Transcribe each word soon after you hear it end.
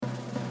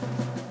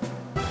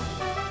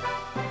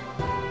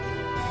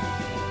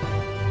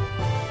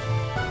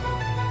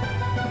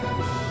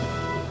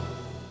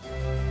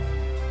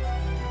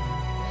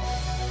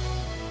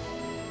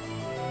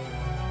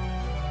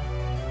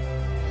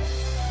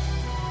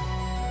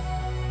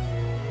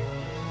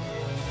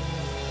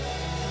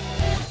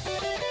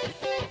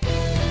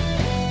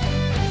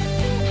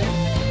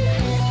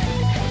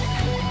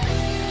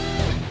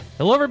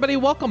Hello, everybody.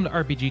 Welcome to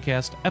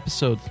RPGCast,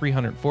 episode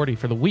 340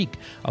 for the week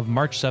of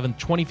March 7th,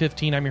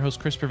 2015. I'm your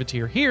host, Chris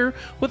Privateer, here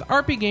with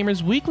RP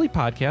Gamer's weekly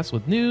podcast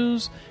with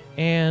news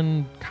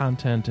and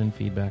content and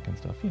feedback and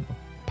stuff, you know,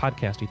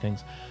 podcasty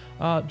things.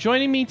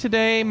 Joining me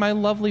today, my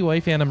lovely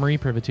wife, Anna Marie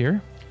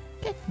Privateer.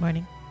 Good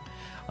morning.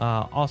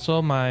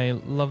 Also, my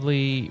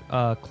lovely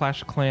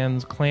Clash of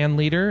Clans clan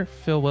leader,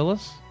 Phil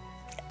Willis.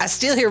 I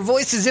still hear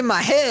voices in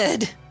my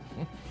head.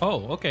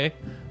 Oh, okay.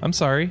 I'm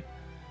sorry.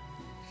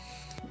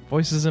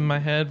 Voices in my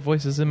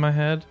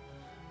head.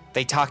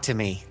 They talk to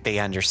me. They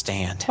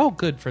understand. Oh,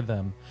 good for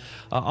them.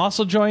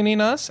 Also joining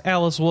us,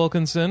 Alice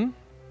Wilkinson.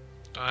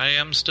 I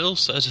am still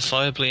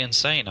certifiably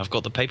insane. I've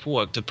got the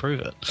paperwork to prove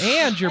it.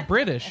 And you're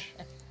British.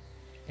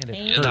 And it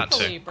Yeah, that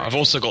too. I've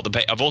also got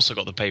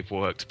the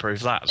paperwork to prove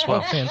that as well.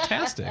 Well,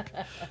 fantastic.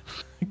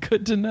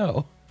 Good to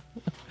know.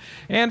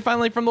 And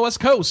finally, from the West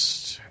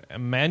Coast,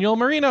 Emmanuel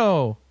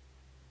Marino.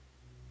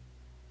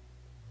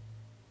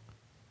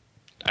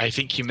 I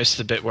think you missed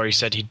the bit where he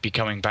said he'd be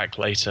coming back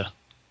later.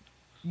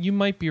 You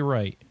might be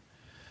right.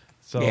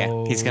 So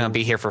Yeah, he's going to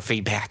be here for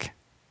feedback.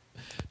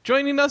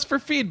 Joining us for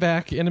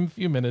feedback in a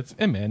few minutes,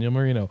 Emmanuel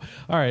Marino.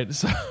 All right,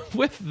 so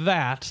with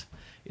that,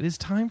 it is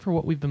time for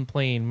what we've been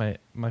playing,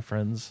 my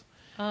friends.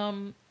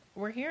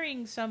 We're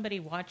hearing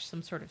somebody watch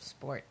some sort of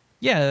sport.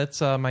 Yeah, it's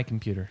my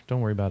computer.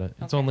 Don't worry about it.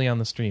 It's only on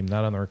the stream,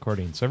 not on the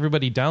recording. So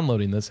everybody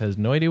downloading this has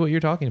no idea what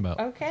you're talking about.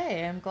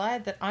 Okay, I'm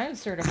glad that I'm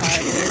certified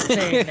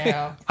insane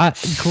now.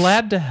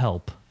 Glad to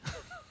help.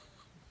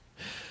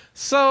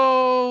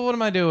 So, what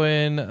am I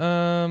doing?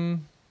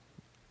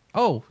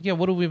 Oh, yeah,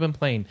 what have we been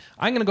playing?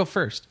 I'm going to go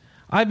first.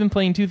 I've been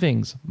playing two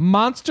things.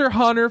 Monster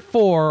Hunter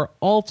 4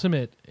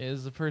 Ultimate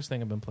is the first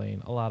thing I've been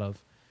playing a lot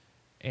of.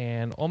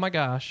 And, oh my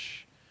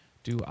gosh,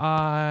 do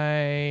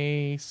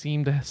I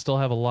seem to still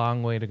have a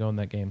long way to go in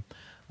that game.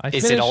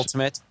 Is it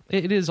Ultimate?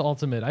 It is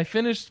Ultimate. I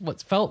finished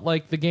what felt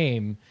like the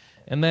game.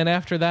 And then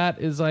after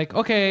that is like,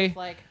 okay. It's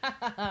like,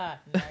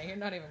 no, you're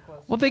not even close.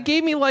 Well, they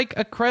gave me like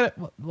a credit,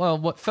 well,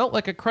 what felt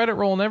like a credit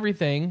roll and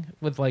everything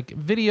with like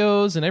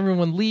videos and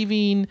everyone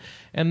leaving.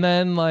 And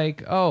then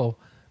like, oh,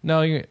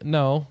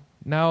 no.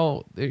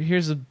 Now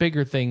here's a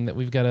bigger thing that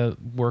we've got to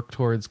work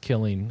towards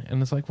killing.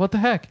 And it's like, what the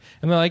heck?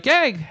 And they're like,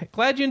 hey,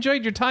 glad you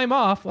enjoyed your time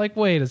off. Like,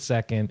 wait a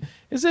second.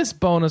 Is this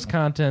bonus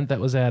content that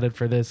was added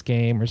for this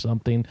game or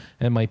something?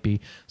 It might be.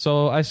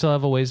 So I still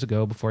have a ways to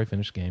go before I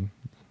finish the game.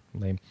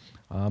 Lame.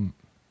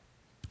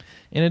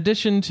 In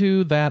addition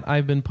to that,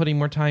 I've been putting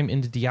more time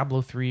into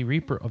Diablo 3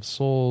 Reaper of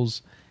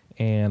Souls,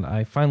 and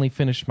I finally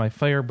finished my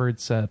Firebird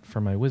set for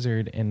my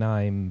wizard, and now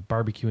I'm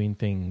barbecuing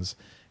things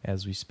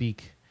as we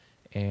speak,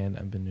 and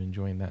I've been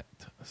enjoying that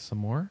some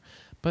more.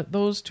 But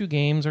those two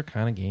games are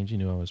kind of games you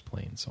knew I was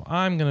playing, so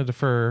I'm going to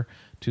defer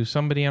to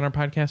somebody on our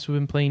podcast who've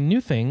been playing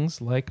new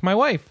things, like my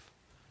wife.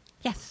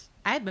 Yes,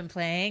 I've been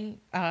playing,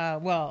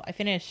 I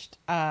finished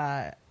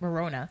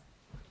Verona.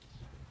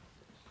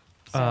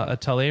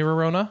 Atelier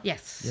Rorona?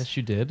 Yes. Yes,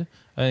 you did.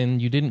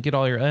 And you didn't get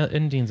all your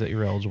endings that you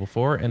were eligible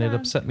for, and it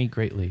upset me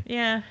greatly.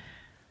 Yeah,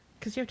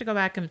 because you have to go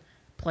back and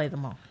play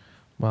them all.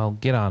 Well,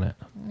 get on it.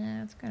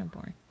 Yeah, it's kind of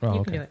boring. Oh, you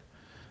okay. can do it.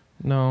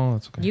 No,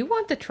 that's okay. You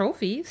want the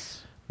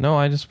trophies? No,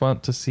 I just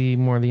want to see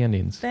more of the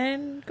endings.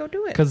 Then go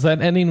do it. Because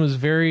that ending was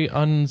very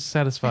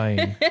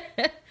unsatisfying.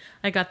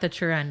 I got the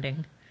true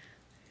ending.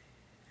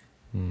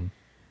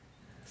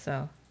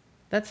 So,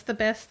 that's the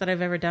best that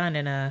I've ever done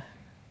in a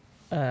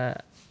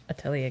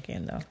Atelier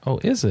game, though. Oh,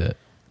 is it?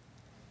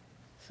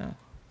 So.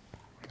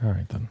 All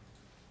right, then.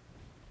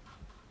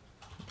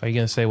 Are you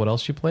going to say what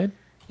else you played?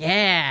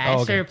 Yeah, Oh, I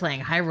okay. started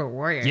playing Hyrule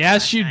Warriors.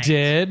 Yes, last you night.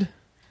 did.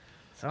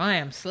 So I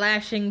am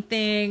slashing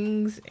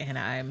things, and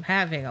I'm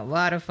having a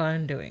lot of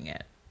fun doing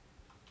it.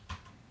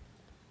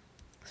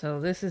 So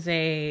this is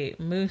a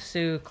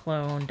Musou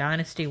clone,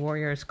 Dynasty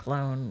Warriors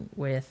clone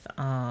with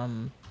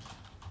Legend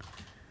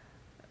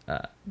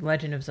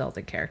of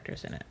Zelda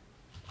characters in it.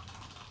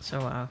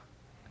 So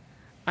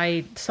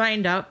I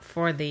signed up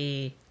for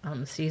the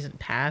season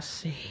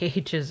pass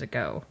ages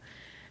ago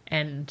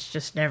and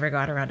just never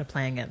got around to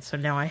playing it. So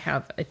now I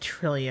have a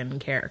trillion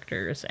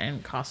characters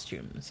and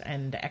costumes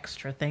and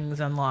extra things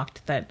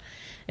unlocked that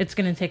it's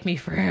going to take me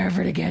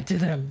forever to get to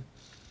them.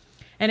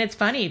 And it's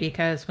funny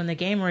because when the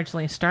game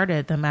originally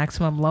started, the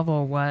maximum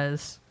level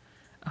was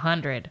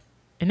 100,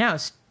 and now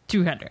it's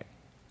 200.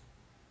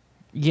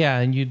 Yeah,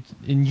 and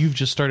you've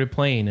just started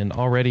playing, and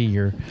already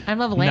I'm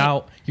level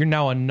 8. You're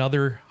now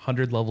another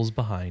 100 levels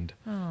behind.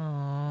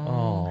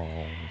 Oh.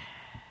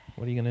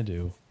 What are you gonna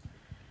do?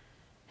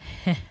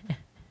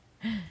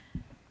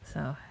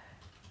 So.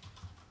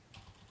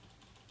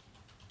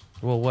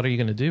 Well, what are you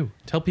gonna do?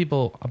 Tell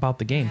people about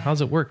the game.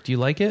 How's it work? Do you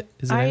like it?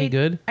 Is it any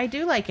good? I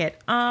do like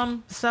it.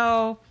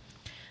 So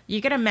you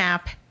get a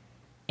map,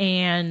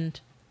 and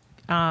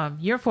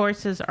your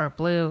forces are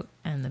blue,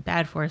 and the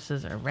bad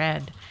forces are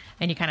red,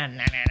 and you kind of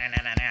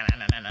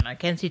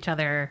against each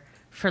other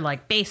for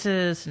like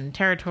bases and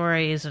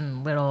territories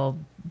and little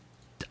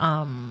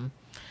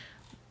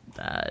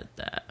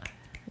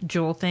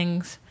jewel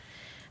things.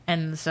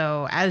 And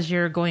so as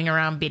you're going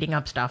around beating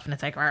up stuff, and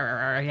it's like,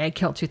 I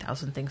killed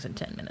 2,000 things in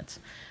 10 minutes.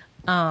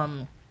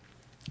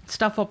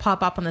 Stuff will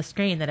pop up on the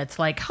screen that it's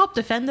like, help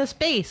defend this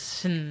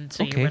base. And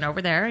so you run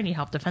over there and you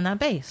help defend that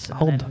base.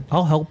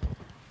 I'll help.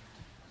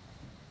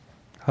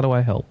 How do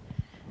I help?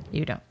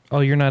 You don't.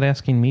 Oh, you're not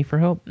asking me for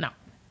help? No.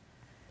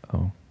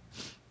 Oh.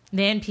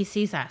 The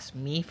NPCs ask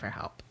me for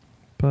help.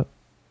 But,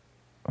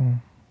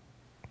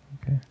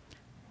 okay.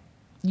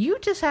 You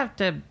just have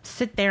to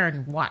sit there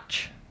and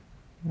watch.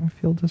 I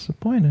feel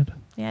disappointed.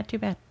 Yeah, too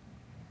bad.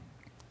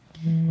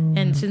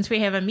 And since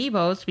we have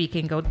amiibos, we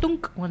can go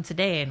dunk once a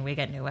day and we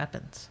get new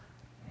weapons.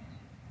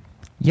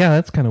 Yeah,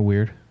 that's kind of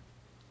weird.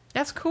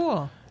 That's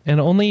cool. And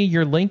only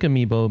your Link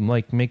amiibo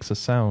like makes a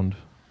sound.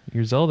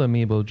 Your Zelda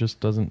amiibo just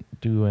doesn't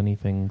do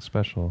anything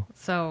special.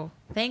 So,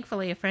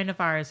 thankfully, a friend of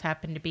ours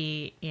happened to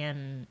be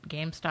in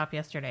GameStop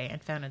yesterday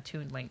and found a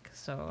Toon Link.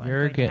 So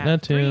You're I'm going getting to have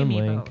a Toon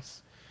 3 Link.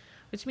 amiibos,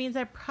 which means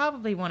I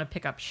probably want to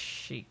pick up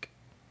Sheik.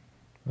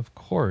 Of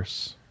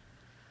course.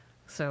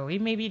 So we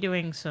may be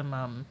doing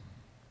some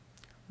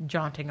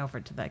jaunting over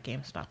to that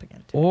GameStop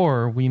again, too.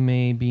 Or we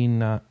may be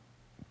not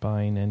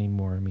buying any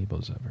more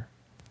amiibos ever.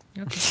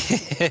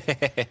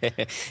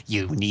 Okay.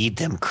 You need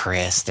them,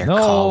 Chris. They're No.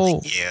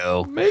 calling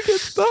you. Make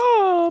it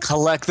stop!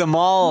 Collect them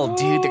all,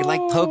 dude. They're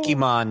like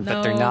Pokemon,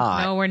 but they're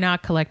not. No, we're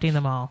not collecting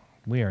them all.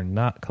 We are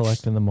not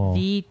collecting them all.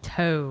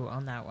 Veto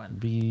on that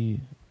one.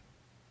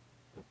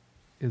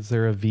 Is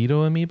there a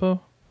Veto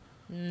amiibo?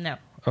 No.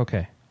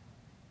 Okay.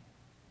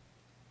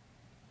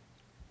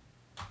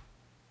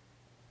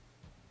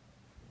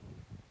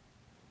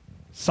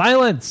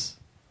 Silence!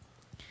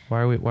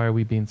 Why are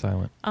we being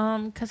silent?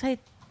 Because I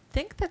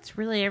think that's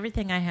really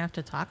everything I have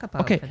to talk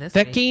about Okay, for this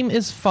that week. game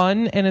is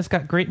fun and it's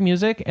got great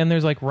music and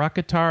there's like rock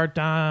guitar,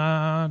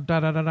 da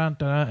da da da da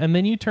da, and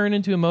then you turn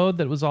into a mode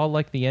that was all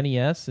like the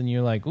NES and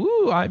you're like,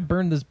 ooh, I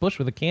burned this bush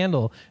with a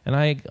candle and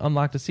I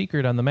unlocked a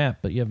secret on the map,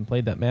 but you haven't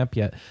played that map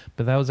yet.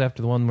 But that was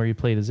after the one where you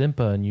played as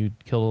Impa and you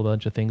killed a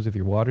bunch of things with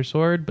your water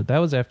sword. But that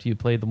was after you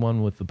played the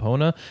one with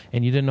Epona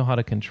and you didn't know how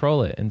to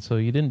control it, and so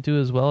you didn't do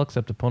as well.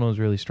 Except Epona was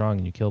really strong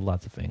and you killed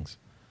lots of things.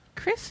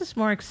 Chris is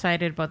more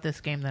excited about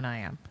this game than I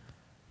am.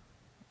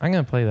 I'm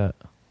gonna play that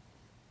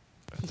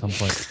at some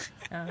point.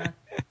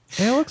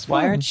 Hey, it looks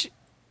fun.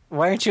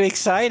 Why aren't you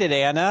excited,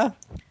 Anna?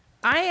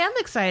 I am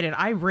excited.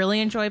 I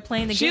really enjoy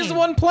playing the game. She's the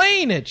one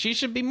playing it. She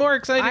should be more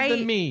excited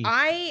than me.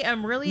 I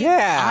am really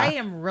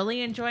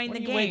enjoying What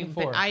the are you waiting game,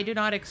 for? but I do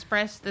not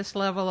express this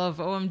level of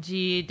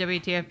OMG,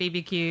 WTF,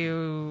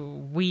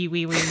 BBQ, wee.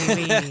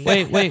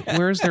 Wait,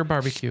 where's their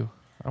barbecue?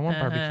 I want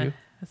barbecue.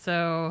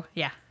 So,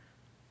 yeah.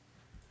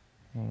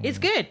 It's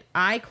good.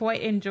 I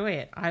quite enjoy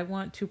it. I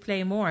want to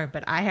play more,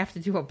 but I have to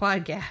do a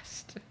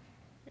podcast.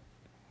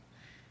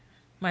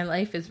 My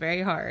life is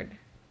very hard.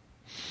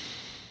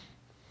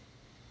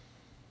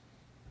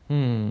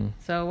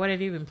 So what have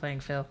you been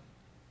playing, Phil?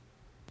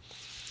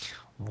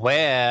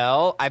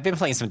 Well, I've been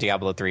playing some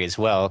Diablo 3 as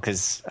well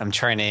because I'm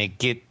trying to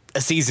get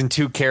a Season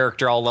 2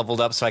 character all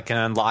leveled up so I can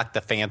unlock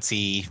the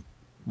fancy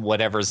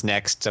whatever's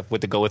next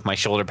with to go with my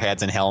shoulder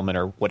pads and helmet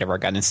or whatever I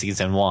got in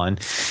Season 1.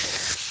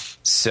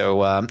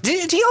 So,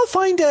 do y'all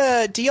find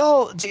do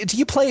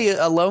you play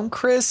alone,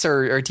 Chris,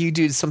 or do you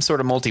do some sort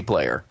of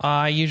multiplayer?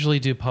 I usually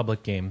do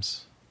public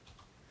games.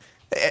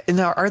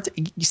 Now,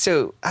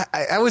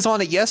 I was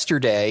on it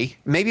yesterday.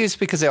 Maybe it's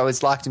because I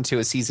was locked into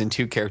a Season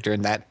 2 character,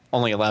 and that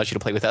only allows you to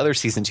play with other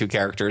Season 2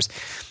 characters.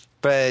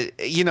 But,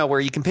 where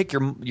you can pick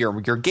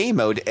your game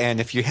mode, and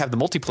if you have the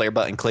multiplayer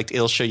button clicked,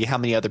 it'll show you how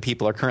many other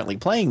people are currently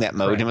playing that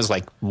mode. Right. And it was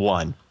like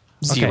 1,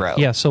 0.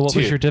 Okay. Yeah, so what 2.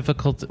 was your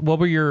difficulty? What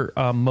were your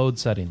mode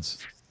settings?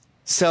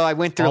 So I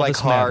went through All like this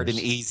hard matters.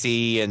 and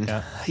easy, and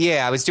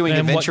I was doing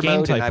And adventure what game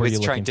mode, and type I were was you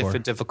trying looking for?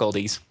 different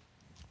difficulties.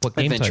 What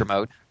game Adventure type?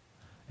 mode.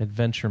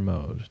 Adventure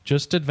mode.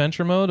 Just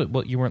adventure mode?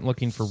 What, you weren't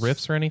looking for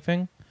rifts or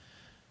anything?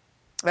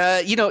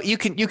 You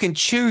can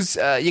choose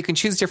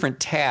different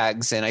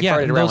tags, and I Yeah,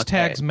 farted and around those with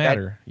tags that.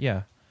 matter.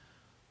 Yeah.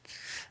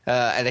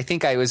 And I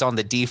think I was on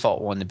the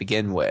default one to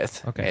begin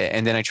with. Okay.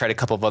 And then I tried a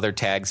couple of other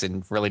tags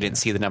and really didn't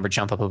see the number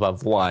jump up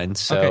above 1.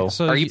 So, Okay,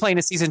 so are you playing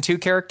a Season 2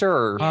 character?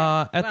 Or?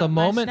 At the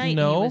moment, last night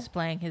no. He was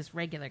playing his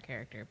regular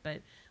character, but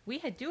we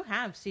do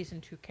have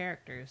Season 2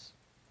 characters.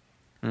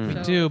 We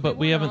So do, if but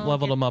we wanna haven't all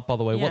leveled get- them up all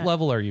the way. What Yeah.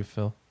 level are you,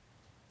 Phil?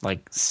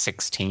 Like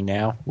 16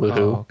 now. Woohoo.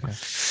 Oh, okay.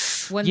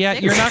 1660. Yeah,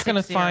 you're not going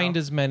to find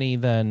as many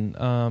then.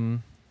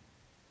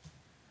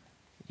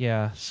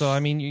 Yeah, so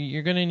I mean,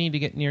 you're going to need to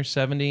get near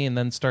 70 and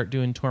then start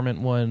doing Torment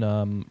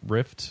 1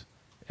 Rift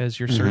as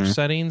your search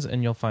settings,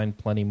 and you'll find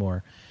plenty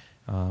more.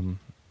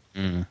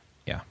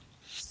 Yeah.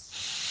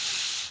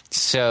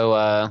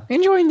 So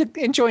enjoying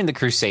the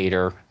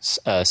Crusader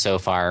so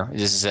far.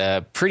 This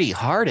is pretty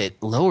hard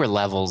at lower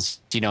levels,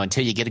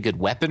 until you get a good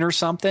weapon or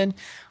something.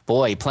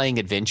 Boy, playing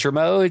adventure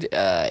mode,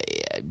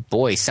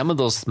 some of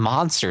those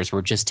monsters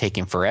were just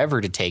taking forever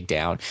to take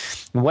down.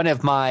 One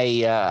of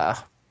my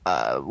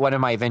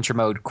adventure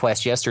mode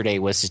quests yesterday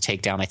was to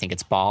take down, I think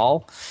it's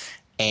Baal,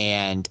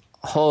 and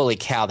holy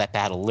cow, that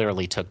battle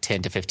literally took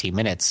 10 to 15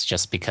 minutes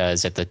just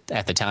because at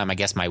the time, I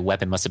guess my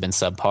weapon must have been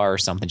subpar or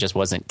something, just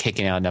wasn't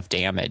kicking out enough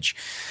damage.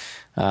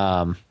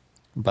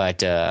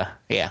 But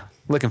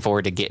looking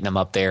forward to getting them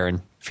up there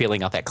and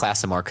feeling out that class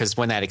some more. Because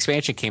when that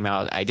expansion came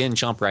out, I didn't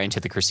jump right into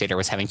the Crusader. I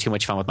was having too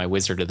much fun with my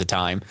Wizard at the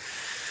time.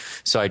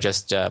 So I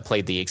just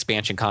played the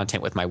expansion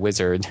content with my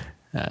Wizard.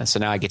 So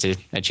now I get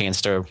a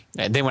chance to.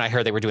 And then when I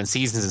heard they were doing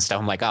seasons and stuff,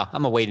 I'm like, oh,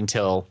 I'm gonna wait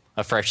until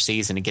a fresh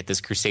season to get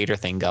this Crusader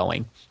thing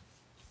going.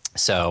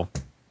 So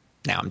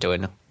now I'm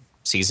doing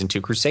season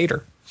 2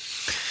 Crusader.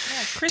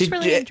 Yeah, Chris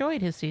really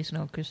enjoyed his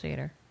seasonal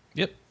Crusader.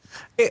 Yep.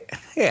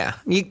 Yeah,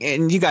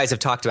 and you guys have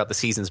talked about the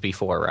seasons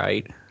before,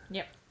 right?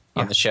 Yep.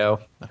 On the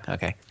show.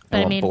 Okay.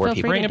 But I mean, feel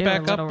free Bring to it do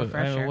back a up. little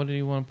refresher. What do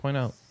you want to point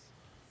out?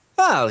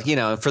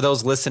 Well, for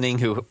those listening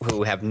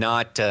who have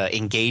not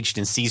engaged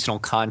in seasonal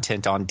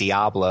content on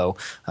Diablo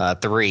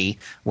 3,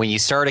 when you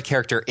start a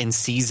character in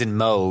season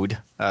mode,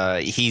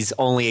 he's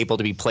only able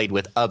to be played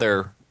with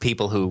other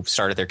people who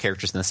started their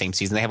characters in the same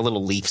season. They have a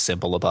little leaf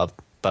symbol above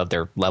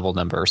their level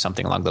number or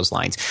something along those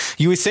lines.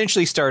 You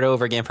essentially start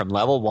over again from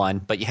level 1,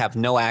 but you have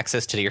no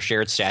access to your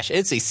shared stash.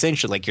 It's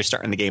essentially like you're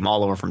starting the game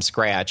all over from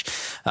scratch.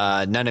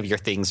 None of your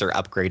things are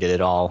upgraded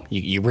at all.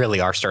 You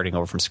really are starting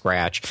over from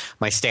scratch.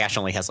 My stash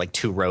only has like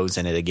 2 rows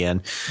in it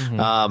again.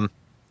 Mm-hmm.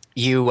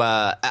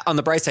 On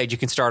the bright side, you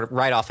can start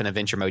right off in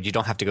adventure mode. You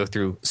don't have to go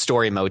through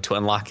story mode to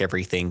unlock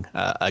everything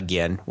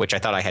again, which I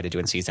thought I had to do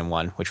in season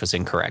 1, which was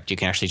incorrect. You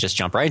can actually just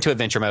jump right into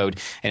adventure mode,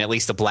 and at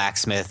least the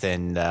blacksmith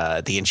and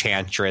the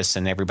enchantress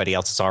and everybody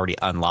else is already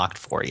unlocked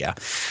for you.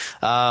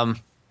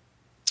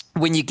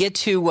 When you get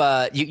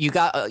to you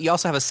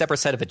also have a separate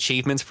set of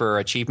achievements for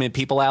achievement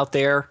people out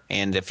there,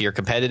 and if you're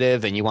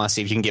competitive and you want to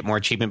see if you can get more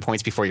achievement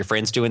points before your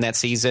friends do in that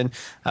season,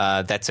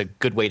 that's a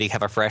good way to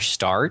have a fresh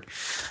start.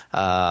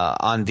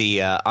 On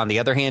the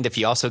other hand, if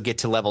you also get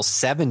to level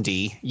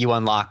 70, you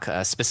unlock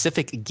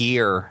specific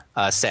gear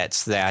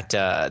sets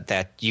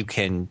that you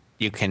can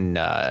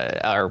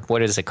or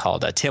what is it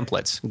called?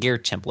 Templates, gear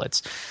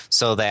templates,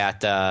 so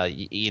that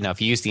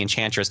if you use the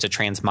enchantress to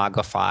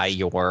transmogrify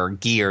your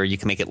gear, you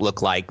can make it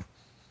look like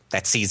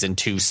that season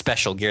 2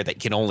 special gear that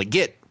you can only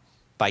get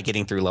by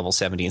getting through level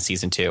 70 in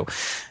season 2.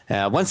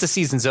 Once the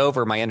season's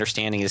over, my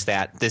understanding is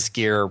that this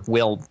gear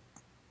will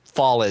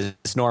fall as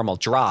normal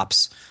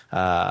drops,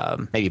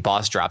 maybe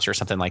boss drops or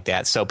something like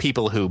that. So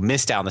people who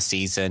missed out on the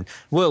season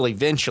will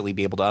eventually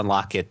be able to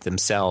unlock it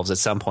themselves at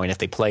some point if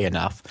they play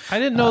enough. I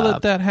didn't know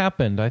that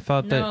happened. I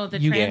thought that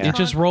it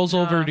just rolls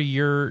over to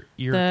your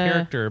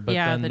character, but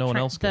then no one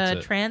else gets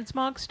it. The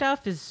transmog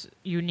stuff is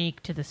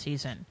unique to the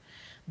season.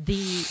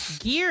 The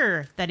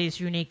gear that is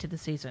unique to the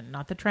season,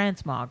 not the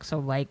transmog. So,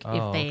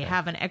 if they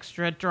have an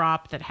extra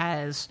drop that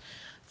has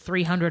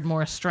 300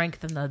 more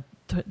strength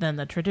than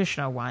the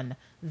traditional one,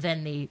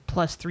 then the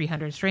plus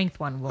 300 strength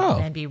one will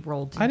then be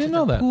rolled into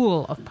the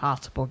pool of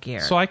possible gear.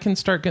 So I can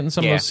start getting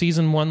some of those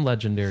season 1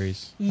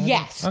 legendaries.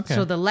 Yes. Okay.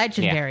 So the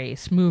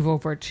legendaries move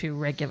over to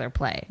regular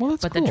play. Well,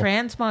 that's cool. The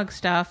transmog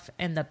stuff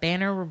and the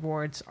banner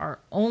rewards are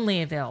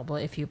only available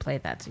if you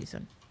played that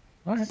season.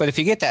 All right. But if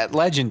you get that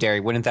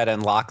legendary, wouldn't that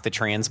unlock the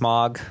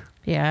transmog?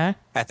 Yeah.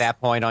 At that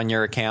point on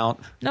your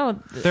account?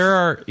 No. There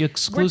are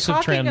exclusive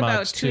transmogs We're talking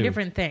about two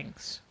different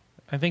things.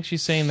 I think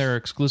she's saying there are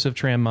exclusive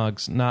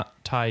transmogs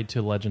not tied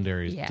to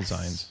legendary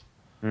designs.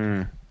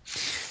 Mm.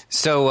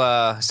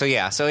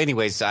 So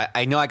anyways,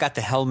 I know I got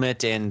the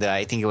helmet and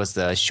I think it was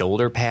the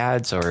shoulder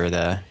pads or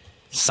the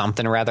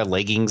something or rather,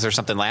 leggings or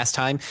something last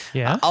time.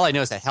 Yeah. All I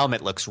know is that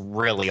helmet looks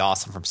really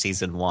awesome from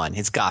season 1.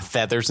 It's got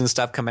feathers and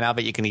stuff coming out,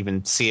 but you can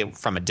even see it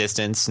from a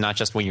distance, not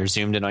just when you're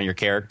zoomed in on your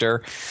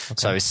character. Okay.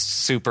 So I was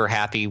super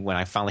happy when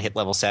I finally hit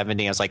level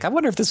 70. I was like, I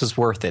wonder if this was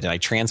worth it. And I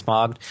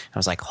transmogged. I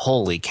was like,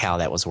 holy cow,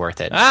 that was worth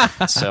it.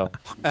 So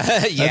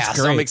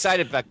I'm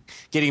excited about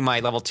getting my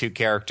level 2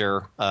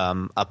 character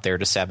up there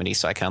to 70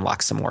 so I can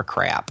unlock some more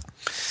crap.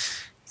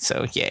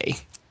 So yay.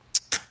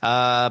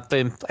 But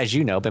as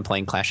you know, been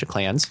playing Clash of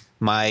Clans.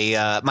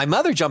 My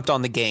mother jumped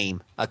on the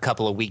game a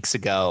couple of weeks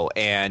ago,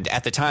 and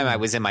at the time I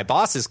was in my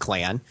boss's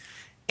clan,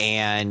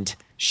 and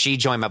she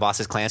joined my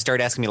boss's clan,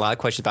 started asking me a lot of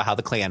questions about how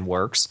the clan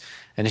works,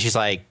 and then she's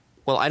like,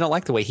 well, I don't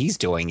like the way he's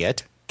doing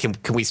it. Can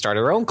we start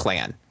our own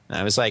clan? And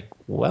I was like,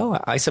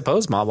 well, I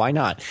suppose, Ma, why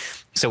not?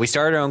 So we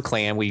started our own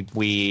clan.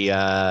 We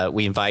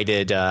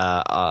invited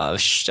our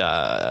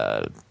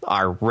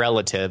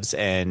relatives,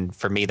 and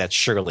for me, that's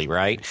Shirley,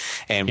 right?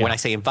 And when I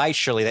say invite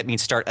Shirley, that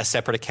means start a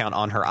separate account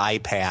on her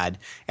iPad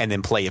and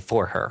then play it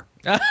for her.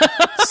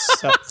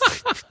 So,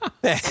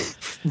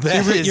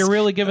 you're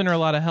really giving her a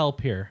lot of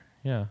help here.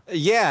 Yeah.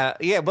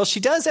 Yeah. Well, she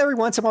does every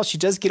once in a while. She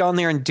does get on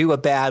there and do a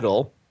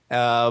battle.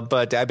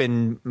 But I've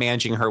been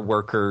managing her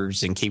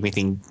workers and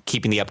keeping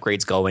the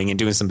upgrades going and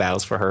doing some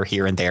battles for her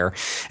here and there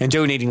and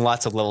donating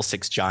lots of level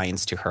 6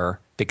 giants to her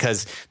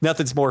because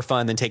nothing's more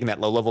fun than taking that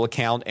low-level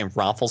account and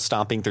raffle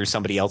stomping through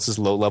somebody else's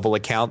low-level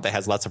account that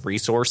has lots of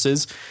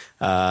resources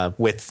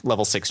with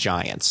level 6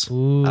 giants.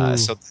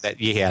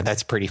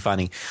 That's pretty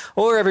funny.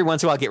 Or every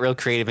once in a while, get real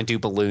creative and do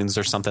balloons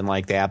or something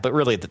like that. But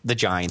really, the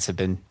giants have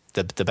been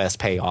the best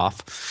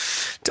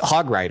payoff.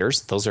 Hog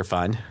Riders, those are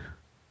fun.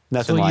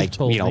 Nothing like,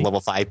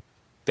 level 5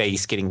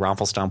 base getting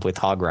raffle stomped with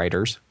Hog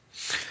Riders.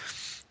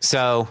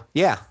 So,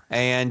 yeah.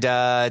 And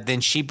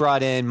then she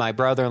brought in my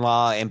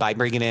brother-in-law, and by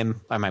bringing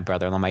him, or my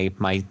brother-in-law,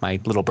 my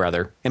little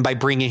brother, and by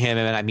bringing him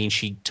in, I mean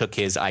she took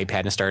his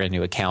iPad and started a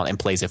new account and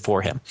plays it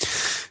for him.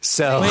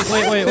 So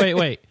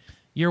Wait.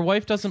 Your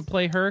wife doesn't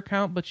play her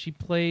account, but she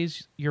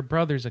plays your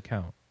brother's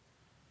account.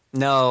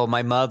 No,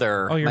 my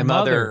mother. Oh, your my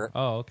mother.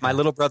 Oh, okay. My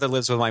little brother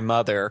lives with my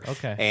mother.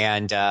 Okay.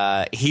 And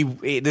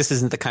this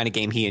isn't the kind of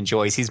game he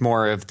enjoys. He's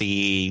more of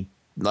the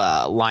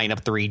line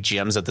up 3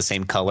 gems of the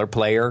same color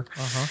player.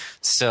 Uh-huh.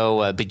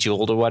 So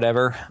Bejeweled or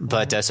whatever.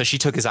 But so she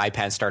took his iPad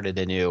and started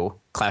a new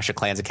Clash of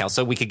Clans account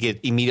so we could get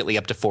immediately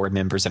up to 4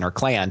 members in our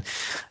clan.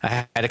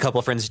 I had a couple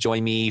of friends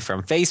join me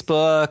from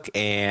Facebook,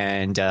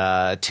 and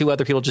 2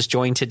 other people just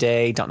joined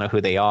today. Don't know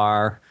who they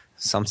are.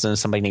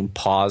 Somebody named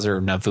Pause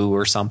or Navu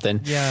or something.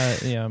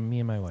 Yeah, me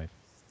and my wife.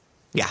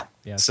 Yeah.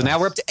 So now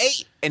we're up to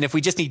 8. And if we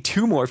just need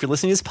 2 more, if you're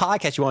listening to this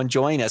podcast, you want to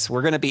join us,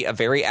 we're going to be a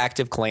very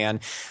active clan.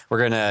 We're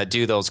going to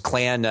do those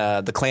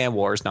the clan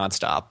wars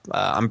nonstop.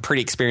 I'm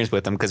pretty experienced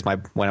with them because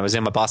when I was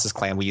in my boss's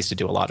clan, we used to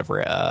do a lot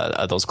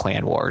of those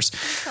clan wars.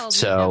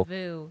 So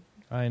Navu.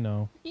 I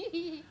know.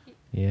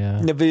 Yeah.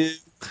 Navu.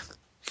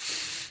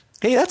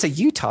 Hey, that's a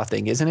Utah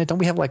thing, isn't it? Don't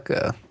we have like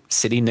a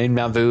city named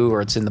Nauvoo,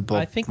 or it's in the book?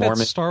 I think Mormon?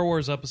 that's Star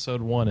Wars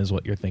Episode 1 is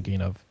what you're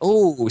thinking of.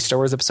 Oh, Star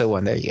Wars Episode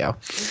 1. There you go.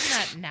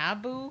 Isn't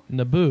that Naboo?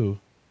 Naboo.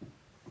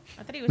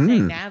 I thought he was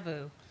saying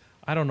Navu.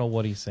 I don't know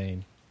what he's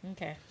saying.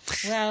 Okay.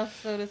 Well,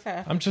 so does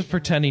that. I'm just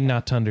pretending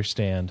not to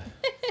understand.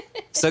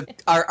 So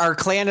our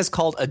clan is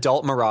called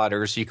Adult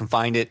Marauders. You can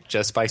find it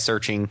just by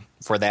searching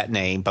for that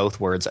name, both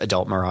words,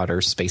 Adult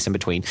Marauders, space in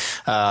between.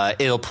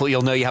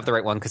 You'll know you have the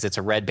right one because it's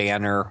a red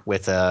banner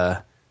with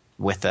a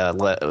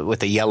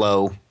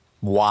yellow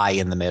Y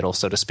in the middle,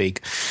 so to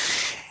speak.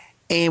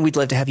 And we'd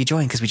love to have you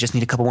join because we just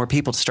need a couple more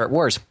people to start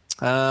wars.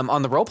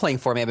 On the role-playing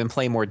format, I've been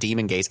playing more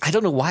Demon Gaze. I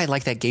don't know why I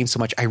like that game so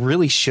much. I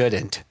really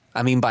shouldn't.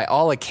 I mean, by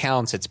all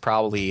accounts, it's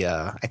probably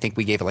I think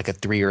we gave it like a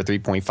 3 or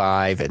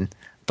 3.5.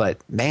 But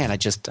man, I'm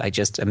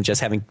just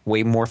having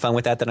way more fun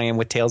with that than I am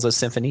with Tales of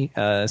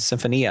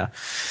Symphonia.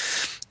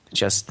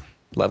 Just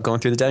love going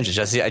through the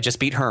dungeons. I just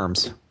beat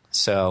Herms,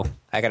 so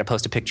I got to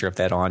post a picture of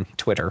that on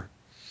Twitter.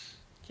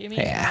 Do you mean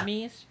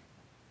Hermes?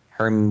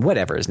 Herm,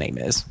 whatever his name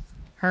is.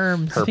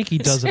 Herms. I think he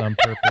does it on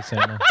purpose,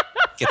 Anna.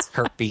 It's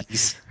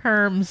herpes.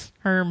 Herms.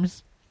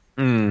 Herms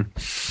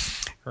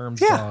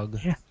dog.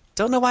 Yeah.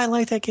 Don't know why I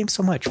like that game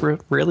so much.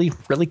 Really,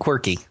 really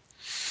quirky.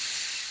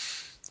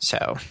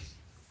 So,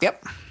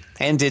 yep.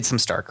 And did some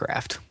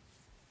StarCraft.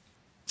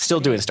 Still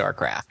doing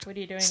StarCraft. What are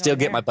you doing? Still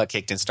get my butt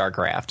kicked in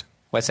StarCraft.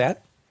 What's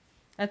that?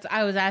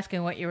 I was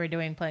asking what you were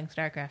doing playing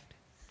StarCraft.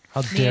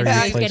 How dare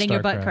you play getting StarCraft?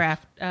 your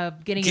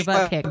butt getting your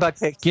butt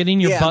kicked.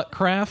 Getting your butt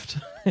craft?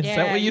 Is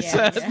that what you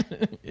said?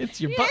 Yeah. It's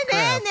your butt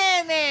craft.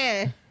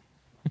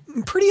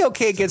 I'm pretty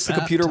okay against the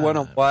computer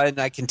one-on-one.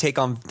 I can take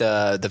on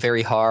the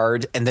very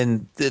hard, and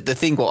then the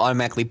thing will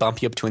automatically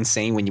bump you up to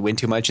insane when you win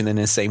too much, and then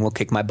insane will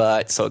kick my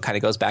butt, so it kind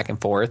of goes back and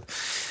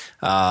forth.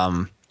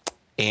 And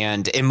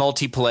in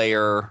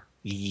multiplayer,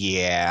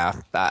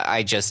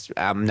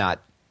 I'm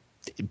not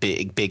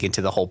big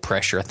into the whole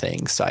pressure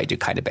thing, so I do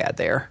kind of bad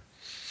there.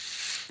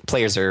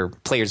 Players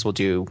will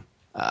do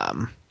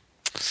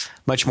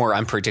much more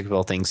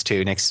unpredictable things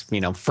too.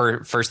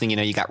 First thing you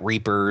know, you got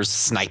Reapers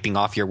sniping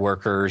off your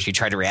workers. You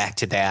try to react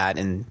to that,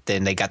 and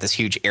then they got this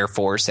huge air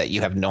force that you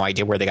have no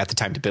idea where they got the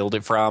time to build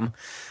it from,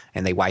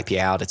 and they wipe you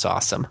out. It's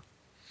awesome.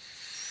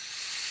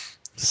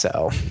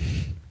 So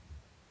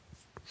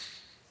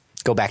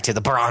go back to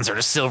the Bronze or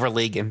the Silver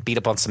League and beat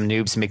up on some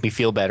noobs and make me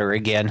feel better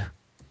again.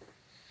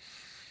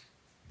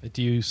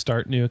 Do you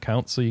start new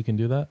accounts so you can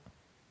do that?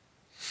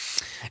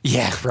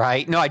 Yeah,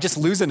 right. No, I just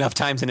lose enough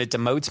times and it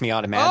demotes me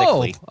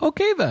automatically. Oh,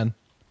 okay then.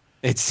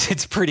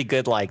 It's pretty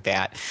good like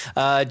that.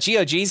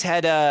 GOG's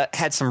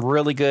had some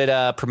really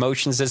good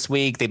promotions this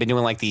week. They've been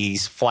doing like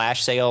these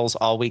flash sales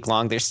all week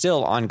long. They're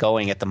still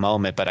ongoing at the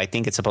moment, but I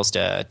think it's supposed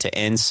to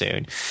end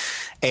soon.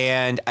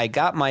 And I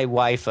got my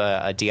wife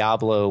a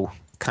Diablo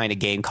kind of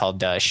game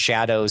called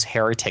Shadows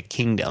Heretic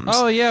Kingdoms.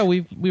 Oh yeah,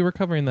 we were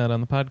covering that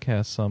on the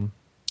podcast some.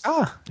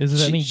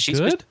 Is it any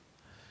good?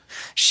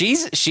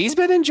 She's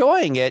been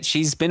enjoying it.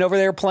 She's been over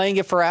there playing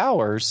it for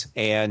hours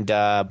and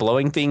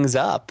blowing things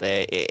up.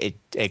 It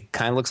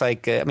kind of looks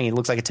like it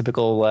looks like a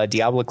typical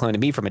Diablo clone to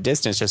me from a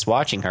distance, just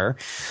watching her.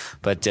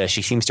 But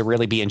she seems to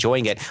really be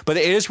enjoying it. But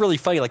it is really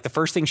funny. Like the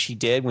first thing she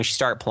did when she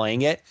started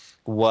playing it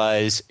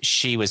was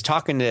she was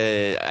talking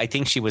to, I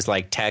think she was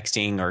like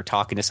texting or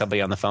talking to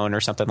somebody on the phone or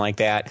something like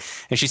that.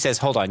 And she says,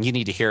 hold on, you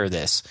need to hear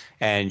this.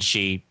 And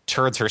she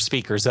turns her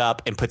speakers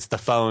up and puts the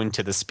phone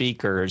to the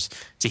speakers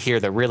to hear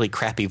the really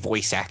crappy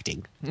voice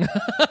acting.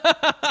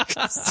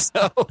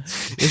 So,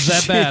 is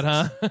that bad,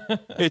 huh?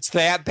 It's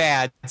that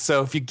bad.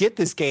 So if you get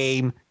this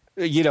game,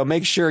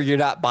 make sure you're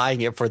not buying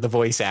it for the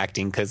voice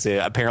acting because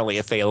apparently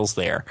it fails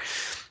there.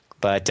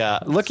 But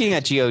looking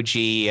at GOG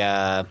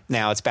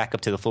now, it's back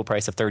up to the full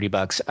price of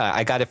 $30.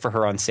 I got it for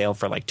her on sale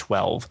for like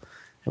 $12.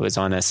 It was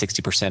on a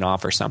 60%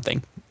 off or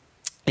something.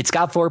 It's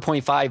got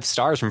 4.5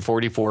 stars from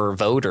 44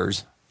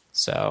 voters,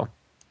 so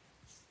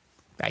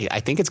I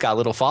think it's got a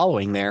little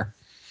following there.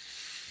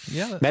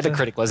 Yeah,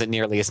 Metacritic wasn't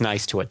nearly as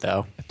nice to it,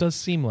 though. It does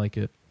seem like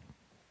it.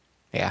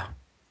 Yeah.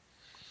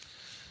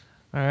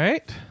 All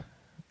right.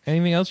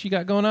 Anything else you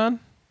got going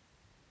on?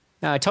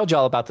 Now, I told you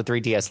all about the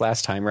 3DS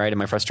last time, right? And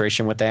my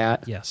frustration with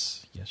that?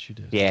 Yes, you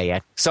did. Yeah.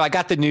 So I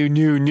got the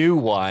new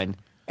one,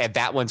 and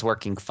that one's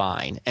working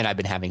fine, and I've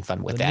been having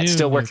fun with that.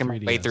 Still working my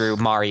way through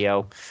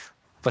Mario.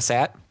 What's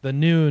that? The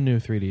new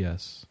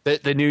 3DS.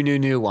 The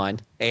new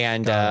one.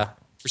 And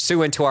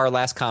pursuant to our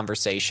last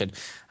conversation,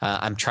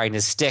 I'm trying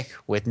to stick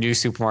with New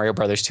Super Mario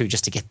Brothers 2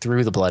 just to get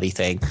through the bloody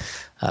thing,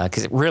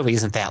 because it really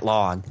isn't that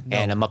long. No.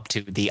 And I'm up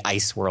to the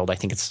Ice World. I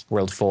think it's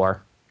World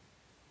 4.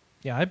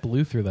 Yeah, I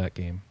blew through that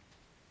game.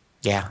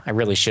 Yeah, I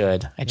really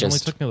should. It only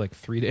took me like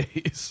 3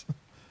 days.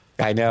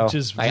 I know. Which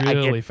is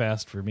really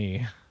fast for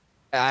me.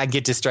 I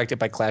get distracted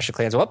by Clash of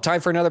Clans. Well,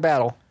 time for another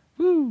battle.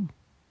 Woo!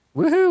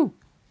 Woohoo!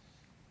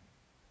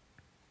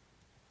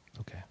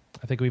 Okay.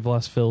 I think we've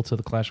lost Phil to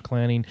the Clash of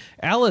Clanning.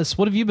 Alice,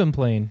 what have you been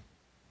playing?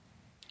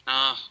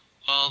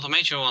 Well, the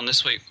major one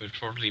this week would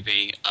probably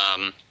be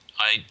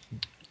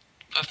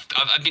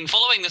I've been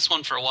following this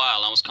one for a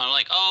while. I was kind of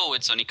like, oh,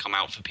 it's only come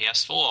out for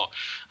PS4.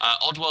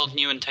 Oddworld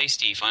New and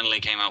Tasty finally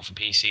came out for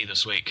PC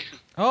this week.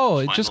 Oh,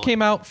 it just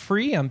came out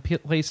free on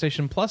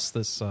PlayStation Plus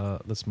this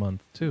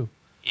month too.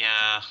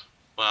 Yeah,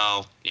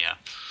 well, yeah.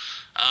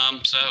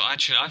 So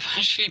I've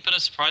actually put a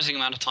surprising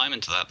amount of time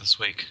into that this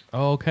week.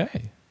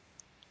 Okay.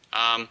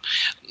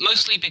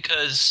 Mostly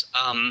because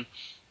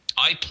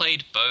I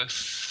played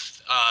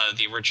both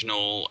the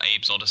original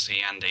Abe's Odyssey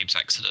and Abe's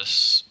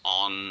Exodus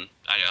on...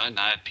 I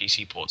had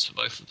PC ports for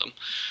both of them.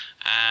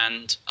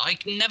 And I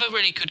never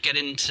really could get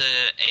into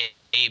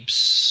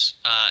Abe's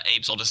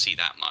Odyssey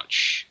that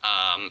much.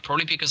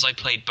 Probably because I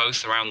played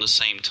both around the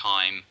same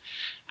time,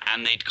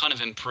 and they'd kind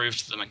of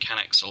improved the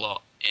mechanics a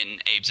lot in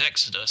Abe's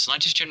Exodus. And I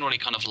just generally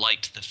kind of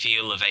liked the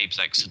feel of Abe's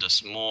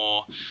Exodus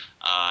more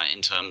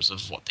in terms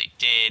of what they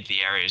did,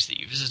 the areas that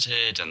you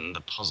visited, and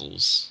the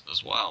puzzles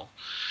as well.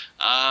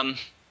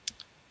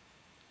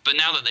 But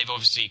now that they've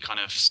obviously kind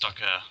of stuck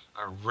a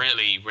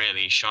really,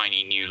 really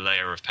shiny new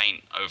layer of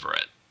paint over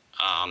it,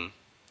 I'm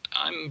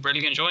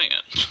really enjoying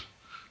it.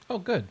 Oh,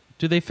 good.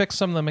 Do they fix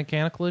some of the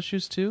mechanical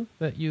issues too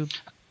that you?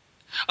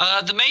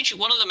 One of the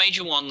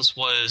major ones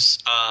was,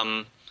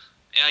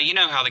 you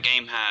know how the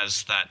game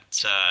has that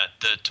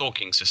the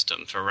talking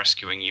system for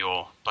rescuing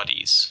your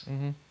buddies.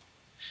 Mm-hmm.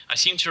 I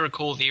seem to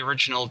recall the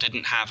original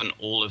didn't have an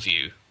all of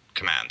you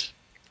command.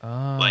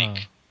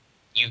 Like,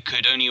 you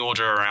could only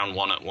order around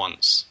one at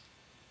once,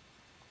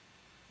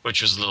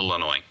 which was a little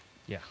annoying.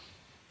 Yeah.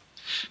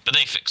 But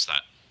they fixed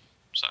that.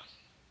 So,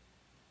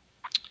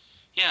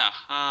 yeah,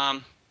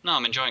 no,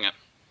 I'm enjoying it.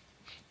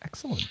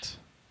 Excellent.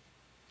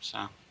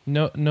 So,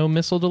 no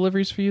missile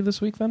deliveries for you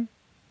this week then?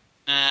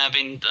 I've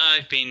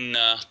been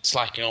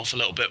slacking off a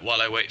little bit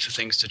while I wait for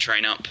things to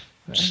train up.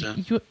 So.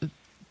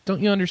 Don't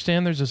you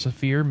understand there's a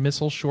severe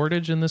missile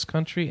shortage in this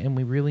country, and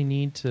we really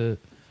need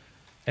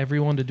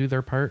everyone to do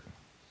their part?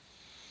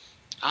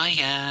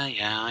 Yeah,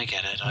 I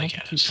get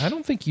it. I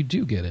don't think you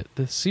do get it.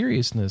 The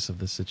seriousness of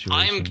the situation.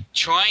 I'm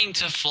trying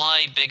to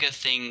fly bigger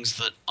things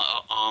that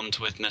are armed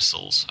with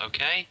missiles,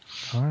 okay?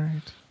 All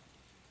right.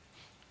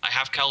 I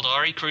have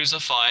Caldari Cruiser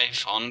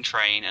 5 on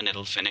train, and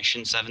it'll finish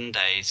in 7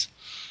 days.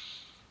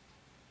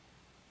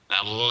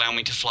 That'll allow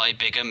me to fly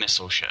bigger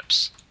missile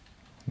ships.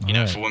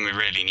 For when we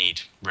really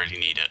need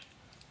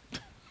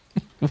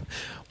it.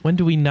 When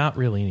do we not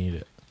really need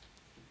it?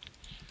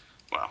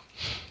 Well,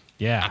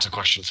 yeah, that's a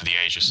question for the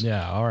ages.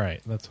 Yeah, all right.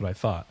 That's what I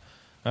thought.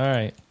 All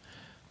right.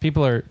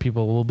 People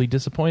will be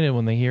disappointed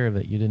when they hear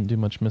that you didn't do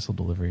much missile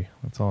delivery.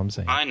 That's all I'm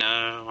saying. I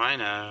know.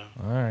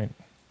 All right.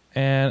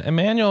 And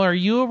Emmanuel, are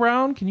you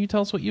around? Can you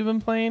tell us what you've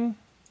been playing,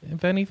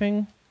 if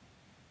anything?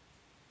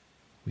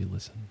 We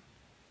listen.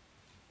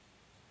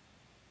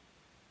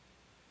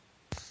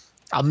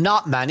 I'm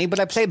not Manny, but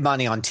I play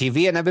Manny on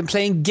TV, and I've been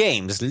playing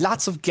games.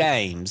 Lots of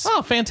games.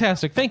 Oh,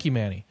 fantastic. Thank you,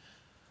 Manny.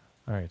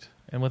 All right.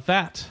 And with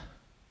that,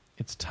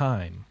 it's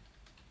time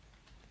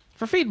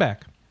for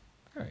feedback.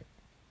 All right.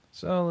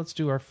 So let's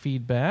do our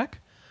feedback.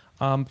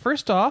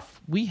 First off,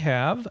 we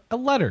have a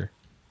letter.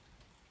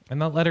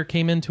 And that letter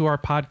came into our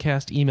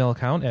podcast email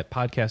account at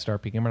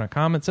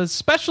podcast@rpgamer.com. It says,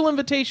 special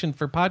invitation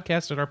for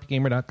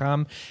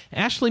podcast@rpgamer.com.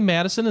 Ashley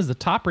Madison is the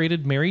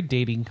top-rated married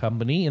dating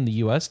company in the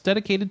U.S.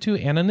 dedicated to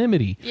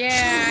anonymity.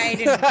 Yeah, I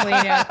didn't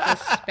clean out the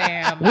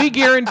spam. We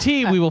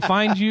guarantee we will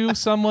find your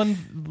someone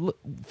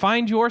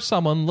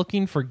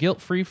looking for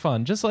guilt-free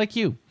fun, just like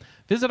you.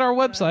 Visit our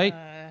website,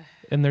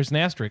 and there's an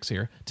asterisk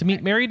here, to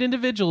meet married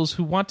individuals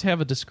who want to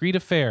have a discreet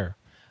affair.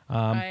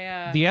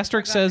 The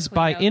asterisk says,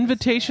 by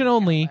invitation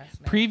only,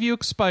 preview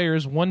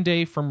expires 1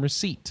 day from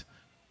receipt.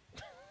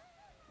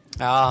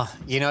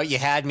 You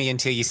had me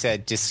until you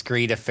said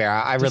discreet affair.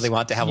 I really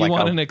want to have you like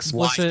want an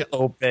explicit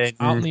open,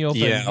 out in the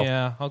open.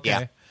 Yeah, okay.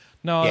 Yeah.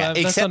 No, that's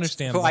except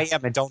understandable. who I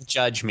am, and don't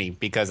judge me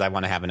because I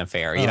want to have an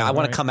affair. I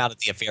want to come out of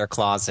the affair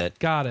closet.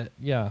 Got it.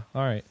 Yeah.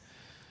 All right.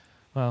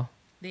 Well,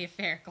 The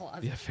affair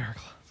closet. the affair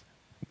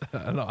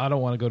closet. I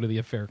don't want to go to the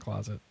affair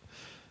closet.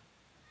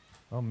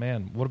 Oh,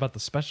 man. What about the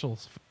special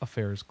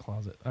affairs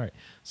closet? All right.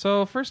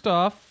 So, first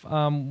off,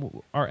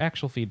 our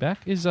actual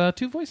feedback is 2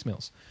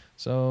 voicemails.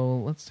 So,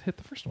 let's hit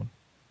the first one.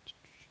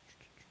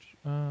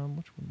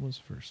 Which one was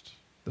first?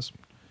 This one.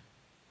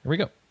 Here we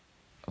go.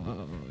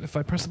 If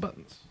I press the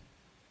buttons.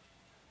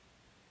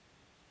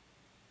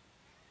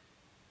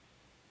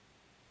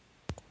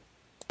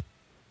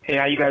 Hey,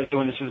 how you guys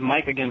doing? This is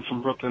Mike again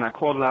from Brooklyn. I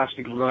called last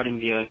week regarding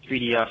the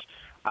 3DS.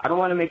 I don't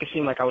want to make it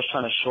seem like I was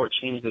trying to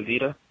shortchange the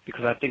Vita,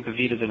 because I think the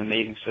Vita is an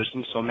amazing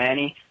system. So,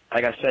 Manny,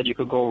 like I said, you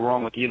could go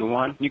wrong with either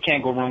one. You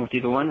can't go wrong with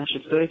either one, I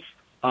should say.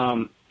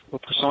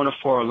 With Persona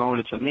 4 alone,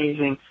 it's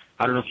amazing.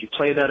 I don't know if you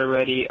played that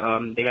already.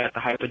 They got the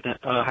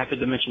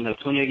Hyperdimension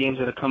Neptunia games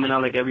that are coming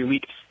out like every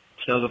week.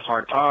 Tales of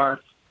Heart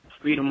R,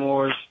 Freedom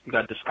Wars. You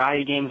got the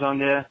Sky games on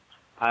there.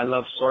 I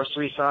love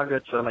Sorcery Saga.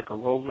 It's like a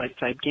roguelike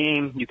type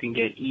game. You can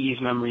get Eve,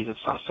 Memories of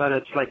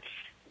Salsetta.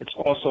 It's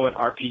also an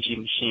RPG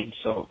machine.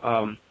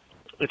 So,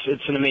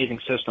 it's an amazing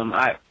system.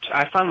 I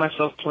find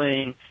myself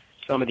playing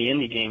some of the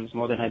indie games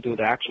more than I do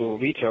the actual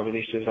retail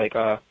releases, like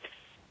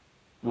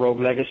Rogue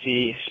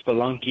Legacy,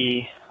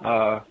 Spelunky.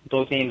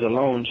 Those games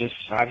alone,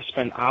 I've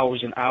spent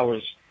hours and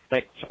hours.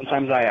 Like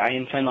sometimes I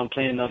intend on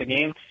playing another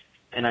game,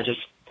 and I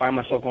just find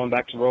myself going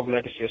back to Rogue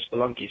Legacy or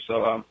Spelunky.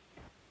 So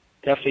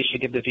definitely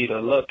should give the Vita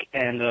a look.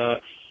 And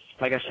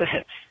like I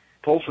said,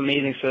 both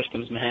amazing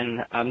systems,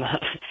 man. I'm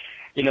not,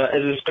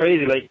 it's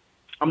crazy. Like,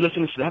 I'm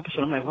listening to the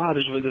episode, I'm like, wow,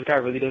 this guy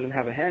really doesn't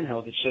have a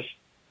handheld.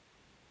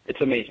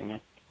 It's amazing,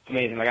 man. It's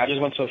amazing. Like, I just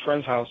went to a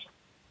friend's house,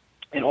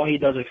 and all he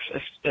does is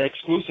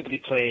exclusively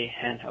play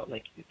handheld,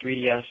 like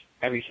 3DS,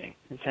 everything,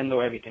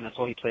 Nintendo, everything. That's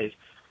all he plays.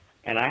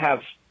 And I have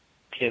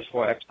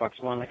PS4, Xbox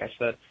One, like I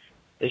said.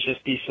 It's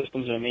just these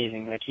systems are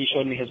amazing. Like, he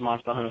showed me his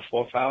Monster Hunter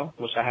 4 file,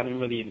 which I haven't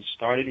really even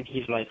started, and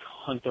he's like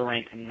Hunter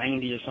rank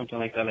 90 or something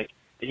like that. Like,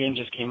 the game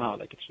just came out.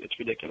 Like, it's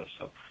ridiculous.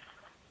 So,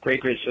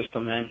 great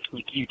system, man.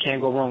 You can't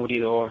go wrong with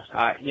either or.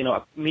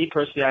 Me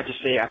personally, I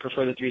just say I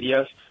prefer the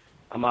 3DS.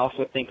 I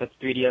also think that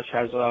the 3DS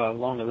has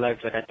longer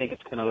legs. Like, I think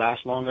it's gonna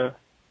last longer.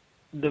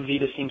 The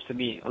Vita seems to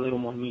be a little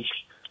more niche.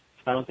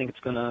 I don't think it's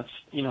gonna,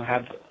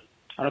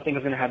 I don't think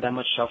it's gonna have that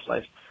much shelf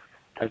life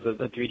as the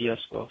 3DS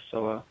will.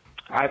 So,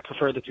 I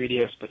prefer the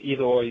 3DS, but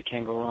either or, you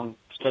can't go wrong.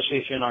 Especially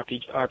if you're an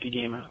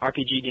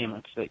RPG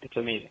gamer. It's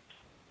amazing.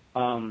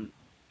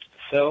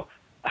 Phil,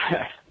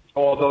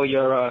 although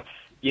your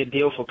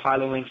deal for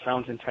Pilot Wing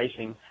sounds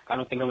enticing, I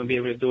don't think I'm going to be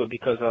able to do it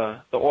because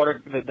the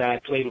order that I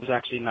played was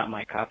actually not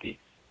my copy.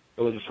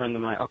 It was a friend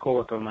of mine, a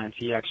coworker of mine.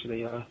 He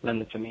actually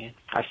lent it to me.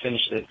 I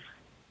finished it.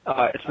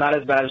 It's not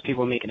as bad as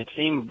people are making it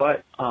seem,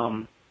 but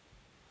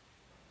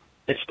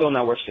it's still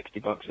not worth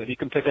 $60. If you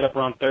can pick it up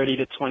around $30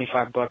 to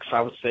 $25,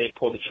 I would say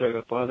pull the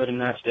trigger. But other than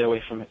that, stay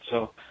away from it.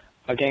 So,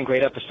 again,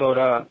 great episode.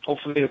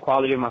 Hopefully the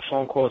quality of my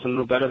phone call is a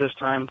little better this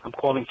time. I'm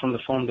calling from the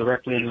phone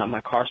directly and not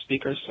my car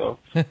speakers. So,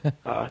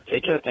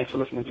 take care. Thanks for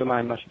listening to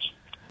my message.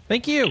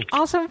 Thank you.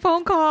 Awesome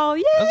phone call.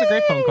 Yay! That was a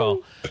great phone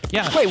call.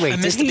 Yeah. Wait. I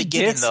missed the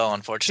beginning, though,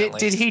 unfortunately.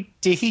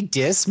 Did he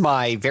diss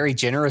my very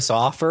generous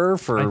offer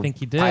for I think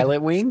he did.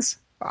 Pilot Wings?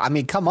 I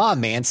mean, come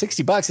on, man.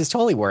 $60 is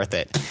totally worth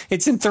it.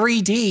 It's in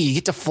 3D. You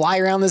get to fly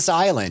around this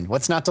island.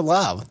 What's not to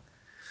love?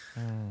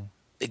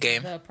 The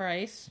game. The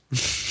price.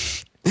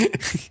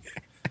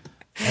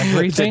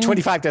 Everything.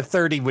 25 to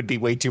 30 would be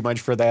way too much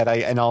for that.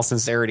 In all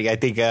sincerity, I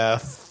think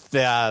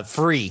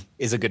free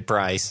is a good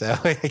price. So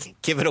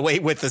give it away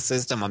with the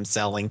system I'm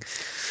selling.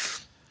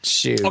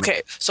 Shoot.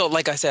 Okay, so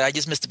like I said, I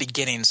just missed the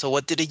beginning. So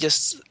what did he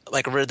just,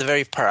 like, the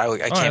very part I All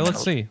can't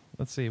right,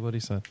 let's see what he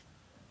said.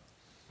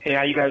 Hey,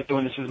 how you guys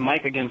doing? This is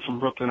Mike again from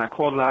Brooklyn. I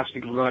called last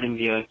week regarding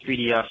the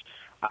 3DS.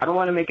 I don't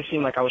want to make it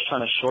seem like I was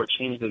trying to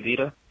shortchange the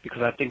Vita,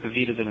 because I think the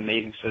Vita is an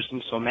amazing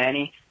system. So,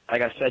 Manny,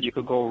 like I said, you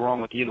could go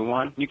wrong with either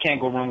one. You can't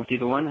go wrong with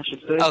either one, I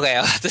should say.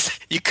 Okay,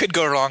 you could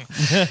go wrong.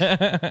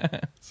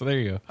 So there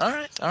you go. All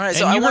right. And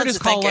So you I heard wanted his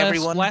to thank call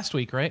everyone. last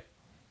week, right?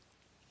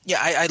 Yeah,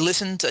 I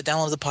listened, I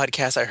downloaded the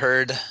podcast. I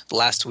heard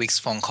last week's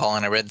phone call,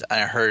 and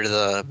I heard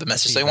the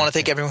message. So I want to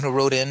thank everyone who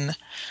wrote in,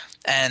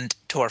 and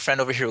to our friend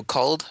over here who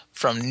called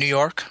from New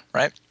York,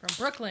 right? From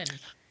Brooklyn.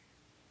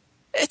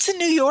 It's in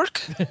New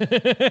York.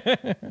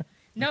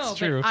 No, It's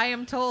true. but I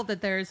am told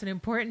that there is an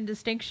important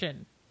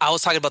distinction. I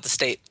was talking about the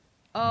state.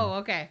 Oh,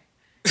 okay.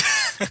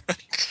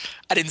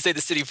 I didn't say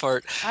the city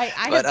part. I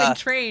have been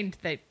trained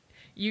that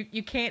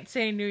you can't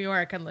say New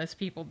York unless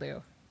people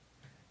do.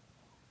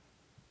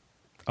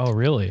 Oh,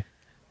 really?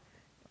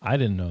 I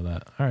didn't know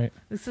that. All right.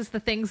 This is the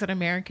things that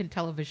American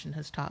television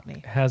has taught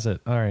me. Has it?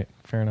 All right.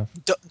 Fair enough.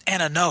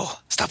 Anna, no.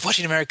 Stop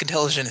watching American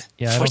television.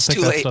 Yeah, I don't It's think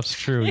too that late. stuff's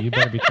true. You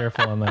better be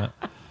careful on that.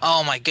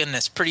 Oh, my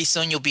goodness. Pretty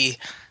soon you'll be...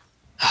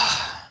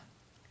 I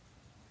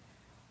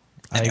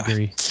Anyway.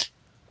 agree.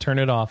 Turn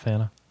it off,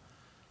 Hannah.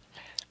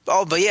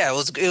 Oh, but yeah, it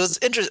was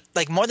interesting.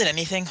 Like, more than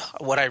anything,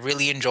 what I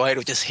really enjoyed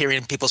was just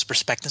hearing people's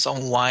perspectives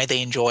on why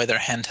they enjoy their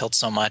handheld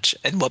so much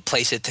and what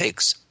place it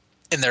takes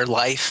in their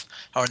life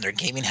or in their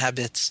gaming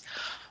habits.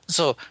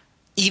 So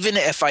even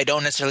if I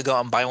don't necessarily go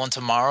out and buy one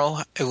tomorrow,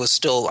 it was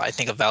still, I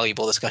think, a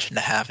valuable discussion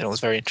to have, and it was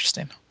very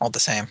interesting all the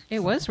same.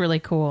 It was really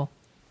cool.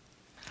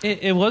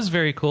 It was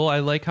very cool. I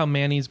like how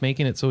Manny's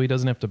making it so he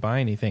doesn't have to buy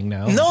anything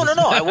now. No,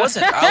 I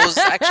wasn't. I was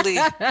actually...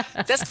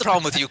 That's the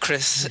problem with you,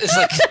 Chris. It's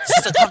like,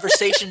 it's a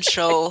conversation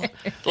show.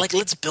 Like,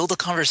 let's build a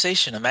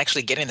conversation. I'm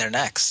actually getting there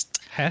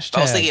next. Hashtag. But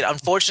I was thinking,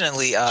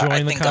 unfortunately, join I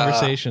the think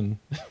conversation.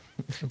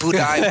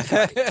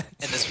 Budai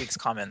in this week's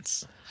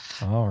comments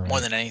All right. more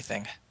than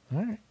anything.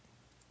 All right.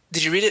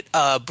 Did you read it?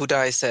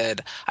 Budai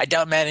said, I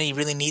doubt Manny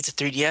really needs a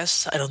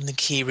 3DS. I don't think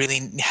he really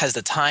has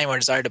the time or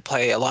desire to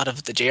play a lot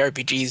of the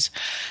JRPGs.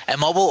 And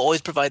mobile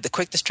always provide the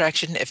quick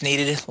distraction if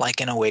needed, like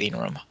in a waiting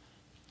room.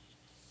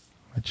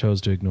 I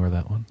chose to ignore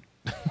that one.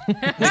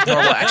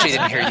 Actually,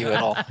 didn't hear you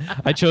at all.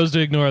 I chose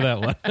to ignore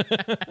that one.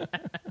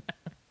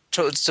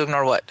 Chose to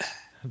ignore what?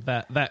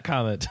 that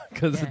comment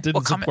because Yeah. it didn't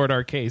What comment? support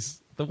our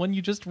case. The one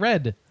you just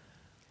read.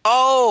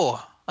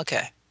 Oh,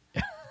 okay.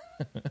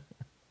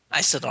 I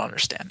still don't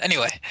understand.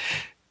 Anyway.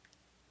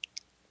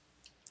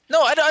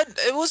 No,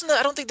 it wasn't.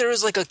 I don't think there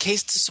was like a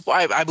case to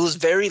support. I was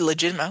very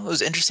legitimate. It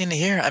was interesting to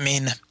hear. I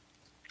mean,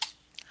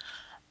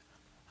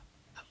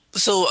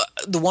 so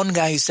the one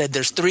guy who said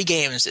there's 3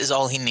 games is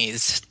all he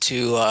needs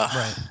to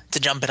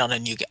jump in on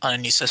a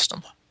new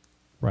system.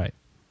 Right.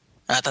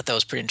 And I thought that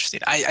was pretty interesting.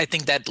 I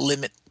think that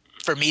limit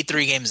for me,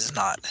 3 games is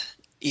not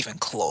even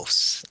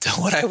close to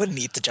what I would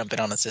need to jump in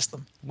on a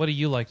system. What do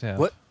you like to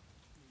have?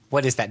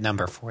 What is that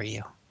number for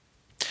you?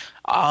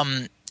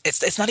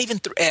 It's not even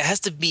it has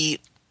to be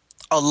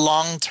a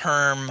long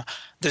term.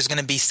 There's going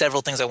to be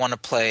several things I want to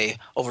play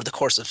over the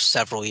course of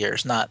several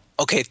years. Not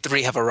okay.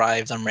 3 have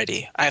arrived. I'm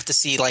ready. I have to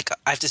see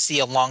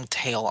a long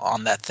tail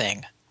on that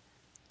thing.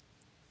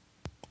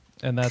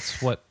 And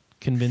that's what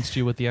convinced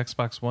you with the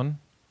Xbox One?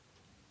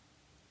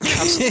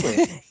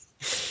 Absolutely.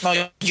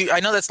 No, I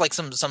know that's like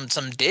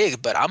some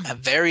dig, but I'm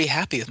very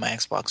happy with my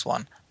Xbox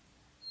One.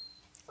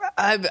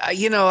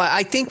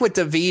 I think with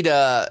the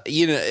Vita,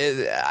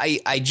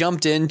 I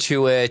jumped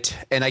into it,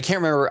 and I can't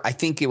remember. I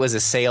think it was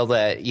a sale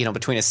that,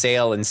 between a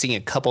sale and seeing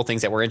a couple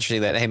things that were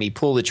interesting that had me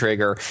pull the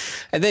trigger.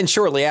 And then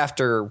shortly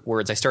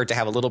afterwards, I started to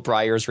have a little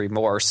buyer's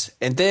remorse.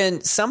 And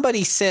then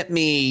somebody sent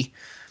me,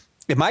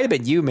 it might have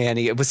been you,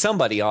 Manny. It was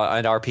somebody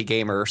on RP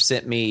Gamer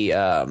sent me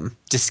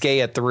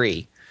Disgaea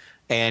 3.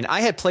 And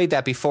I had played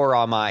that before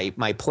on my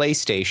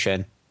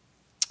PlayStation.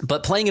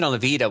 But playing it on the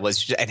Vita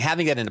and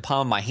having it in the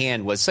palm of my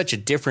hand was such a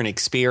different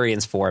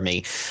experience for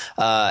me.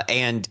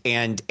 And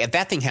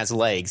that thing has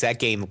legs. That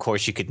game, of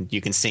course, you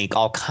can sink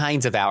all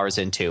kinds of hours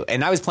into.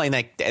 And I was playing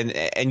that,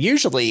 and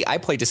usually I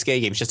play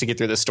Disgaea games just to get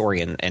through the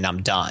story and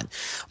I'm done.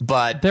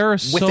 But there are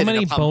so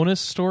many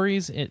bonus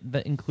stories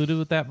that included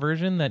with that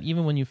version that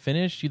even when you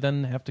finish, you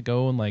then have to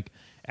go and like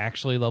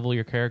actually level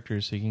your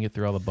characters so you can get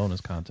through all the bonus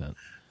content.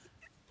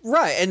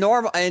 Right, and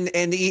normal, and on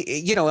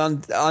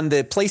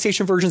the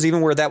PlayStation versions, even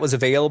where that was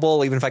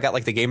available, even if I got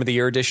like the Game of the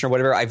Year edition or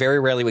whatever, I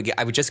very rarely would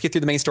I would just get through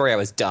the main story. I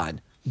was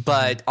done.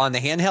 But on the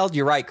handheld,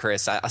 you're right,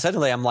 Chris.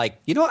 Suddenly, I'm like,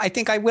 I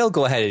think I will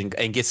go ahead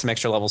and get some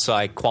extra levels so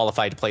I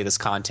qualify to play this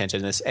content.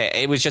 And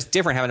it was just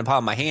different having a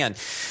palm in my hand.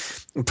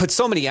 Put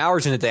so many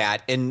hours into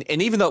that, and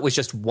even though it was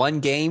just one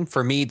game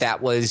for me,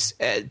 that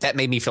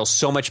made me feel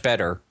so much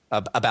better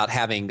about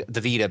having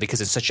the Vita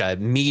because it's such a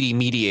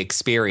meaty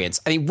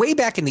experience. I mean, way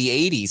back in the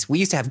 80s, we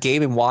used to have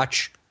Game &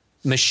 Watch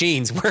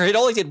machines where it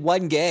only did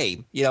one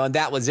game, and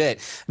that was it.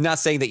 I'm not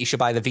saying that you should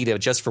buy the Vita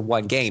just for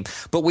one game,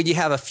 but when you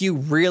have a few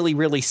really,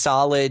 really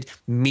solid,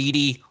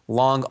 meaty,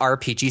 long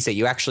RPGs that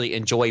you actually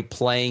enjoy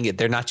playing,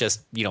 they're not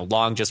just,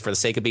 long just for the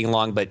sake of being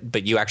long,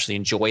 but you actually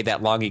enjoy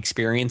that long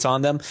experience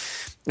on them.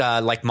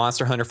 Like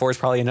Monster Hunter 4 is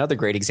probably another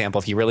great example.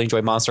 If you really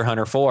enjoy Monster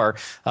Hunter 4,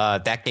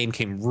 that game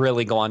can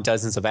really go on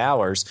dozens of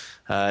hours.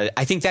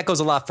 I think that goes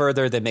a lot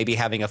further than maybe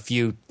having a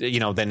few,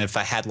 than if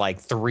I had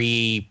like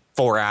 3-4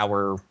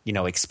 hour,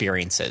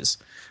 experiences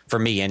for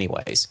me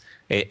anyways.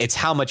 It's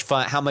how much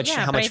fun, how much.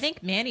 I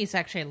think Manny's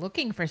actually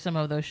looking for some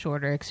of those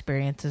shorter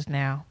experiences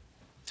now.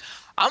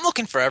 I'm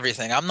looking for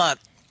everything. I'm not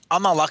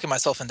locking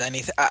myself into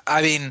anything.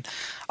 I mean,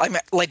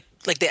 like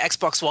the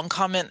Xbox One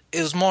comment,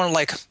 it was more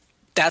like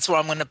that's where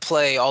I'm going to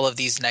play all of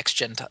these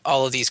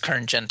all of these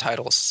current gen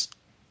titles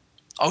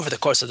over the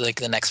course of like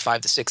the next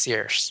 5 to 6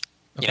 years.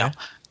 Okay.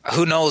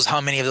 Who knows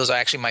how many of those I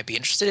actually might be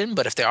interested in,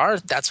 but if there are,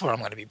 that's where I'm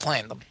going to be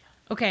playing them.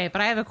 Okay,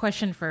 but I have a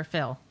question for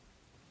Phil.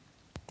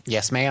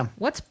 Yes, ma'am.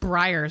 What's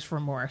Briar's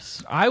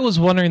remorse? I was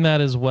wondering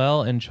that as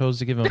well, and chose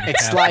to give him.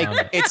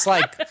 It's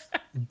like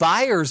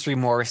buyer's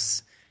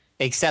remorse,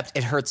 except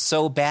it hurts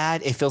so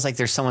bad it feels like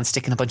there's someone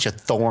sticking a bunch of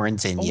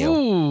thorns in you.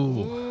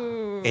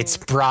 Ooh, It's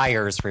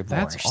Briar's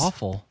remorse. that's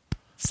awful.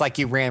 It's like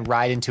you ran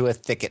right into a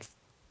thicket.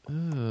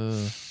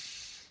 Ugh.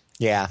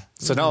 Yeah.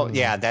 So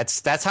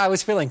that's how I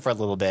was feeling for a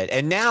little bit.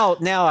 And now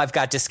I've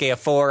got Disgaea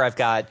 4, I've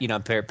got,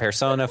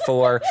 Persona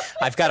 4.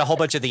 I've got a whole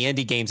bunch of the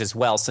indie games as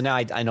well. So now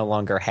I no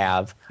longer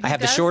have I have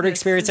the shorter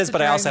experiences,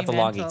 but I also have the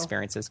long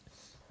experiences.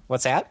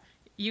 What's that?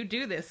 You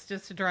do this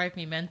just to drive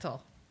me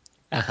mental.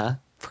 Uh-huh.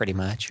 Pretty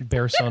much.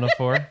 Persona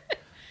 4.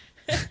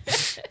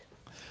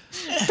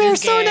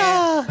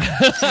 Persona.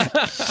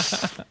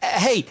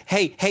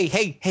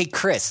 Hey,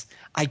 Chris.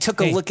 I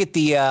took a look at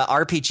the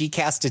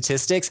RPGCast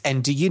statistics,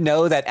 and do you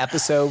know that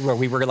episode where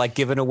we were like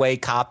giving away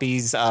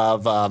copies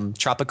of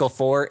Tropical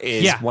 4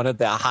 is one of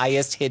the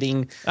highest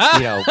hitting,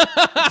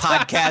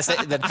 podcasts.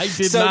 I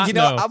did not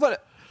know.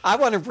 I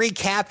want to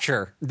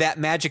recapture that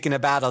magic in a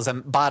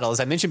bottle. As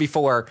I mentioned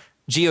before,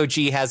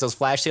 GOG has those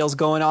flash sales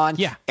going on.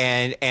 Yeah.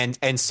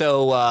 And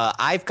so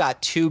I've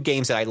got 2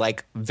 games that I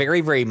like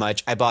very, very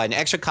much. I bought an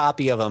extra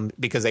copy of them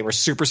because they were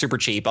super, super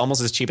cheap,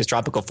 almost as cheap as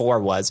Tropical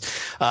 4 was.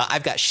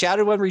 I've got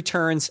Shadowrun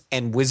Returns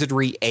and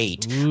Wizardry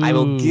 8. Ooh. I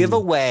will give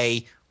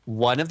away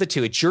one of the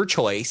 2. It's your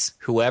choice.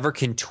 Whoever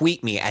can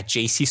tweet me at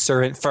JC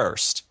Servant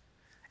first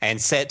and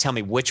tell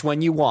me which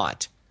one you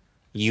want.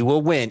 You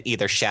will win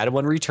either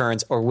Shadowrun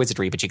Returns or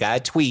Wizardry, but you got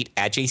to tweet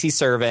at JC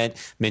Servant,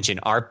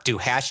 do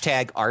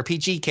hashtag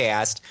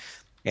RPGCast,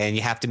 and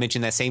you have to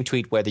mention that same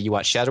tweet whether you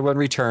want Shadowrun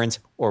Returns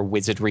or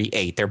Wizardry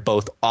 8. They're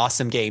both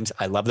awesome games.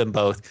 I love them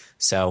both.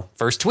 So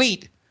first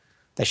tweet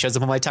that shows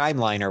up on my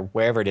timeline or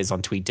wherever it is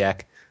on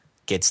TweetDeck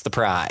gets the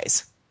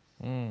prize.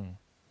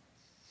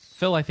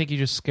 Phil, I think you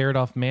just scared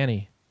off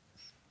Manny.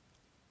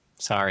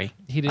 Sorry.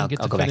 He didn't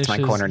get to go finish back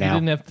to my corner now.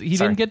 He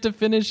didn't get to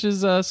finish his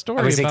story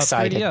I was about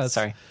excited. 3DS.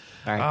 Sorry.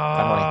 All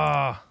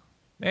right.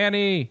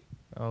 Manny.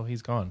 Oh,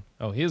 he's gone.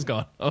 Oh, he is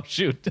gone. Oh,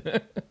 shoot.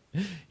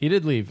 He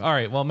did leave. All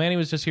right. Well, Manny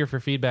was just here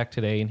for feedback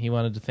today, and he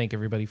wanted to thank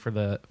everybody for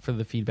the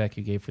feedback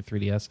you gave for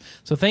 3DS.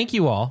 So thank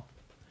you all.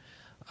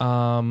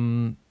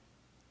 And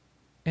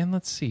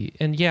let's see.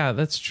 And yeah,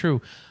 that's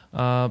true.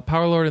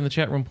 Power Lord in the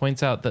chat room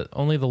points out that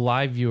only the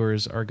live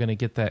viewers are going to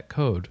get that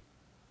code.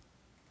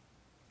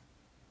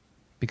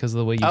 Because of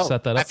the way you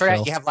set that up, I forgot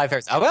Phil. you have live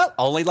viewers. Oh, well,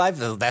 only live.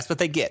 That's what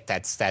they get.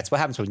 That's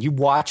what happens when you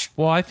watch.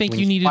 Well, I think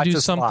you need to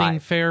do something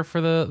live. fair for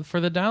the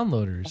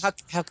downloaders.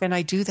 How can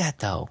I do that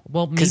though?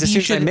 Well, because as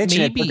soon as I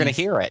mention it, we're going to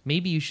hear it.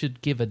 Maybe you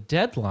should give a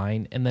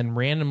deadline and then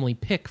randomly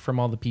pick from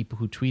all the people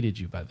who tweeted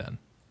you by then.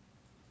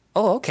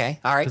 Oh,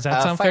 okay. All right. Does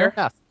that sound fair?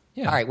 Enough.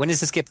 Yeah. All right. When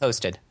does this get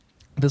posted?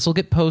 This will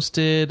get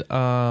posted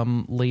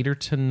later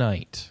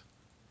tonight.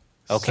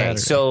 Okay. Saturday.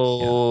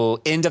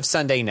 So end of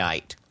Sunday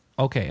night.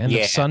 Okay, end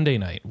of Sunday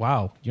night.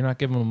 Wow, you're not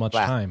giving them much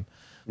time.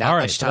 Not all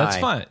right, much time. That's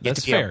fine.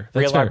 That's fair.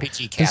 Real That's fair.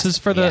 RPG cast. This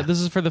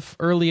is for the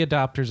early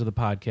adopters of the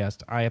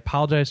podcast. I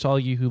apologize to all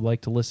you who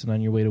like to listen on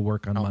your way to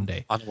work on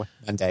Monday. On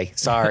Monday,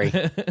 sorry.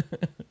 That's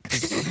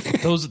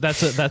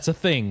a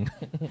thing.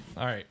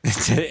 All right,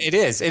 it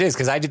is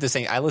because I do the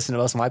same. I listen to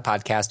most of my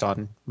podcast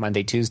on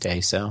Monday, Tuesday.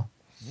 So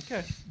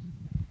okay,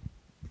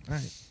 all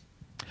right.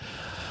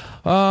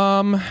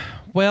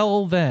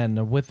 Well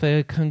then, with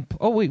a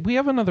wait, we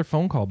have another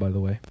phone call, by the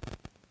way.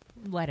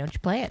 Why don't you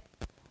play it?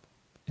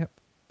 Yep.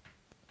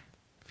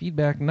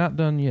 Feedback not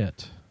done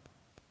yet.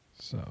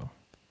 So.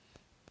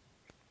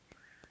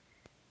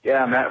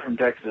 Yeah, Matt from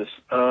Texas.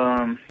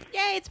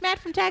 Yay, it's Matt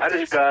from Texas. I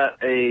just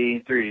got a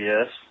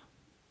 3DS,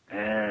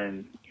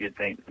 and you'd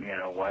think,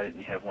 why didn't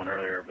you have one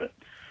earlier? But,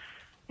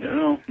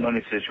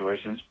 money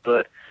situations.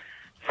 But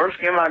first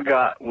game I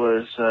got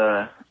was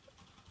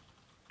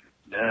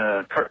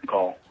Curtain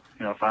Call.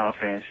 Final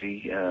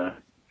Fantasy,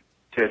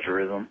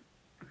 Tetrism.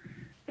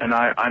 And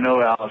I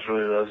know Alice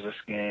really loves this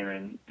game,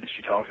 and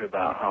she talks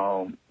about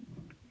how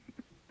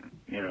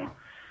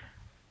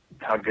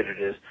good it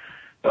is.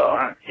 But,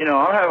 I'm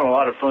having a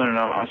lot of fun, and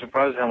I'm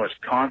surprised how much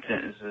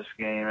content is this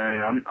game. I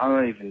mean, I'm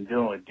not even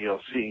dealing with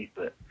DLC,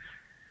 but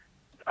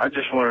I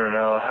just wanted to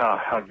know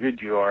how good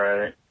you are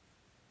at it.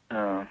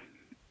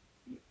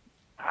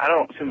 I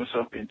don't see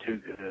myself being too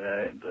good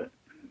at it, but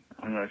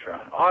I'm going to try.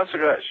 I also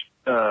got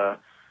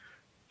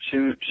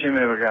Shin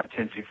Megami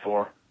Tensei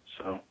 4.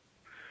 So,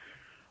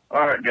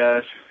 all right,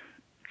 guys,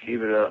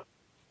 keep it up.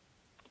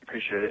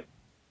 Appreciate it.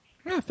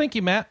 Yeah, thank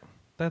you, Matt.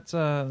 That's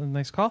a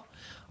nice call.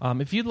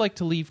 If you'd like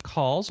to leave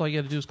calls, all you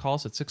got to do is call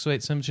us at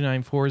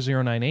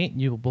 608-729-4098,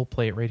 and we'll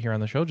play it right here on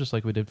the show, just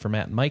like we did for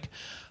Matt and Mike.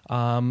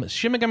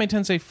 Shin Megami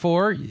Tensei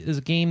 4 is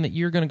a game that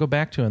you're going to go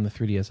back to on the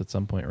 3DS at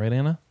some point, right,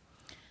 Anna?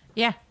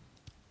 Yeah.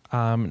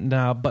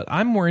 Now, but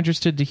I'm more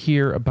interested to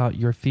hear about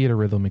your theater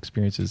rhythm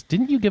experiences.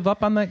 Didn't you give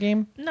up on that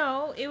game?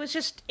 No, it was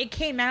just, it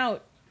came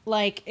out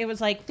it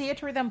was like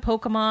Theater Rhythm,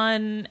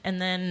 Pokemon,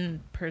 and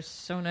then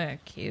Persona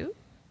Q.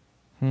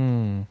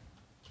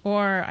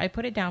 Or I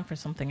put it down for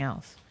something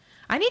else.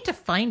 I need to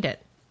find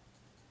it.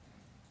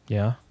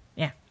 Yeah?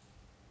 Yeah.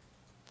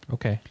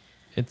 Okay.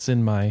 It's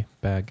in my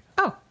bag.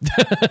 Oh.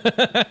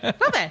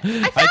 Well then,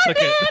 I found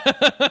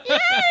it!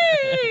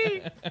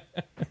 Yay!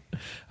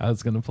 I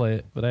was going to play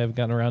it, but I haven't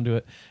gotten around to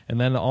it. And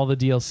then all the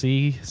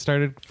DLC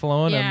started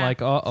flowing. Yeah. I'm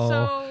like, uh-oh,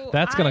 So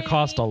that's going to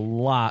cost a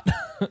lot.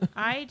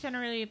 I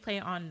generally play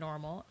on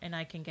normal, and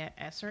I can get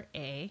S or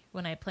A.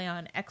 When I play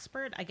on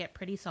expert, I get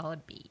pretty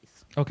solid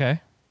Bs. Okay.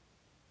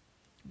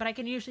 But I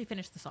can usually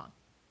finish the song.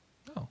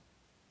 Oh.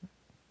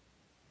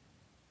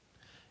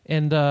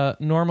 And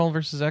normal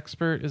versus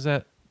expert, is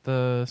that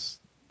the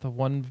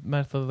one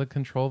method of the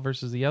control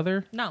versus the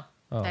other? No,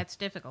 Oh. that's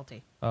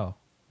difficulty. Oh.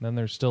 Then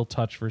there's still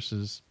touch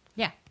versus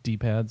Yeah.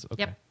 D-pads?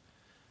 Okay. Yep.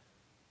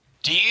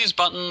 Do you use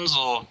buttons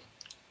or?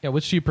 Yeah,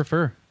 which do you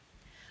prefer?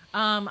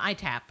 I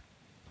tap.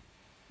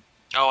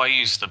 Oh, I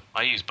use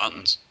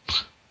buttons.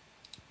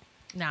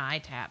 Nah, I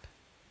tap.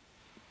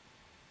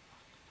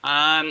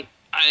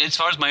 As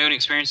far as my own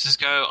experiences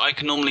go, I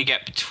can normally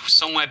get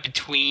somewhere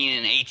between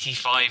an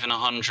 85 and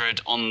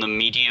 100 on the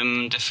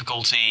medium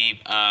difficulty,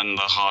 and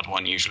the hard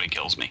one usually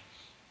kills me.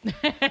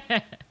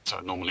 So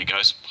it normally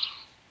goes.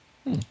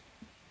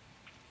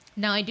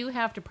 Now, I do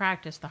have to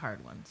practice the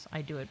hard ones,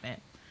 I do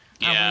admit.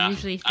 I Yeah, will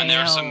usually fail and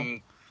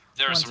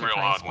there are some real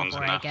hard ones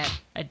in before there. I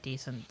get a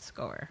decent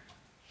score.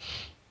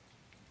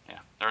 Yeah,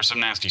 there are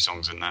some nasty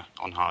songs in there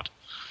on hard.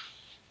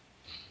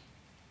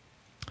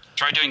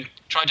 Try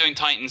doing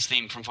Titan's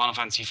theme from Final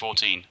Fantasy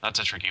XIV. That's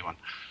a tricky one.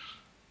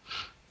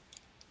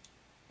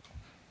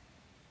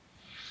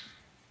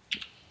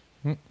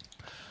 All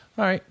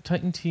right,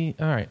 Titan T.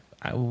 All right,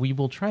 we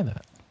will try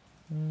that.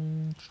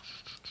 In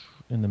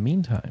the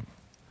meantime,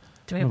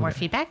 Do we have more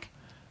feedback?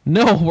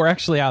 no, we're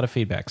actually out of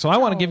feedback. So I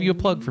want to give you a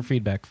plug for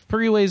feedback.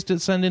 3 ways to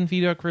send in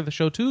feedback for the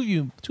show. Two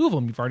of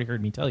them you've already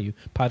heard me tell you.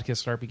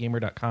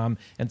 Podcast@rpgamer.com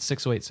and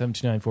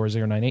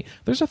 608-729-4098.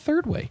 There's a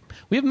third way.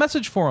 We have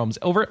message forums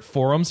over at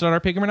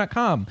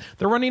forums.rpgamer.com.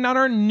 They're running on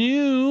our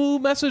new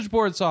message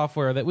board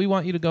software that we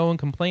want you to go and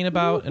complain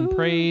about and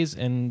praise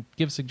and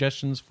give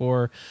suggestions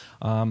for.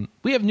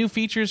 We have new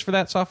features for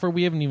that software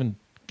we haven't even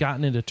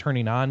gotten into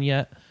turning on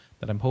yet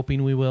that I'm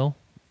hoping we will.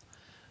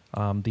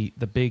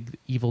 The big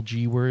evil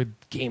G word,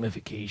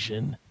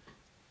 gamification,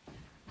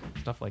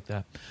 stuff like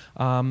that.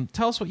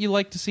 Tell us what you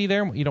like to see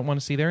there and what you don't want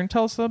to see there, and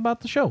tell us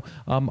about the show.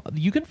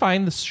 You can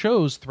find the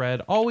show's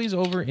thread always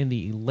over in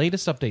the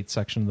latest updates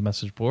section of the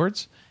message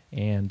boards,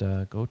 and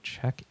go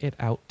check it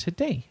out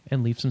today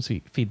and leave some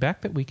feedback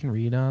that we can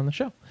read on the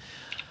show.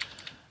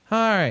 All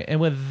right,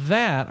 and with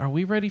that, are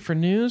we ready for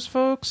news,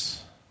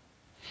 folks?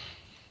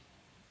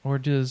 Or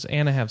does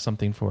Anna have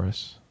something for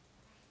us?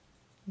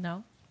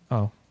 No?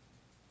 Oh.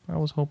 I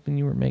was hoping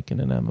you were making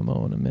an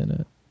MMO in a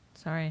minute.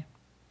 Sorry.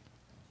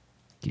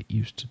 Get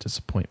used to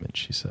disappointment,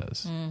 she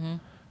says. Mm-hmm.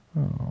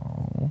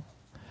 Oh.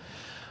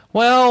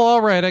 Well,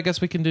 all right. I guess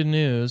we can do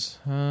news.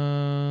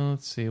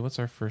 Let's see. What's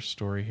our first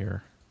story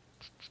here?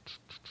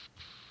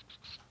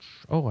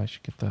 Oh, I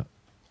should get that.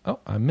 Oh,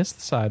 I missed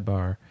the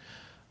sidebar.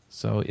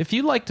 So if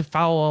you'd like to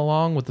follow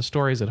along with the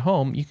stories at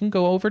home, you can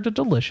go over to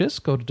Delicious.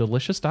 Go to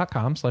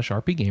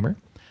delicious.com/rpgamer.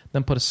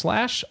 Then put a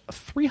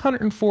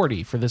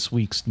 /340 for this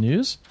week's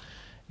news.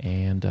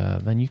 And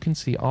then you can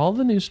see all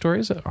the news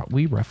stories that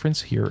we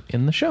reference here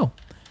in the show.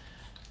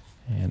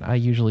 And I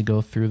usually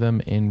go through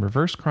them in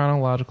reverse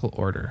chronological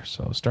order,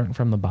 so starting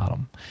from the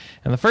bottom.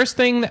 And the first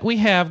thing that we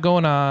have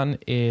going on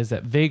is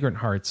that Vagrant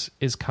Hearts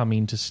is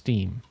coming to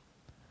Steam.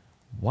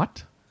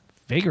 What?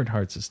 Vagrant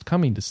Hearts is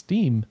coming to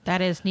Steam?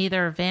 That is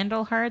neither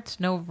Vandal Hearts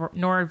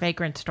nor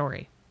Vagrant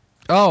Story.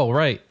 Oh,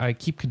 right. I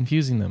keep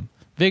confusing them.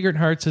 Vagrant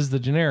Hearts is the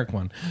generic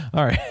one.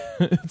 All right.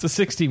 It's a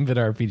 16-bit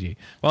RPG.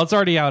 Well, it's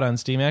already out on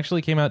Steam. It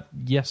actually came out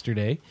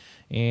yesterday,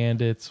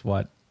 and it's,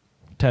 what,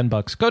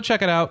 $10. Go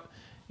check it out.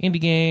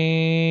 Indie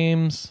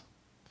games.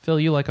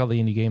 Phil, you like all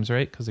the indie games,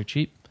 right? Because they're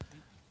cheap?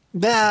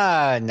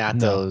 Nah, not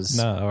those.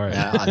 No, all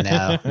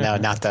right. No,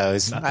 not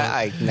those. No.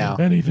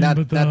 Anything not,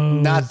 but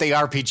those. not the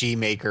RPG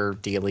Maker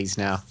dealies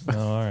now.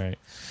 Oh, all right.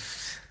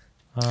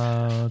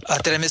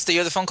 Did I miss the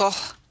other phone call?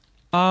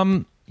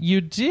 You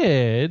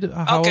did.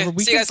 However, Okay,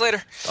 see you guys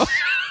later.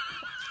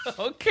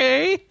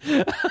 Okay.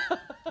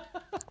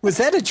 Was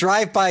that a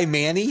drive-by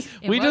Manny?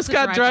 We just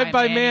got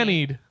drive-by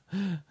Mannied.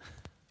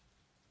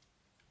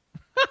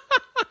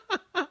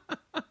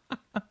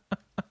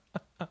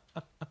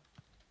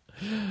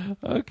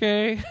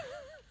 Okay.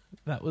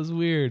 That was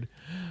weird.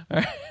 All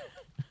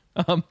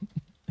right.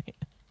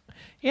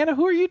 Anna,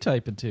 who are you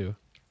typing to?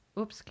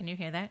 Oops, can you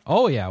hear that?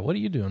 Oh, yeah. What are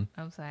you doing?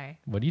 I'm sorry.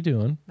 What are you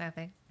doing?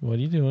 Nothing. What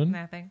are you doing?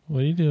 Nothing.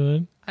 What are you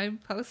doing? I'm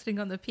posting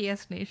on the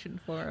PS Nation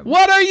forum.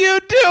 What are you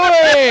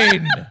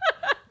doing?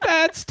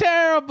 That's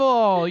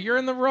terrible. You're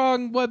in the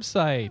wrong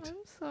website. I'm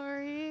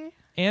sorry.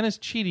 Anna's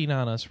cheating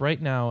on us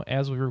right now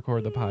as we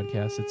record the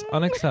podcast. It's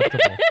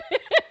unacceptable.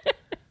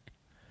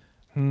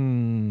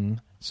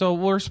 So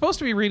we're supposed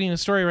to be reading a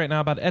story right now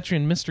about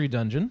Etrian Mystery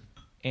Dungeon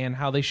and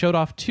how they showed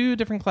off 2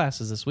 different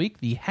classes this week.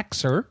 The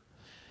Hexer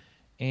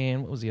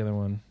and what was the other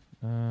one?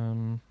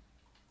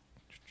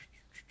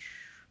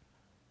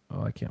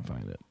 Oh, I can't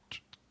find it.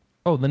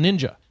 Oh, the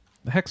Ninja.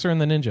 The Hexer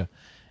and the Ninja.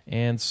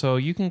 And so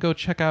you can go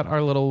check out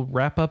our little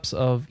wrap-ups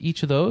of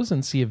each of those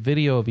and see a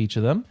video of each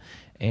of them.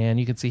 And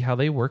you can see how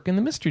they work in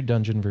the Mystery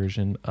Dungeon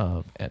version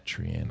of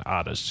Etrian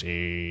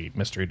Odyssey.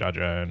 Mystery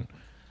Dungeon.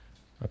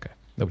 Okay,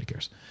 nobody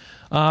cares.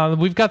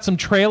 We've got some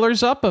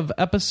trailers up of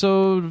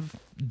episode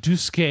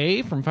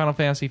Duske from Final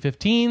Fantasy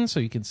 15, so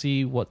you can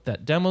see what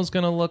that demo's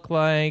going to look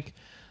like.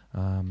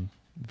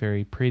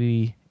 Very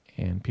pretty,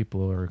 and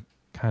people are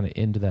kind of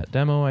into that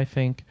demo, I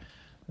think.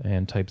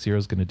 And Type 0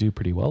 is going to do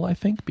pretty well, I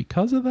think,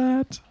 because of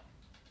that.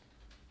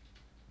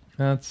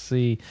 Let's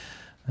see.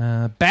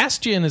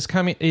 Bastion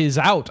is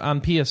out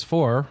on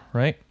PS4,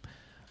 right?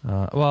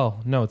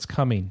 Well, no, it's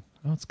coming.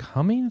 Oh, it's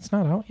coming? It's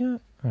not out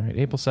yet? All right,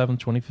 April 7th,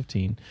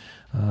 2015.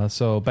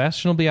 So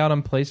Bastion will be out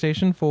on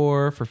PlayStation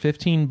 4 for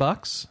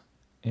 $15.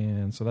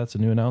 And so that's a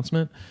new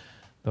announcement.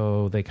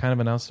 Though they kind of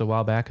announced it a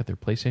while back at their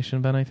PlayStation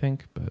event, I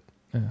think. But,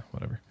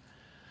 whatever.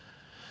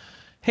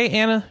 Hey,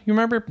 Anna, you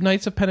remember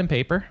Knights of Pen and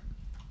Paper?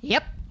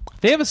 Yep.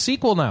 They have a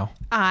sequel now.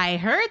 I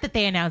heard that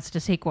they announced a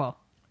sequel.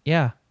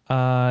 Yeah.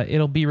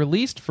 It'll be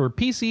released for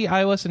PC,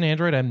 iOS, and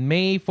Android on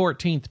May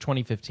 14th,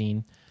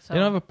 2015. So, they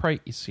don't have a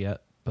price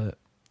yet, but...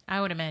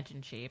 I would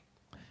imagine cheap.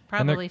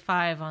 Probably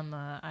 $5 on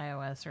the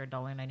iOS or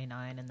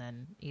 $1.99, and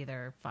then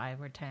either $5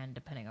 or $10,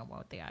 depending on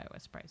what the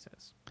iOS price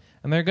is.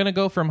 And they're going to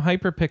go from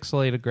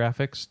hyper-pixelated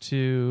graphics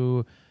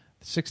to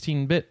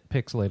 16-bit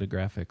pixelated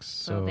graphics.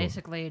 So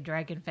basically,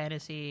 Dragon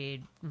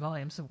Fantasy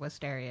Volumes of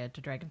Wisteria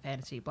to Dragon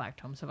Fantasy Black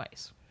Tomes of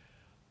Ice.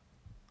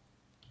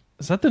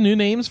 Is that the new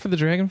names for the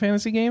Dragon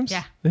Fantasy games?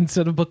 Yeah.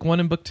 Instead of Book 1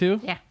 and Book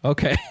 2? Yeah.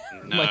 Okay.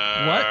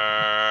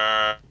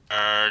 Nerd.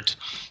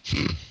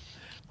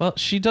 Well,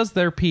 she does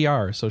their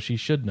PR, so she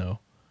should know.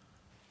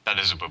 That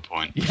is a good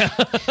point. Yeah.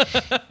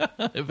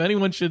 If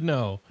anyone should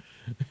know,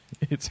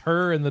 it's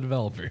her and the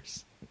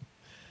developers.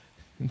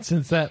 And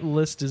since that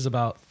list is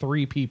about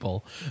 3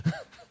 people.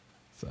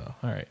 So,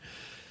 all right.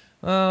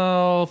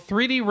 Oh,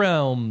 3D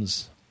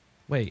Realms.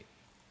 Wait,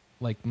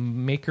 like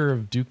maker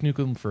of Duke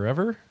Nukem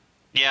Forever?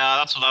 Yeah,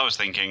 that's what I was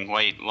thinking.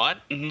 Wait, what?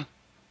 Mhm.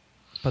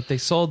 But they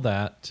sold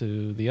that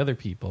to the other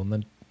people, and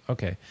then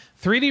okay,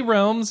 3D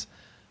Realms.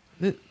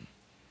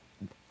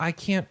 I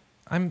can't.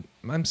 I'm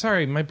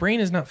sorry. My brain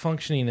is not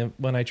functioning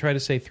when I try to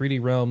say 3D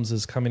Realms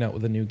is coming out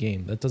with a new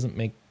game. That doesn't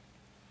make.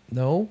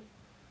 No,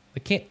 I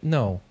can't.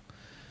 No,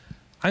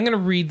 I'm going to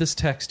read this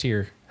text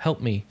here. Help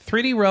me.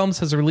 3D Realms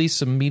has released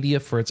some media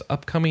for its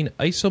upcoming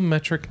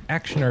isometric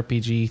action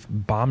RPG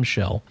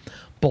Bombshell.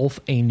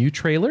 Both a new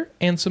trailer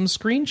and some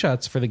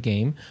screenshots for the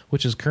game,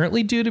 which is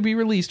currently due to be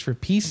released for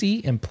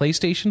PC and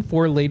PlayStation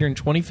 4 later in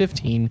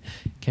 2015,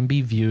 can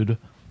be viewed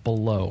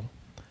below.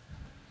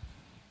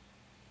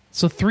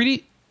 So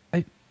 3D...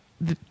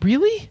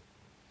 really?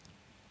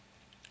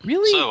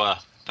 Really? So,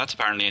 that's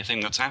apparently a thing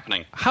that's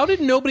happening. How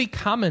did nobody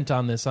comment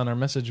on this on our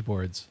message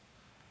boards?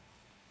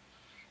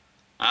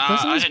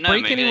 Doesn't I this don't know.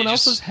 break Maybe anyone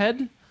else's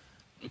head?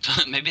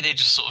 Maybe they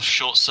just sort of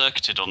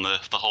short-circuited on the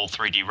whole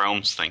 3D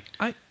Realms thing.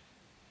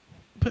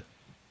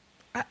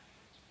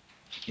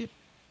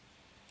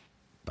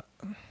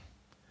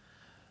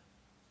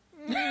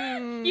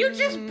 You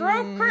just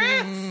broke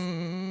Chris!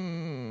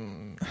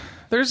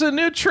 There's a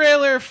new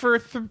trailer for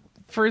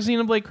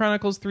Xenoblade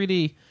Chronicles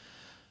 3D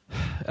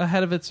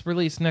ahead of its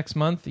release next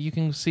month. You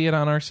can see it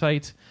on our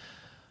site.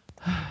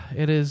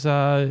 It is.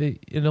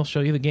 It'll show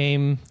you the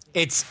game.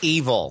 It's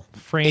evil.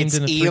 Framed it's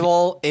in a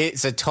evil.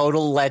 It's a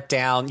total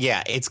letdown.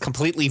 Yeah, it's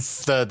completely.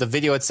 The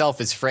video itself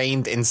is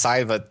framed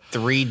inside of a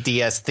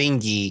 3DS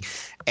thingy,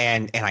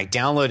 and I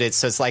downloaded it,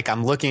 so it's like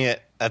I'm looking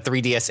at a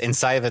 3DS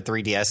inside of a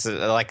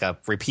 3DS, like a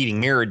repeating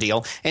mirror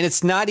deal, and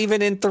it's not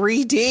even in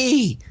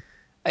 3D.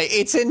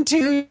 It's in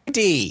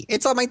 2D.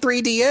 It's on my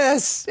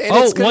 3DS. And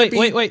it's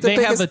wait! The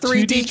They have a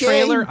 2D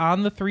trailer game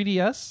on the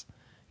 3DS.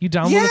 You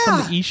downloaded it from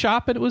the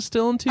eShop and it was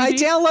still in 2D? I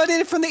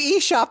downloaded it from the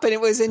eShop and it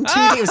was in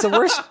 2D. It was the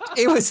worst.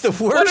 It was the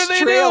worst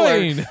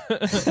trailer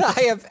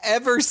I have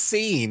ever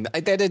seen.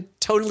 That it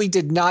totally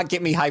did not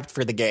get me hyped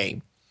for the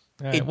game.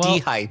 Right, it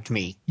de-hyped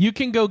me. You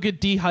can go get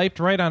de-hyped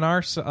right on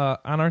our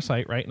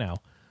site right now.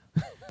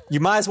 You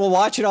might as well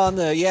watch it on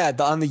the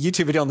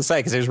YouTube video on the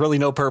site because there's really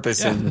no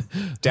purpose in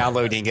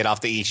downloading it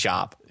off the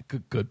eShop.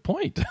 Good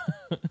point.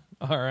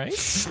 All right.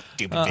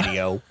 Stupid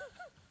video.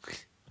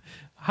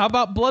 How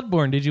about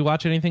Bloodborne? Did you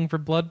watch anything for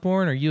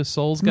Bloodborne? Are you a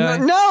Souls guy?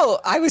 No,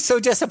 I was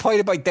so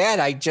disappointed by that.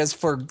 I just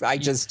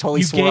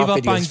totally swore off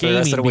videos for the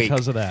rest of the week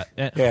because of that.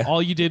 Yeah.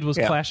 All you did was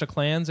Clash of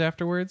Clans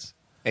afterwards?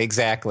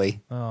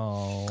 Exactly.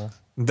 Oh.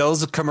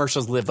 Those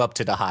commercials live up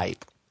to the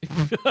hype.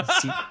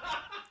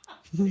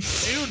 Do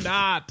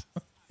not.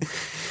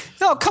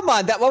 No, come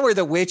on. That one where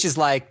the witch is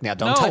like, now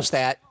don't touch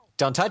that.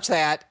 Don't touch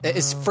that.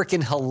 It's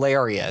freaking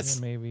hilarious.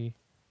 Yeah, maybe.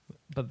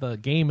 But the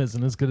game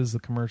isn't as good as the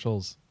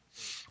commercials.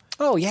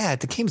 Oh, yeah.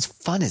 The game's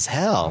fun as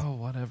hell. Oh,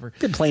 whatever.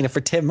 Been playing it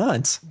for 10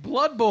 months.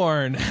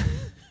 Bloodborne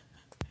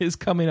is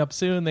coming up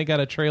soon. They got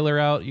a trailer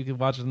out. You can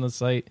watch it on the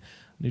site.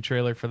 New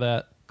trailer for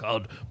that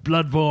called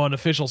Bloodborne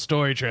Official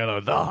Story Trailer.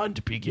 The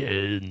hunt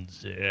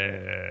begins.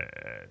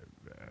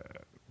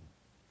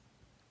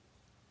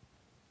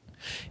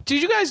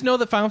 Did you guys know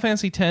that Final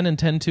Fantasy X and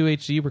X-2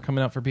 HD were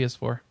coming out for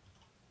PS4?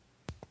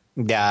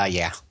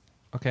 Yeah.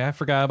 Okay, I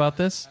forgot about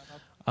this.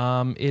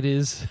 It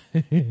is.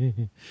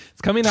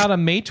 It's coming out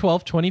on May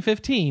 12th,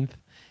 2015,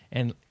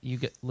 and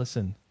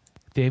listen.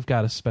 They've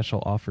got a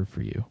special offer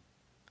for you.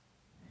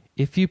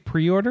 If you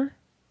pre-order,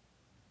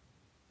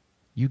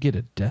 you get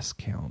a desk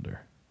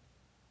calendar.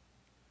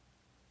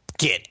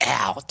 Get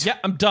out. Yeah,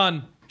 I'm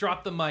done.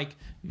 Drop the mic.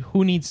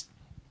 Who needs?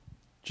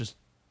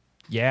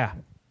 Yeah,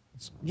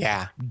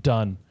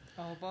 done.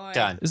 Oh boy.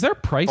 Done. Is there a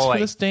price for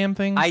this damn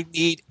thing?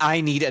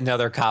 I need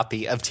another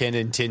copy of 10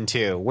 and 10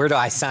 2. Where do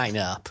I sign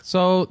up?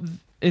 So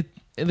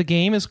the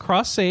game is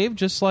cross-save,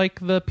 just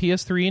like the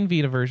PS3 and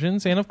Vita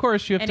versions, and of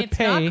course you have to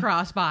pay. And it's not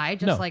cross-buy,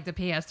 just No. like the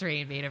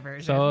PS3 and Vita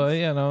versions.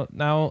 So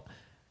now,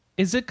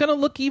 is it going to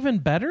look even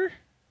better?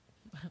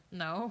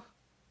 No.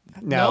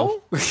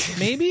 No.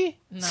 Maybe.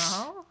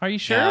 No. Are you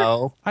sure?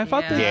 No. I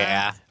thought that.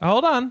 Yeah.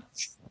 Hold on.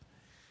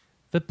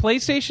 The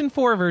PlayStation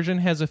 4 version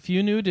has a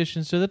few new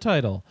additions to the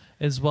title,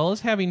 as well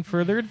as having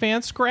further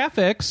advanced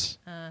graphics.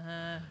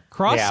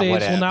 Cross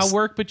saves will now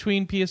work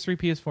between PS3,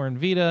 PS4, and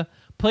Vita.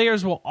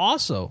 Players will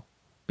also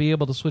be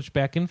able to switch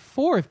back and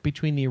forth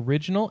between the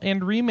original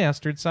and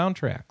remastered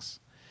soundtracks.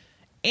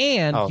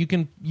 And you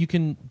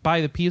can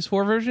buy the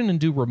PS4 version and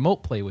do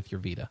remote play with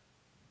your Vita.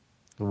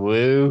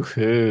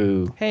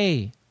 Woohoo.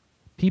 Hey,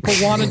 people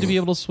wanted to be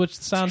able to switch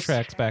the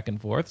soundtracks back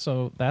and forth,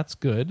 so that's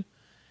good.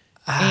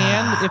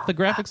 And if the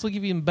graphics look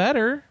even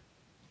better...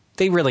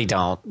 They really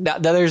don't. No,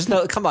 there's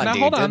no... Come on, now,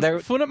 dude. Hold on.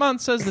 Funimon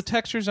says the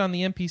textures on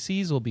the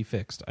NPCs will be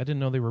fixed. I didn't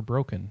know they were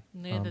broken.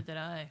 Neither did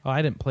I. Oh,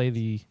 I didn't play I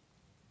didn't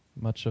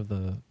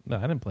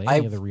play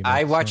any of the remakes.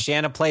 I watched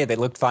Anna play. They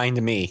looked fine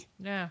to me.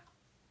 Yeah.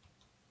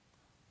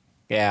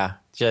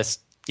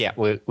 Yeah,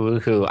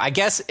 woohoo. I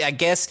guess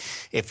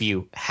if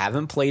you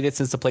haven't played it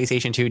since the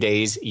PlayStation 2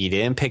 days, you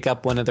didn't pick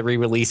up one of the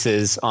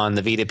re-releases on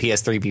the Vita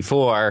PS3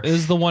 before.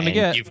 Is the one to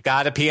get. You've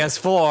got a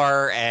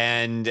PS4,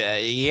 and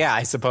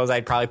I suppose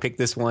I'd probably pick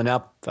this one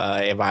up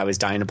if I was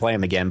dying to play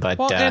them again. But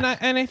and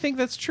I think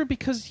that's true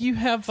because you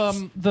have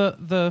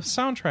the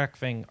soundtrack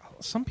thing.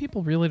 Some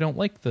people really don't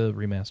like the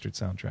remastered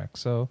soundtrack,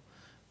 so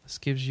this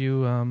gives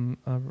you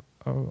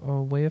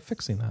a way of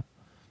fixing that.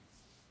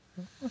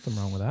 Nothing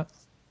wrong with that.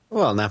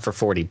 Well, not for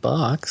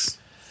 $40,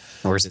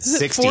 or is it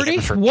 60?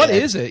 40? What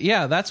is it?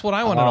 Yeah, that's what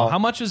I want to know. How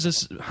much is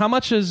this? How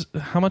much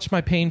am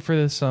I paying for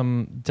this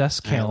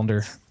desk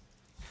calendar?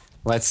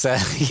 Let's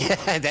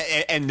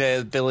and the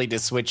ability to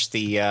switch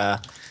the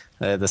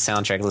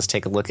soundtrack. Let's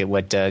take a look at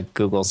what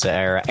Google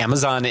said.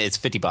 Amazon is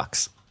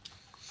 $50.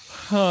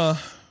 Huh.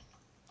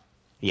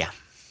 Yeah.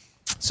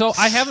 So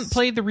I haven't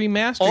played the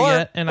remaster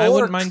yet, and I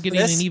wouldn't mind getting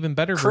an even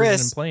better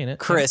version and playing it.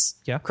 Chris,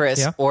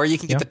 or you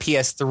can get the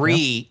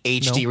PS3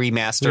 HD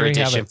remaster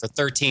edition for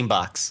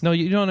 $13. No,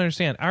 you don't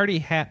understand.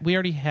 We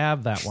already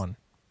have that one.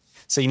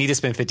 So you need to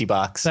spend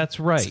 $50. That's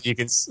right. So you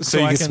can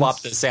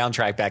swap the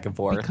soundtrack back and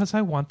forth. Because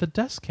I want the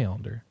desk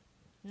calendar.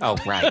 Oh,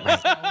 right.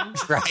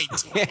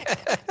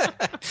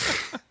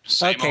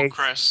 Same old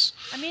Chris.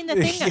 I mean,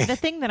 the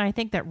thing that I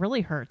think that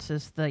really hurts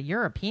is the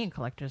European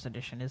collector's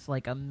edition is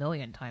like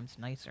 1,000,000 times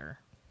nicer.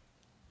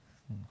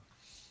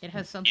 It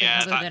has something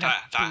other than a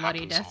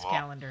bloody desk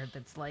calendar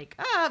that's like,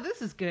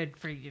 this is good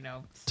for,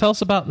 Tell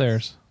us about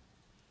theirs.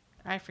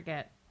 I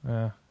forget.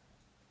 All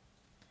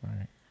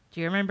right. Do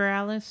you remember,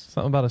 Alice?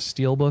 Something about a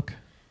steel book?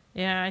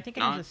 Yeah, I think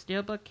it has a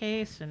steelbook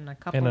case and a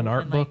couple... And an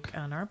art book?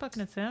 An art book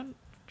and a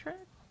soundtrack?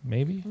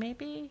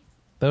 Maybe.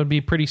 That would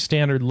be pretty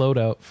standard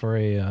loadout for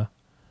a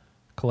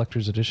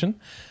collector's edition.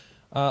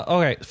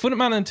 Okay,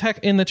 Funimon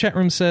in the chat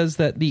room says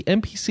that the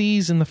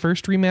NPCs in the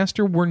first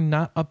remaster were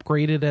not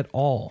upgraded at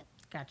all.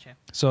 Gotcha.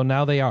 So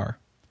now they are.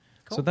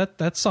 Cool. So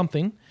that's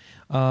something.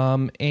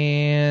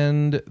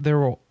 And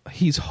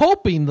he's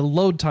hoping the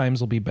load times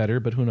will be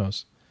better, but who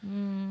knows?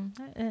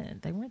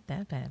 They weren't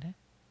that bad.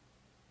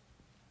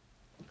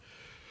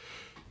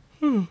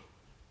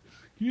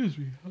 Excuse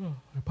me. I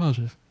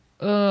apologize.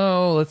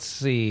 Oh, let's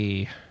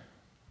see.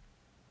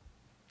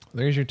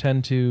 There's your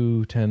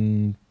 10-2,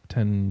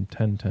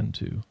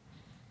 10-2.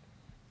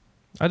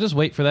 I just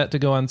wait for that to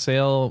go on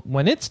sale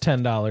when it's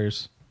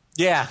 $10.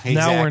 Yeah, exactly.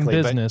 Now we're in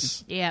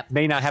business. Yep.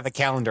 May not have a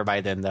calendar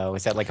by then, though.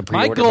 Is that like a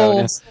pre-order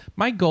bonus?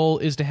 My goal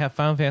is to have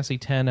Final Fantasy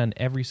X on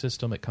every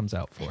system it comes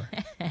out for.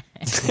 Now,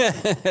 it's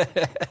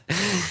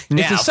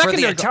a for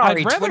the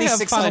Atari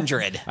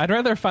 2600. I'd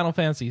rather have Final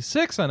Fantasy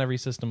VI on every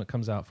system it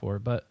comes out for,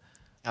 but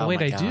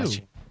wait, I do.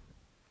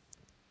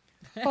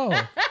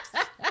 Oh.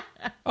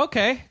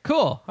 Okay,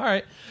 cool. All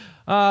right.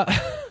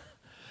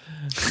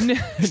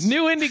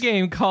 New indie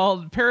game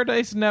called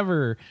Paradise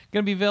Never.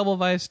 Going to be available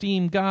via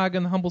Steam, GOG,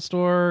 and the Humble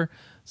Store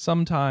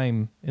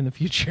sometime in the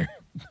future.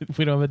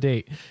 We don't have a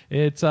date.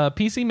 It's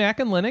PC, Mac,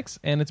 and Linux,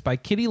 and it's by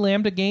Kitty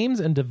Lambda Games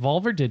and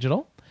Devolver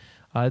Digital.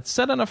 It's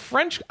set on a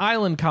French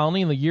island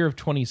colony in the year of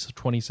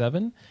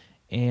 2027,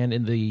 and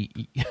in the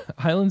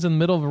island's in the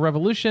middle of a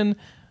revolution,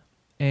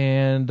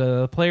 and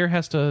the player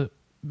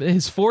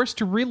is forced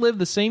to relive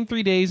the same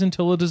 3 days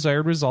until a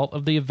desired result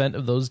of the event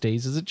of those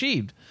days is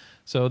achieved.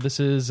 So this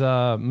is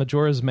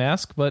Majora's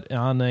Mask, but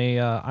on a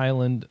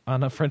island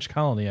on a French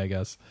colony, I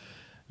guess.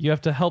 You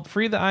have to help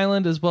free the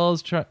island as well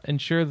as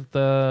ensure that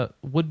the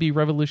would-be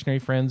revolutionary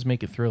friends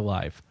make it through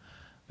alive.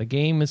 The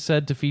game is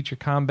said to feature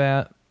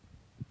combat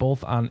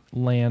both on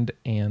land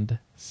and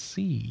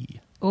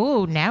sea.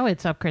 Oh, now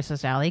it's up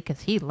Chris's alley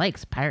because he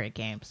likes pirate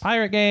games.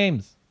 Pirate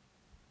games!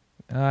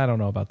 I don't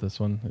know about this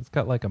one. It's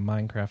got like a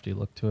Minecrafty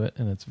look to it,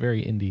 and it's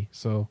very indie,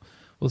 so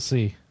we'll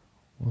see.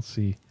 We'll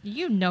see.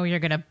 You know you're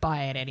going to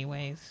buy it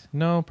anyways.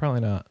 No,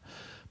 probably not.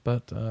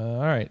 But,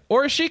 all right.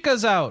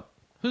 Orishika's out!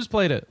 Who's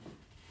played it?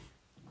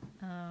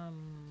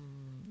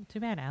 Too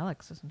bad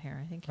Alex isn't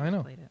here. I think I he's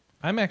know. played it.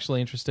 I'm actually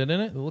interested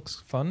in it. It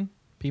looks fun.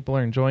 People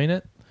are enjoying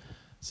it.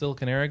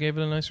 Silicon Era gave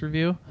it a nice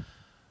review.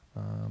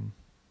 I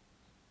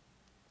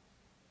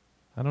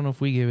don't know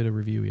if we gave it a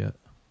review yet.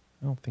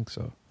 I don't think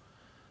so.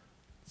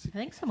 I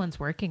think someone's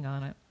working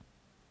on it.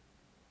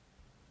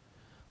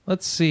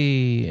 Let's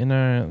see. In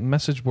our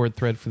message board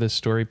thread for this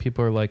story,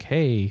 people are like,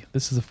 hey,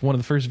 this is one of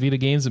the first Vita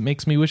games that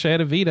makes me wish I had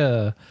a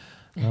Vita.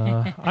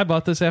 I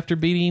bought this after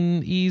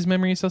beating Ys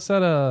Memory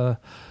Sosetta.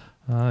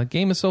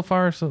 Game is so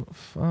far, so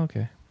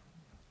okay.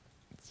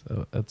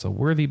 So that's a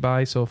worthy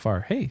buy so far.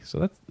 Hey, so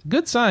that's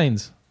good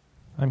signs.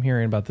 I'm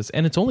hearing about this,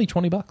 and it's only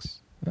 $20.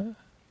 All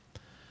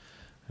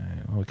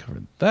right, well, we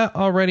covered that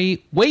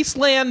already.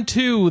 Wasteland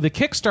 2, the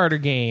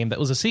Kickstarter game that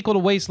was a sequel to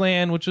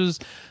Wasteland, which was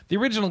the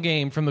original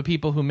game from the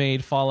people who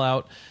made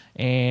Fallout,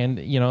 and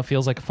it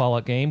feels like a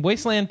Fallout game.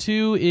 Wasteland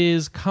 2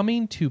 is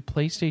coming to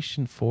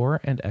PlayStation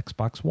 4 and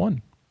Xbox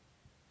One.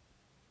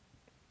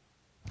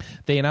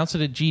 They announced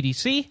it at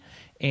GDC.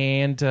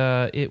 And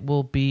it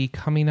will be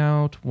coming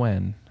out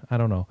when? I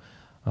don't know.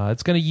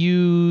 It's going to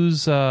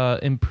use it's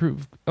going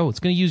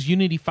to use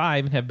Unity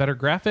 5 and have better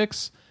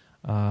graphics.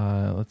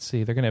 Let's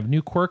see. They're going to have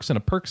new quirks and a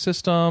perk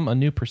system, a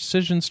new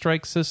precision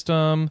strike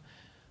system.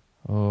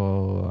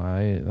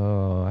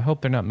 I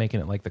hope they're not making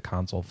it like the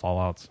console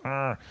Fallouts.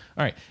 All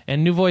right.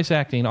 And new voice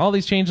acting. All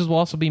these changes will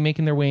also be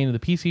making their way into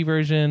the PC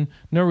version.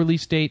 No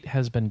release date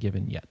has been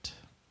given yet.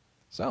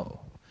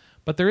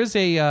 But there is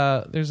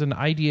there's an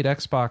ID at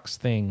Xbox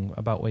thing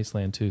about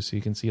Wasteland 2, so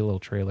you can see a little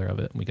trailer of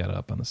it, and we got it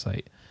up on the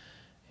site.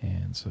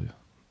 And so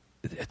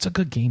it's a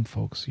good game,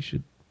 folks. You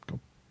should go,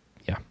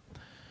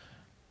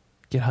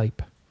 get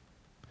hype.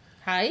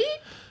 Hype?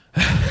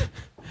 All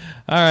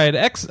right,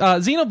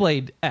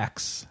 Xenoblade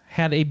X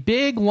had a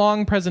big,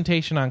 long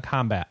presentation on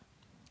combat.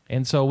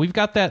 And so we've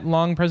got that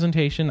long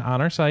presentation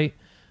on our site,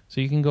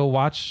 so you can go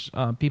watch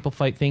people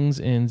fight things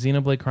in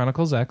Xenoblade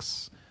Chronicles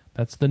X.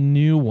 That's the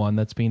new one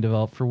that's being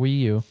developed for Wii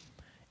U.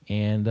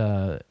 And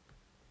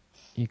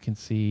you can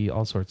see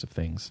all sorts of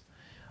things.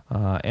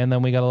 And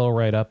then we got a little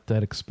write-up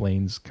that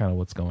explains kind of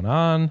what's going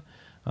on.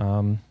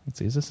 Let's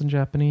see, is this in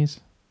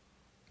Japanese?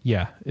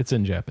 Yeah, it's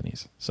in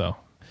Japanese. So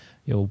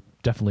you'll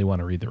definitely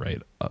want to read the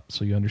write-up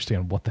so you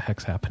understand what the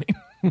heck's happening.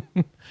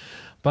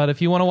 But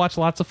if you want to watch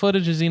lots of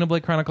footage of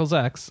Xenoblade Chronicles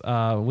X,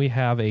 we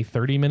have a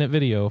 30-minute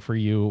video for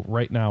you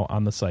right now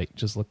on the site.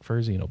 Just look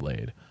for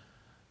Xenoblade.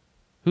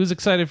 Who's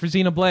excited for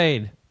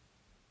Xenoblade?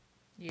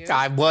 You?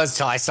 I was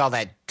till I saw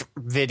that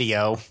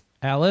video.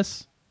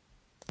 Alice?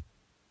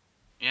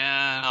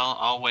 Yeah,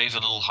 I'll wave a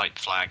little hype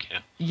flag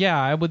here. Yeah,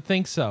 I would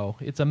think so.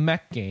 It's a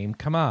mech game.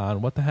 Come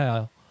on, what the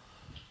hell?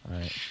 All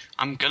right.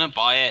 I'm gonna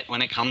buy it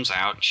when it comes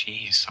out.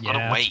 Jeez, I've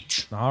gotta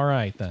wait. All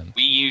right, then.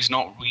 Wii U's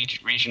not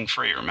region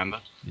free, remember?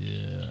 Yeah,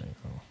 I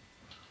know.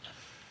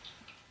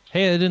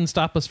 Hey, it didn't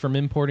stop us from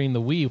importing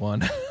the Wii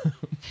one.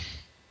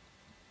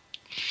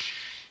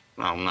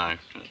 Well, no.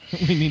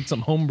 We need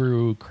some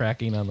homebrew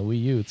cracking on the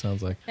Wii U, it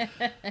sounds like. All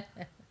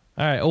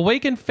right,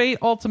 Awakened Fate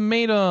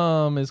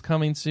Ultimatum is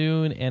coming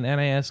soon, and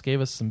NIS gave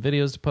us some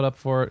videos to put up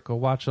for it. Go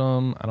watch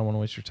them. I don't want to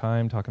waste your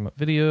time talking about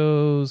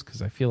videos,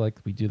 because I feel like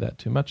we do that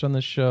too much on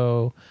this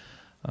show.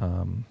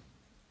 Then,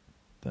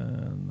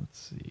 let's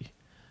see.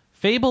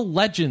 Fable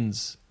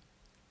Legends.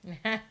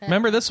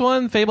 Remember this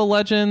one? Fable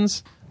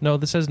Legends. No,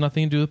 this has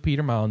nothing to do with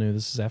Peter Molyneux.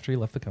 This is after he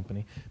left the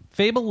company.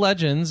 Fable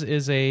Legends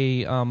is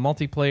a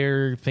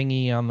multiplayer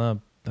thingy on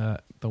the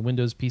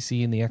Windows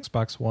PC and the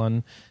Xbox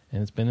One,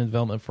 and it's been in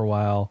development for a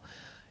while.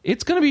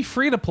 It's going to be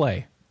free to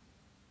play.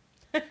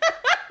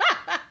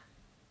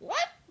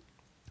 What?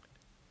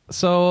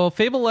 So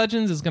Fable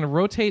Legends is going to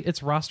rotate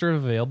its roster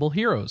of available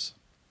heroes.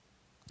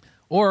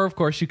 Or, of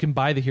course, you can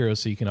buy the heroes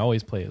so you can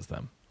always play as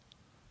them.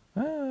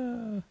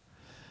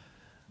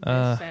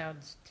 This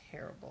sounds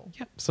terrible.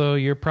 Yep. So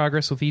your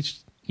progress with each,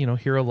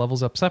 hero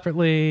levels up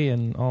separately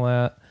and all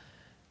that.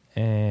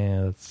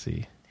 And let's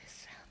see.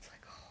 This sounds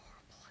like a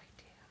horrible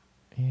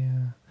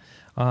idea.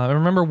 Yeah.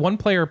 Remember, one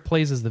player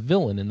plays as the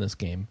villain in this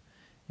game.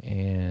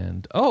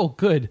 And,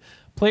 good.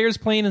 Players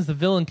playing as the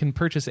villain can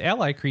purchase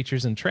ally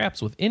creatures and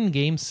traps with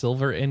in-game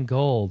silver and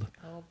gold.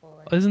 Oh,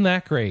 boy. Isn't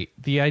that great?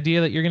 The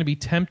idea that you're going to be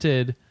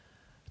tempted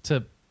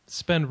to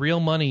spend real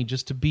money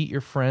just to beat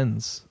your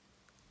friends.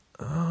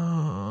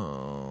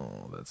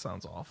 Oh, that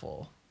sounds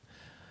awful.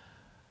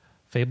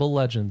 Fable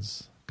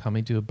Legends,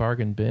 coming to a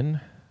bargain bin,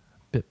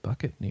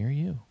 Bitbucket near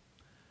you.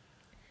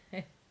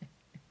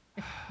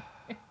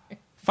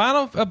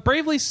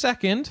 Bravely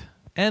Second,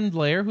 End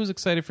Layer. Who's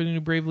excited for the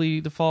new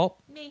Bravely Default?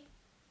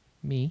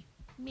 Me.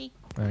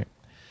 All right.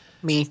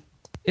 Me.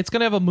 It's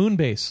going to have a moon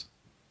base.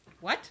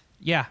 What?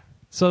 Yeah.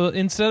 So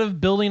instead of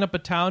building up a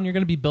town, you're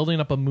going to be building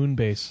up a moon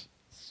base.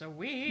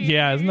 Sweet.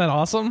 Yeah, isn't that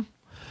awesome?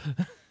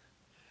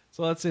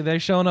 So let's see. They're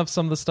showing up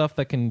some of the stuff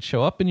that can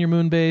show up in your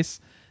moon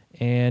base,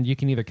 and you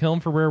can either kill them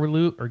for rare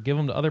loot or give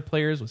them to other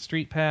players with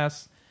Street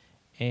Pass.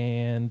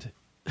 And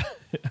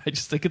I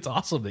just think it's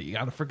awesome that you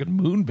got a freaking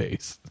moon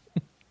base.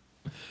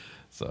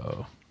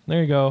 So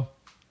there you go.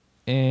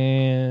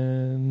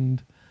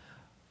 And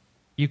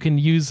you can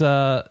use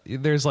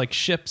there's like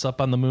ships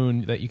up on the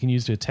moon that you can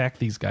use to attack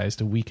these guys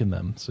to weaken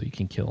them, so you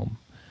can kill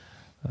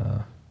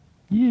them.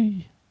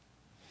 Yay!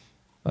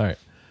 All right.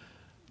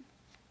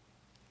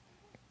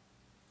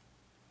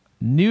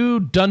 New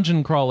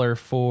dungeon crawler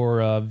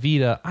for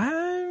Vita.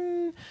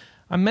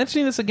 I'm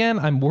mentioning this again.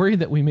 I'm worried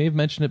that we may have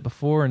mentioned it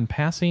before in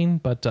passing,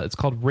 but it's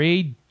called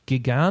Raid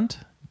Gigant.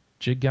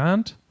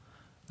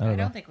 I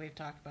don't think we've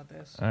talked about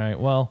this. All right.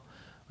 Well,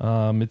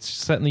 it's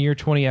set in the year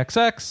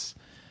 20XX.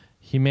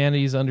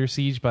 Humanity's under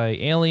siege by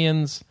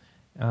aliens,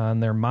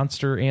 and they're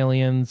monster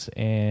aliens,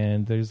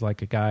 and there's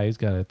like a guy who's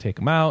got to take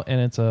them out, and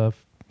it's a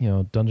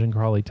dungeon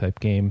crawly type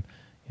game.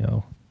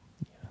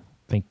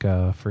 Think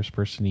first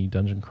person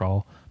dungeon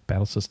crawl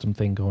battle system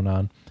thing going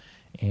on,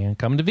 and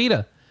coming to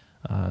Vita.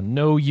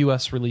 No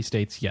U.S. release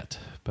dates yet,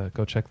 but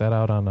go check that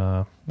out on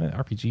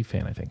RPG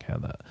Fan. I think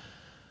had that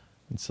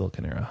in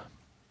Silicon Era.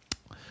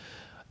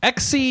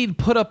 Xseed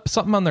put up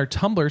something on their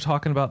Tumblr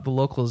talking about the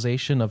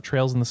localization of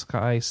Trails in the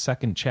Sky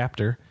second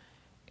chapter.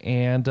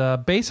 And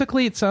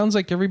basically it sounds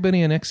like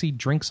everybody in Xseed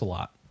drinks a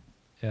lot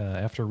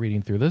after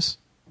reading through this.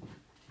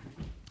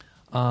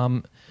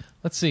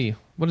 Let's see.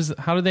 What is it?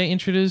 How did they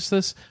introduce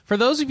this? For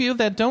those of you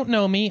that don't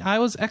know me, I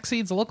was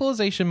Xseed's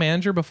localization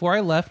manager before I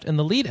left and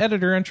the lead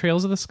editor on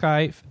Trails of the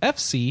Sky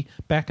FC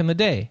back in the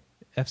day.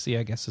 FC,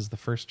 I guess, is the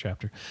first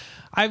chapter.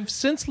 I've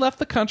since left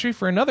the country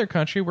for another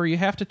country where you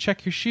have to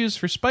check your shoes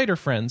for spider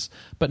friends,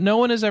 but no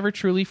one is ever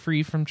truly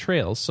free from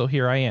Trails, so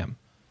here I am.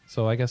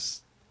 So I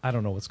guess I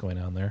don't know what's going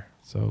on there.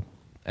 So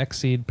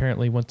Xseed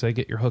apparently once they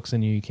get your hooks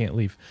in you, you can't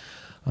leave.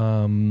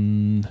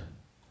 And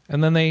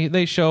then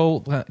they show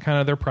kind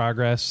of their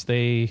progress.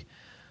 They're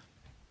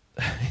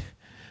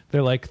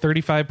like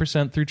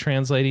 35% through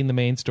translating the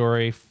main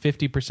story,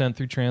 50%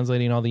 through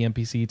translating all the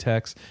NPC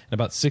text, and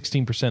about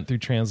 16% through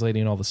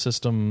translating all the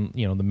system,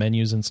 the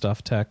menus and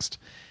stuff text.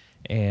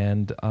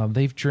 And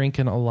they've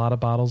drinking a lot of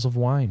bottles of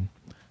wine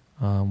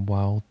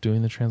while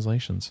doing the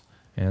translations.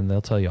 And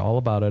they'll tell you all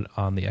about it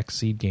on the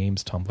Xseed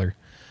Games Tumblr.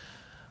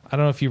 I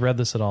don't know if you read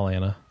this at all,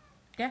 Anna.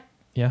 Yeah.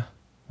 Yeah?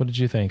 What did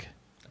you think?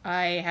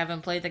 I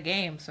haven't played the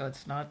game, so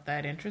it's not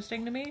that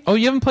interesting to me. Oh,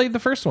 you haven't played the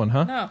first one,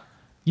 huh? No.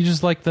 You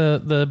just like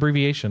the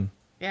abbreviation?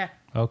 Yeah.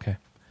 Okay.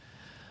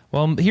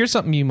 Well, here's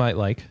something you might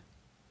like.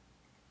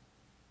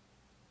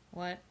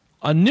 What?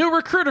 A new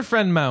recruiter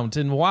friend mount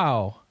in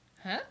WoW.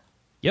 Huh?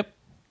 Yep.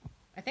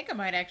 I think I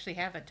might actually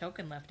have a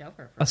token left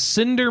over. A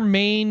Cinder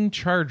Main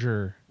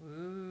Charger.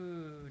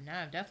 Ooh,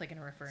 now I'm definitely going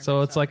to refer to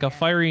So it's like a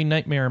Fiery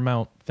Nightmare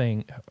mount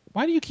thing.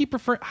 Why do you keep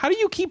how do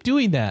you keep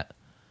doing that?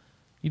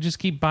 You just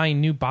keep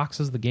buying new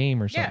boxes of the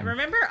game or something. Yeah,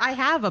 remember? I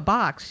have a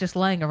box just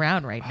laying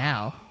around right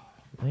now.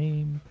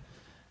 Lame.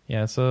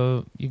 Yeah,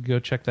 so you can go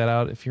check that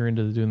out if you're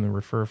into doing the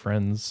refer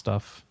friends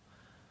stuff.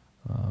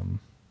 Are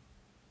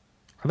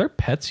there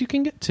pets you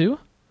can get too?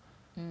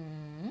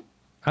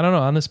 I don't know.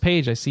 On this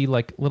page, I see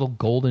like little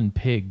golden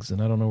pigs,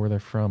 and I don't know where they're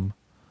from.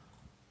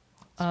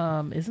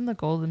 Isn't the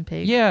golden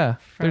pig? Yeah,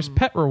 there's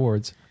pet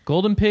rewards.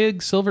 Golden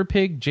pig, silver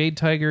pig, jade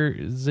tiger,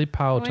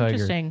 zipao tiger.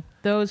 Interesting.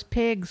 Those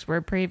pigs were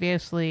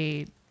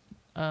previously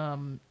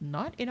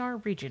not in our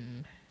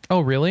region. Oh,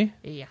 really?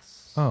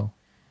 Yes. Oh.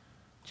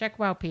 Check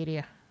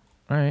Wowpedia.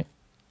 All right.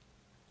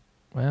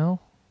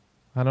 Well,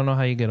 I don't know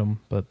how you get them,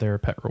 but they're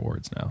pet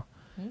rewards now.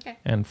 Okay.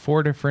 And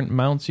 4 different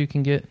mounts you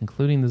can get,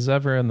 including the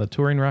Zevra and the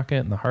Touring Rocket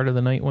and the Heart of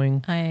the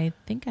Nightwing. I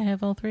think I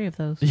have all 3 of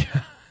those.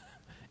 Yeah.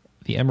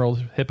 The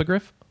Emerald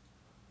Hippogriff?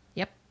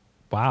 Yep.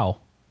 Wow.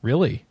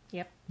 Really?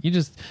 Yep. You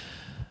just...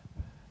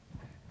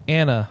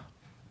 Anna,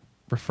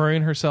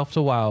 referring herself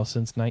to WoW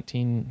since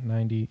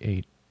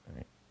 1998.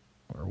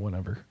 Or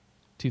whenever.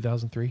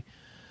 2003.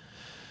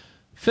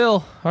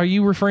 Phil, are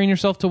you referring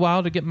yourself to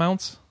WoW to get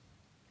mounts?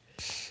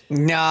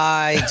 No,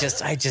 I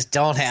just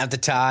don't have the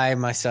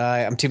time.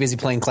 I'm too busy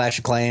playing Clash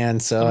of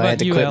Clans, so I had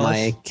to quit my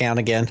account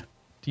again.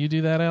 Do you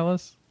do that,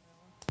 Alice?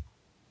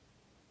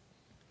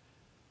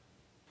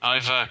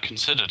 I've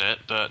considered it,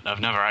 but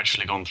I've never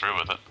actually gone through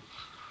with it.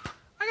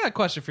 I got a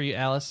question for you,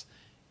 Alice.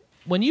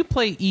 When you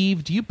play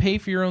EVE, do you pay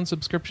for your own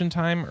subscription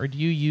time, or do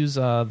you use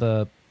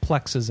the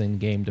Plexes in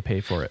game to pay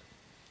for it?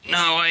 No,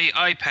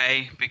 I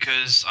pay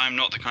because I'm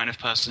not the kind of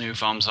person who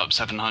farms up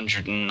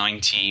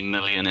 790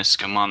 million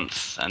ISK a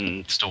month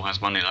and still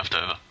has money left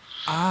over.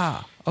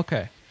 Ah,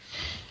 okay.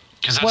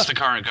 Because that's the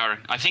current going.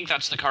 I think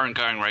that's the current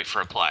going rate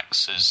for a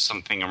Plex is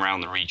something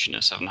around the region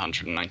of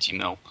 790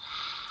 mil.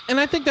 And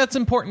I think that's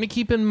important to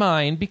keep in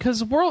mind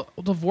because World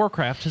of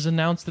Warcraft has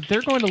announced that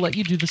they're going to let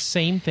you do the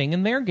same thing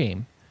in their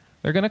game.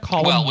 They're going to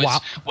call them WoW.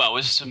 Well,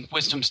 with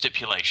some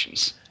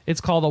stipulations. It's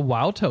called a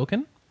WoW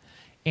token,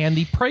 and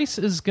the price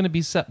is going to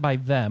be set by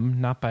them,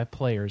 not by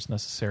players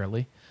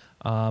necessarily.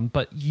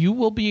 But you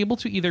will be able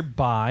to either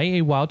buy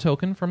a WoW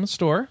token from a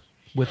store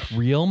with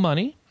real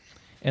money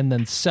and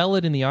then sell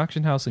it in the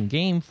auction house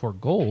in-game for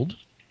gold,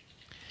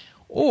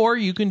 or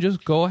you can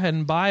just go ahead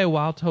and buy a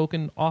WoW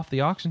token off the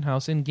auction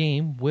house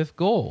in-game with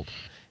gold.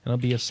 And it'll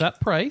be a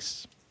set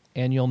price,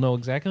 and you'll know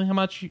exactly how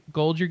much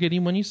gold you're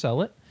getting when you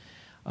sell it.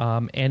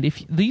 And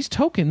if these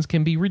tokens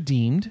can be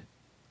redeemed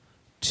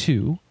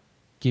to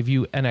give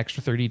you an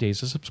extra 30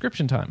 days of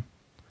subscription time.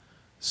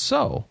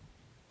 So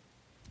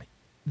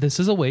this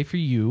is a way for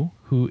you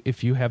who,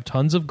 if you have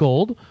tons of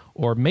gold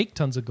or make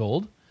tons of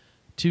gold,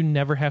 to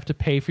never have to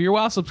pay for your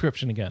WoW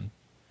subscription again.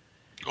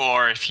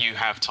 Or if you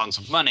have tons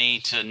of money,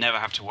 to never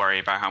have to worry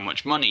about how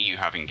much money you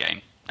have in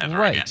game ever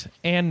right. again.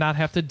 And not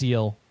have to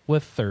deal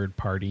with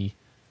third-party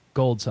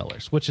gold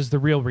sellers, which is the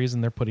real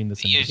reason they're putting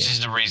this in the game. This is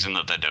the reason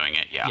that they're doing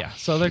it, yeah. Yeah,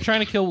 so they're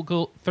trying to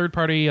kill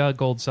third-party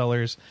gold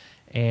sellers,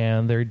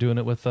 and they're doing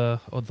it with the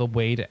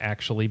way to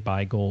actually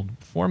buy gold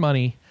for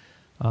money,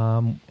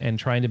 and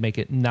trying to make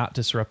it not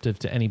disruptive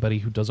to anybody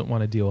who doesn't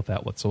want to deal with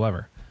that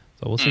whatsoever.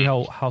 So we'll see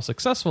how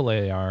successful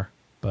they are,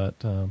 but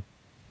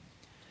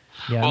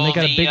yeah, and they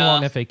got a big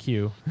long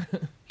FAQ.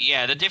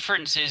 Yeah, the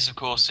difference is, of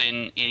course,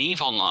 in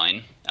EVE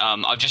Online.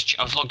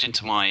 I've logged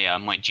into my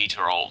my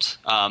Jita old.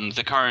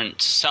 The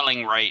current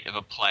selling rate of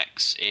a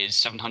Plex is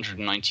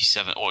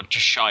 797, or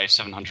just shy of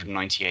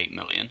 798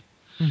 million.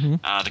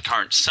 Mm-hmm. The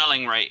current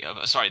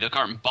the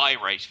current buy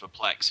rate of a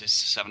Plex is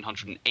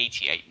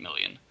 788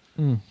 million.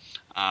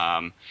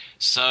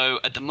 So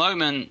at the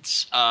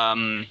moment,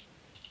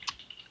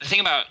 the thing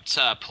about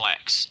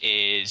Plex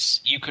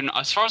is you can,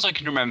 as far as I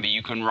can remember,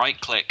 you can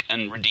right-click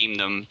and redeem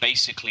them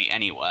basically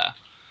anywhere.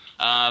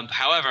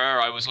 However,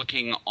 I was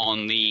looking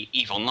on the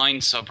EVE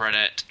Online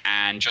subreddit,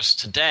 and just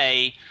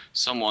today,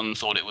 someone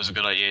thought it was a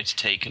good idea to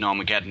take an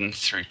Armageddon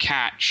through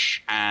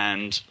Catch,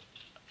 and,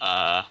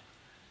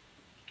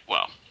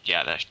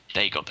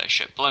 they got their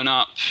ship blown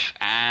up,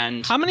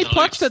 and... How many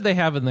Plex did they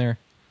have in there?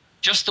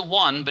 Just the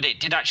one, but it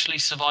did actually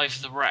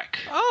survive the wreck.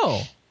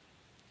 Oh.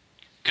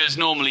 Because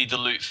normally the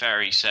loot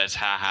fairy says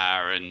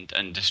ha-ha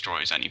and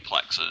destroys any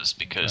Plexes,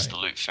 because the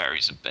loot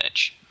fairy's a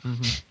bitch.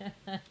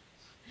 Mm-hmm.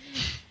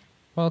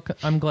 Well,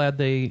 I'm glad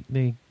they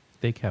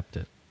kept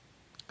it.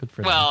 Good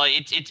for them. Well,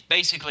 it's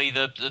basically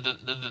the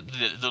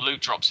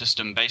loot drop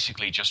system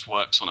basically just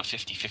works on a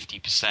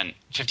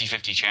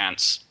 50-50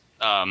 chance.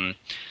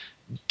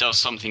 Does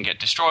something get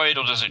destroyed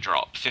or does it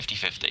drop?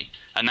 50-50.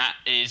 And that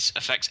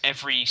affects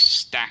every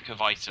stack of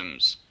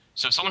items.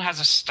 So if someone has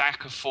a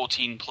stack of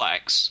 14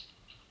 Plex,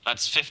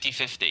 that's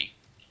 50-50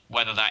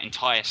 whether that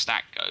entire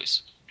stack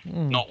goes.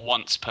 Not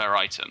once per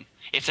item.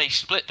 If they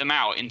split them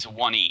out into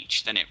one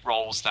each, then it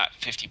rolls that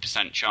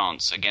 50%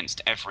 chance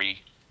against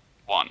every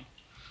one.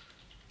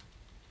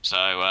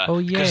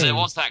 So, because there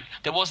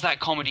was that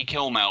comedy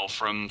kill mail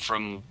from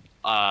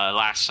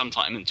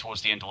sometime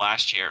towards the end of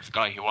last year, of the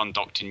guy who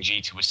undocked in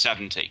G2 was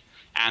 70,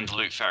 and the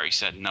loot fairy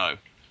said no.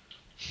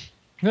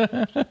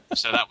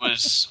 So that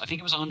was, I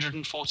think it was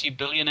 140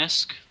 billion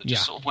ISK that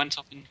just sort of went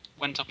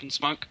up in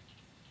smoke.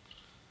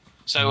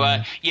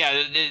 So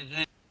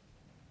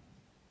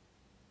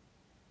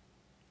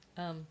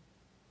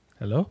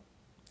Hello?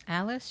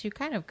 Alice, you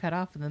kind of cut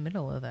off in the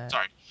middle of that.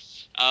 Sorry.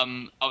 I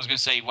was going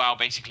to say, WoW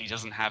basically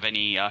doesn't have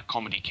any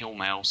comedy kill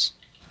mails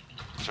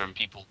from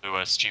people who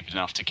are stupid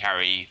enough to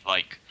carry,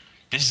 like,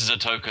 this is a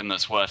token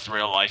that's worth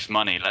real-life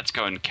money. Let's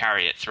go and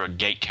carry it through a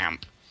gate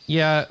camp.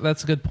 Yeah,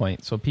 that's a good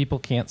point. So people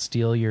can't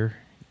steal your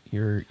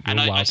WoW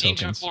tokens. I seem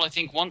to recall, I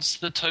think once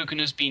the token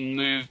has been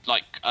moved,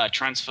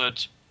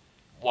 transferred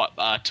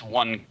to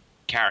one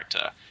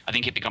character, I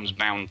think it becomes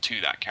bound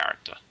to that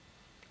character.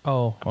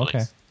 Oh,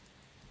 okay.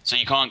 So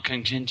you can't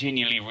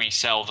continually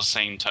resell the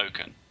same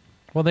token.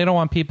 Well, they don't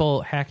want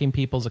people hacking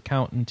people's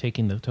account and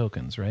taking the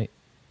tokens, right?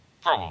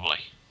 Probably.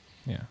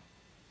 Yeah.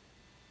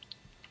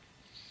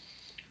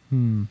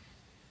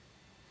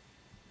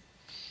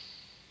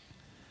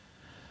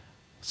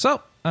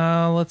 So,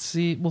 let's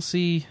see. We'll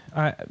see.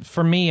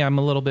 For me, I'm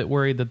a little bit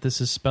worried that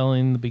this is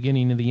spelling the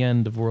beginning of the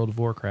end of World of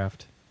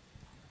Warcraft.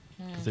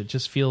 Because it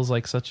just feels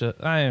like such a...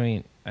 I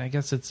mean, I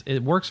guess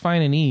it works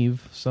fine in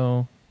EVE,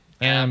 so...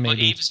 Yeah, maybe.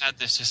 but EVE's had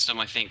this system,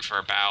 I think, for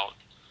about...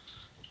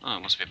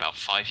 it must be about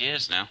 5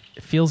 years now.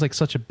 It feels like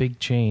such a big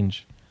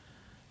change.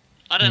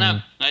 I don't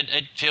know.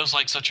 It feels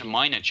like such a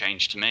minor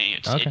change to me.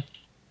 It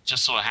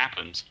just sort of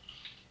happened.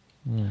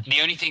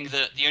 The only thing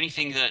that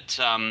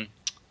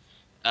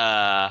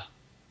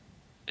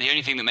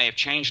may have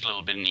changed a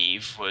little bit in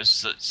EVE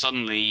was that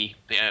suddenly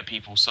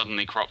people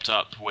suddenly cropped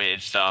up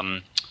with,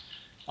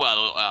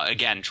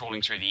 again,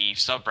 trawling through the EVE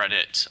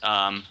subreddit,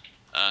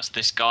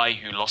 this guy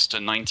who lost a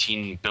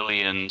 19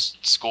 billion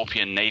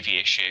Scorpion Navy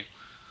issue.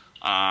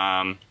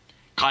 Kind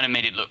of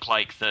made it look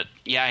like that,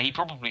 he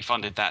probably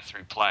funded that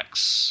through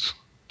Plex.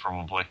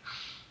 Probably.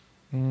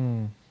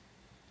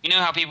 You know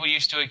how people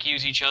used to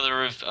accuse each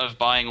other of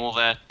buying all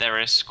their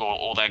ISK or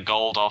all their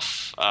gold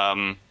off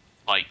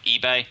like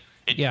eBay?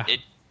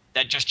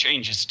 That just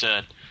changes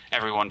to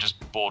everyone just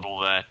bought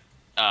all their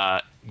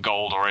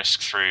gold or ISK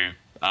through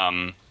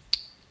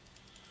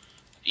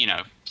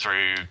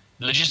through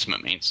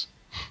legitimate means.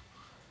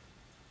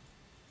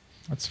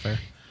 That's fair.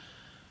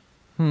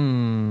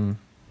 All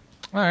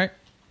right.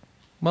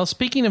 Well,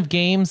 speaking of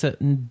games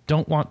that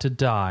don't want to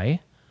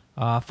die,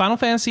 Final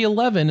Fantasy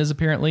XI is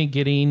apparently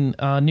getting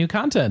new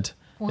content.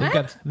 What? I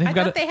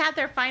thought they had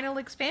their final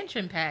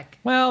expansion pack.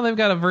 Well, they've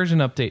got a version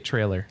update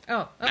trailer.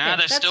 Oh, okay. Nah,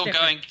 they're still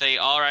different. going. They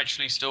are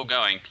actually still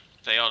going.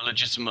 They are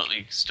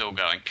legitimately still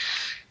going.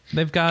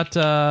 They've got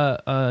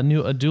a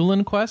new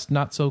Adulan quest,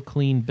 Not So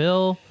Clean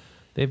Bill.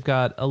 They've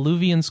got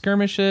Alluvian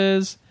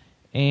skirmishes,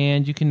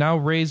 and you can now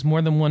raise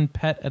more than one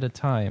pet at a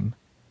time.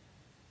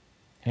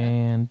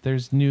 And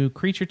there's new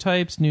creature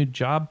types, new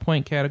job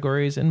point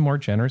categories, and more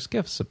generous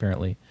gifts,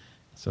 apparently.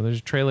 So there's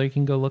a trailer. You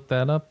can go look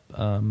that up.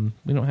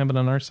 We don't have it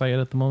on our site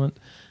at the moment.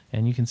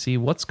 And you can see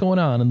what's going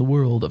on in the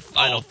world of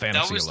Final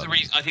Fantasy That was XI. the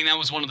reason. I think that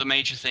was one of the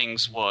major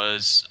things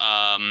was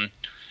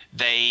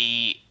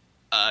they...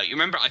 you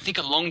remember, I think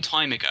a long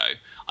time ago,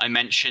 I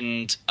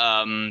mentioned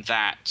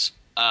that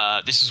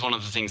this is one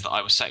of the things that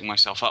I was setting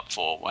myself up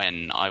for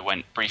when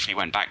I briefly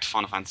went back to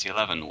Final Fantasy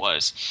XI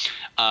was,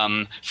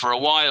 for a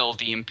while,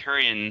 the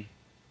Empyrean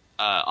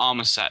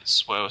armor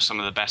sets were some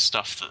of the best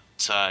stuff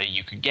that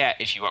you could get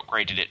if you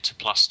upgraded it to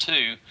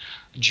 +2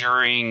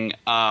 during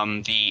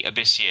the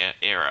Abyssea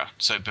era,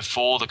 so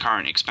before the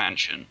current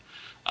expansion.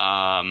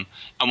 And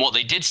what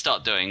they did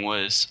start doing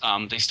was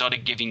they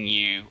started giving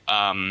you...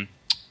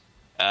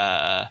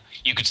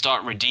 you could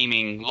start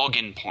redeeming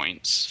login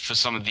points for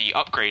some of the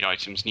upgrade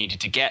items needed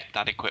to get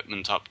that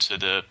equipment up to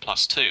the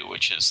 +2,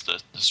 which is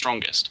the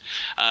strongest.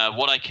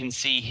 What I can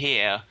see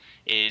here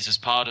is as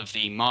part of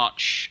the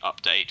March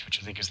update, which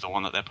I think is the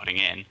one that they're putting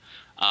in,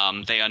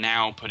 they are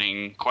now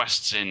putting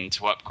quests in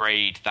to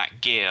upgrade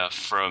that gear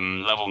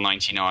from level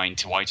 99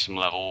 to item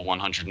level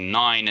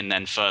 109 and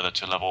then further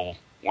to level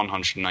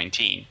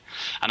 119.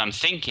 And I'm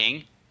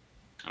thinking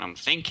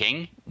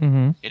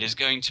it is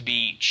going to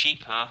be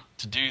cheaper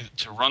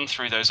to run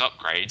through those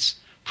upgrades,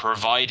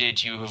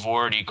 provided you have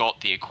already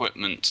got the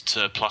equipment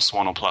to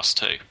 +1 or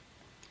 +2.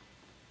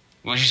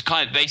 Which is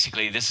kind of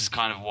basically, this is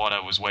kind of what I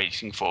was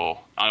waiting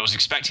for. I was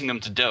expecting them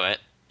to do it,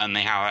 and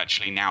they have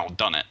actually now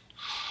done it.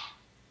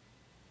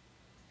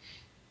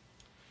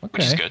 Okay.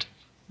 Which is good.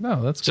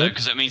 No, that's good.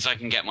 Because it means I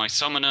can get my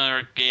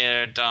summoner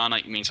gear done.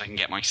 It means I can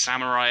get my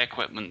samurai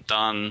equipment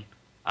done.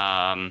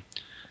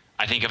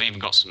 I think I've even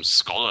got some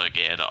scholar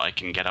gear that I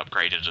can get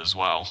upgraded as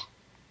well.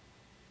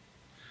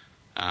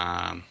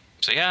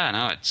 So yeah,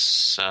 no,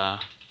 it's...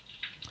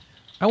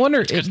 I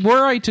wonder,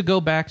 were I to go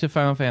back to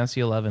Final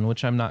Fantasy XI,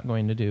 which I'm not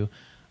going to do,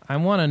 I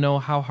want to know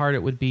how hard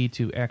it would be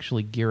to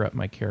actually gear up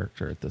my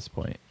character at this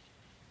point.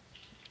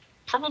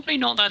 Probably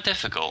not that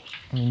difficult.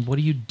 I mean, what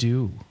do you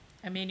do?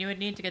 I mean, you would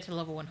need to get to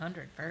level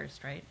 100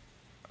 first, right?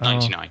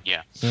 99,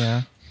 yeah.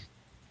 Yeah.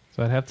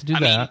 So I'd have to do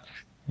that.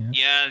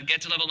 Yeah, get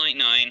to level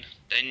 99,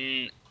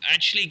 then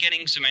actually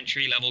getting some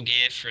entry-level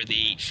gear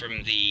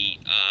from the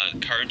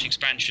current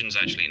expansion is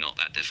actually not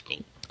that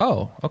difficult.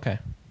 Oh, okay.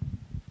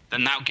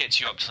 Then that gets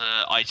you up to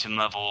item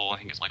level, I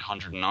think it's like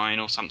 109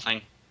 or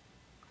something.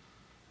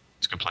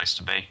 It's a good place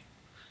to be.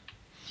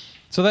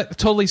 So that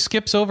totally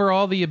skips over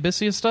all the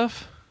Abyssea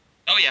stuff?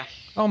 Oh, yeah.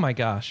 Oh my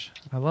gosh.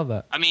 I love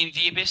that. I mean,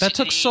 the Abyssea... That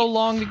took so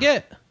long to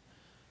get.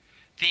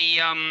 The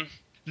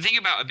thing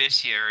about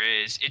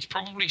Abyssea is it's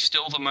probably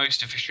still the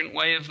most efficient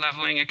way of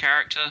leveling a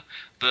character,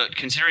 but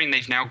considering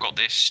they've now got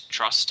this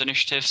trust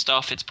initiative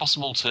stuff, it's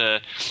possible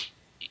to...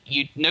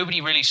 Nobody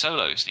really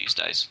solos these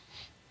days.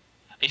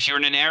 If you're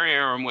in an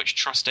area in which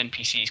trust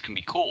NPCs can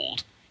be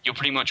called, you're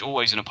pretty much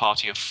always in a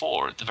party of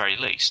 4 at the very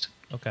least.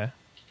 Okay.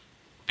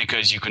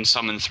 Because you can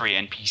summon 3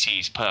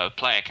 NPCs per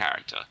player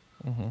character.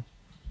 Mm-hmm.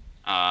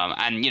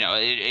 And,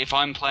 if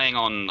I'm playing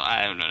on,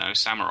 I don't know,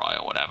 Samurai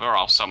or whatever,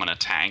 I'll summon a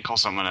tank, I'll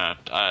summon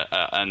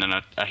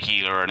a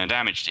healer and a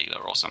damage dealer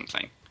or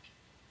something.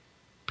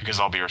 Because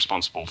I'll be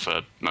responsible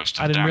for most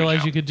of the damage. I didn't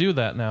realize you could do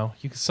that now.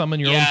 You could summon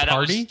your own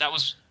party? That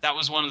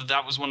was one of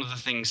the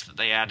things that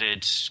they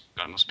added.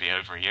 God, it must be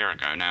over a year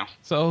ago now.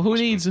 So who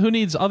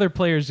needs other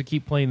players to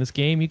keep playing this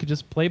game? You could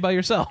just play by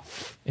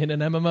yourself in an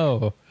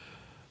MMO.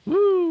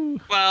 Woo!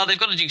 Well, they've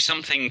got to do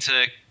something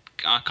to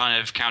kind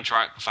of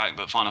counteract the fact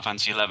that Final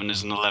Fantasy XI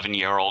is an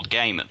 11-year-old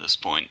game at this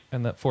point.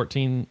 And that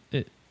 14,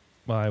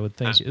 I would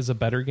think, is a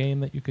better game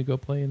that you could go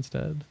play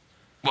instead.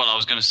 Well, I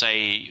was going to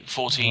say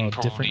 14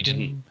 probably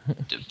didn't.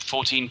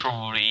 14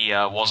 probably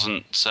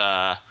wasn't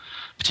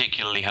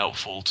particularly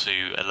helpful to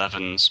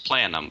 11's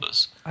player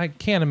numbers. I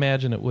can't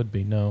imagine it would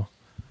be, no.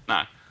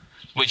 No.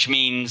 Which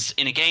means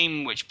in a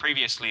game which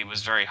previously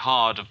was very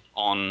hard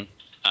on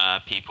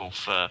people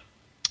for,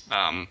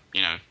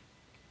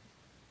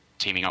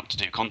 teaming up to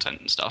do content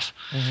and stuff,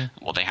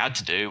 what they had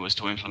to do was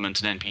to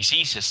implement an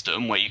NPC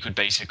system where you could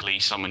basically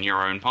summon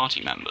your own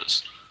party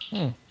members.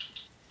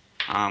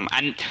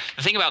 And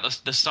the thing about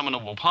the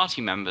summonable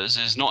party members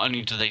is not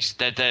only do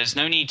there's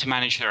no need to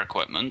manage their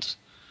equipment.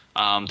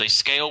 They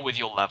scale with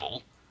your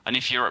level, and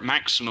if you're at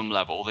maximum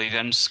level, they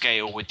then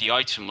scale with the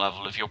item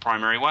level of your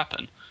primary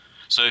weapon.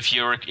 So if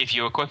you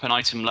equip an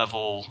item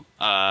level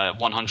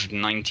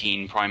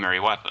 119 primary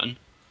weapon,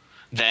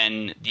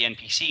 then the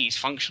NPCs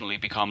functionally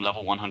become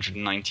level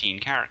 119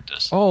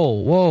 characters. Oh,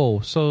 whoa!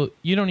 So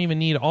you don't even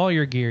need all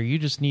your gear; you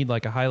just need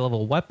like a high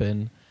level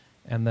weapon,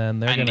 and then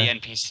the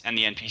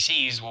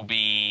NPCs will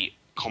be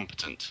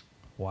competent.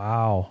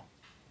 Wow.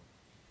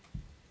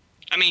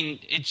 I mean,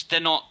 they're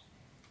not.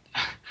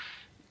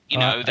 You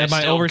know, am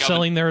I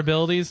overselling their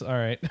abilities? All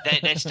right.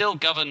 They're still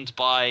governed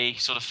by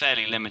sort of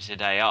fairly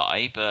limited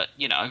AI, but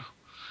you know,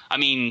 I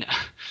mean,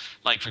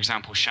 like for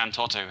example,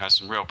 Shantotto has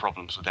some real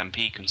problems with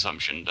MP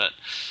consumption, but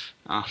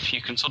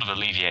you can sort of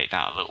alleviate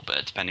that a little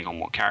bit depending on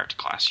what character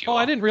class you are. Oh,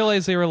 I didn't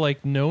realize they were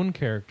like known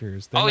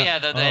characters.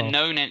 They're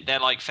known. They're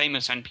like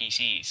famous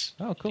NPCs.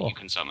 Oh, cool. That you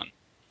can summon.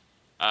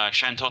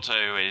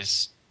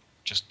 Shantotto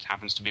just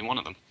happens to be one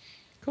of them.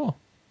 Cool.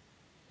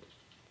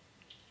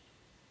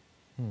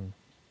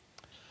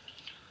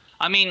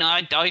 I mean,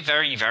 I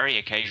very, very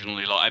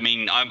occasionally.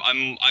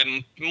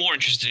 I'm more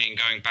interested in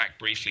going back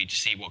briefly to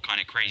see what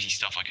kind of crazy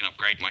stuff I can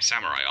upgrade my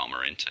samurai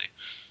armor into.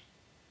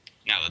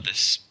 Now that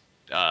this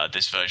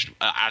version,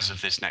 as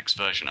of this next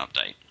version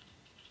update.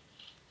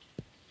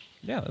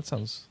 Yeah, that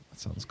sounds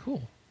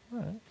cool. All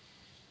right,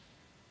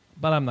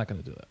 but I'm not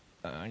going to do that.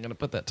 I'm going to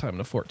put that time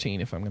to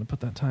 14 if I'm going to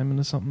put that time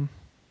into something.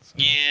 So.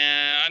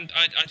 Yeah,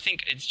 I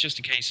think it's just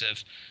a case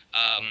of.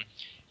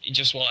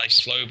 Just while I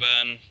slow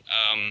burn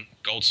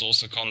Gold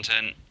Saucer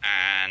content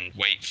and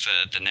wait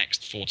for the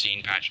next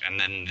 14 patch and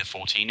then the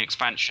 14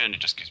 expansion, it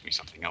just gives me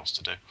something else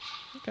to do.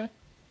 Okay.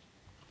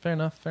 Fair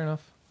enough. All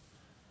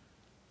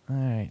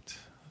right.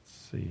 Let's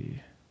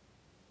see.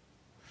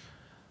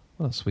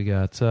 What else we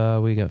got?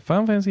 We got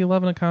Final Fantasy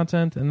 11 of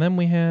content, and then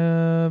we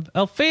have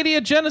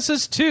Alphadia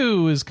Genesis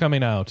 2 is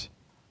coming out.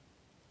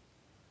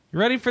 You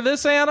ready for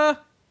this, Anna?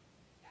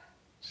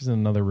 She's in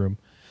another room.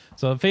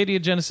 So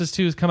Alphadia Genesis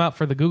 2 has come out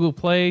for the Google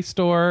Play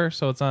Store,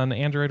 so it's on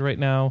Android right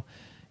now.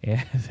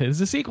 And it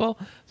is a sequel.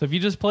 So if you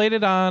just played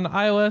it on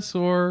iOS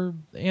or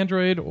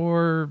Android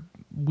or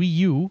Wii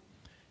U,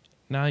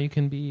 now you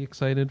can be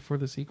excited for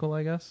the sequel,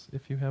 I guess,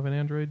 if you have an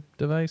Android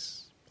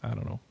device. I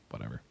don't know,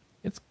 whatever.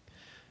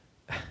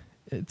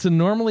 It's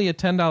normally a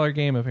 $10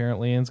 game,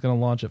 apparently, and it's going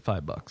to launch at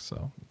 $5,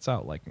 so it's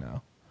out like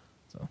now.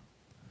 So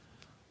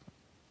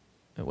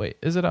wait,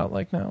 is it out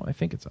like now? I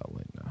think it's out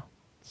like now.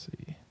 Let's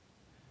see.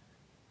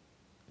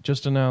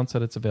 Just announced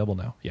that it's available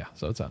now. Yeah,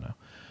 so it's out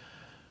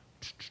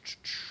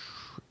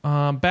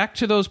now. Back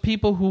to those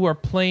people who are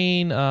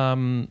playing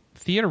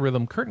Theater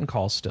Rhythm Curtain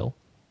Call still.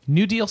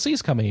 New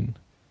DLC's coming.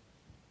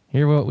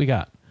 Here's what we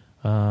got.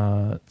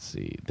 Let's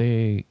see.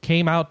 They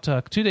came out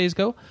 2 days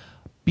ago.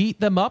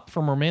 Beat Them Up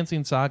from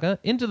Romancing Saga.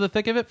 Into the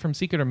Thick of It from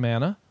Secret of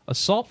Mana.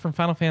 Assault from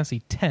Final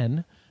Fantasy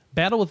X.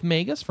 Battle with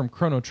Magus from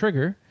Chrono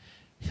Trigger.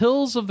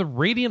 Hills of the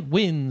Radiant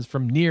Winds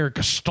from Nier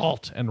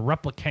Gestalt and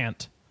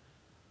Replicant.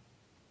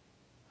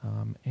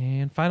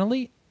 And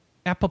finally,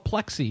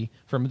 Apoplexy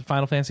from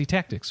Final Fantasy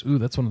Tactics. Ooh,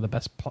 that's one of the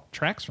best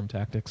tracks from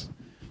Tactics.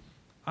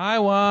 I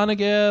want to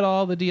get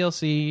all the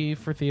DLC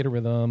for Theater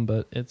Rhythm,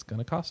 but it's going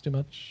to cost too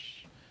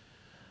much.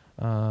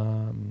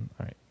 All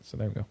right, so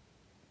there we go.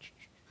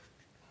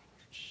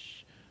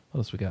 What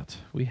else we got?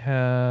 We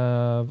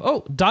have...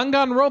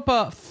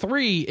 Danganronpa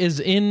 3 is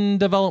in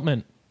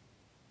development.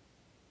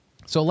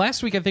 So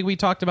last week, I think we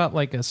talked about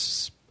like a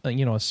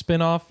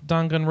spin-off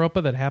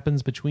Danganronpa that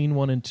happens between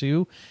 1 and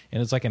 2,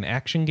 and it's like an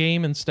action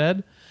game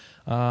instead.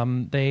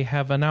 They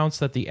have announced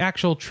that the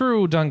actual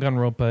true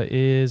Danganronpa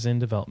is in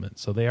development,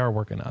 so they are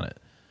working on it.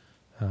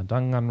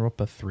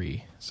 Danganronpa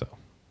 3. So,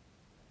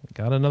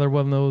 got another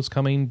one of those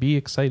coming. Be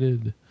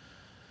excited.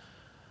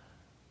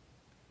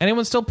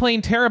 Anyone still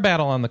playing Terra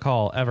Battle on the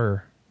call?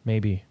 Ever?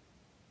 Maybe.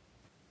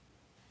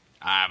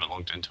 I haven't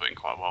logged into it in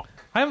quite a while.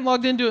 I haven't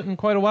logged into it in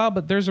quite a while,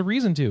 but there's a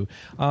reason to.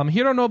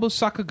 Hironobu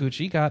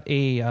Sakaguchi got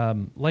a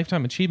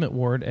Lifetime Achievement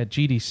Award at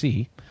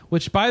GDC,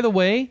 which, by the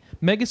way,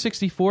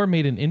 Mega64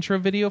 made an intro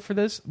video for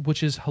this,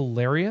 which is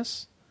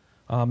hilarious.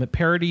 It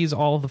parodies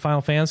all of the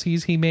Final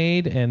Fantasies he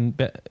made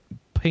and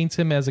paints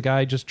him as a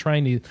guy just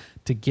trying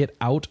to get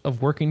out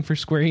of working for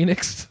Square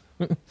Enix,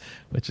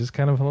 which is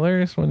kind of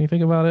hilarious when you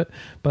think about it.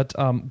 But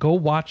go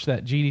watch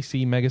that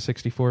GDC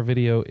Mega64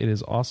 video. It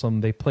is awesome.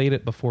 They played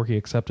it before he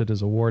accepted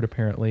his award,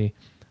 apparently.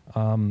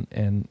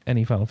 And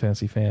any Final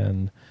Fantasy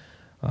fan,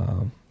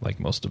 like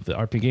most of the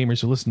RP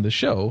gamers who listen to the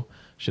show,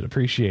 should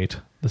appreciate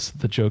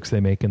the jokes they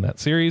make in that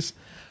series.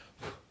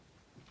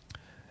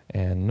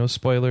 And no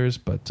spoilers,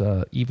 but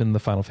even the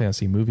Final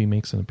Fantasy movie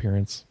makes an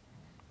appearance.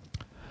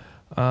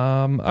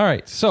 All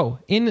right, so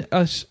in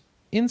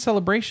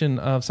celebration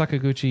of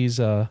Sakaguchi's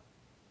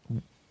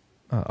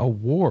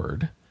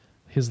award,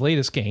 his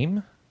latest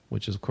game,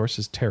 which is of course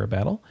is Terra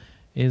Battle,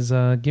 is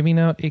giving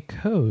out a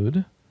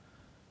code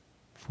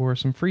for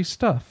some free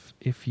stuff.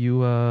 If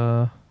you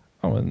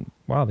and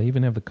wow, they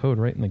even have the code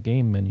right in the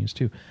game menus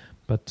too.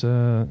 But,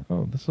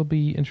 this will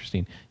be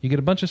interesting. You get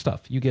a bunch of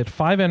stuff. You get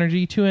 5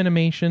 energy, 2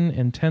 animation,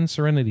 and 10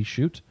 serenity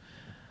shoot.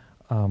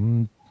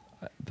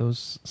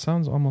 Those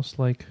sounds almost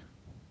like...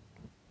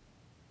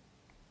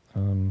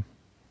 it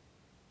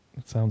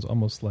sounds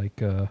almost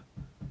like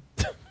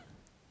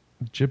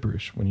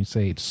gibberish when you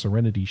say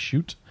serenity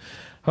shoot.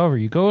 However,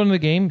 you go into the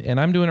game, and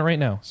I'm doing it right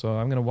now, so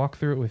I'm going to walk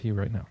through it with you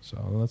right now.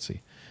 So let's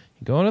see.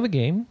 You go into the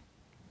game,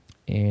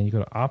 and you go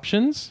to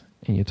options,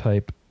 and you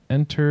type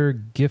enter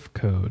gift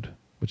code,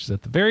 which is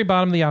at the very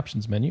bottom of the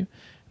options menu,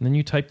 and then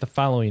you type the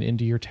following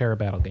into your Terra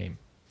Battle game.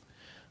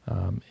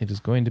 It is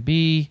going to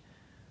be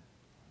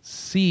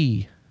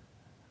C.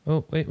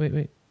 Oh,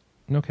 wait.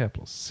 No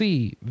capitals.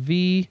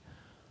 C-V...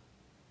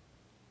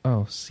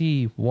 Oh,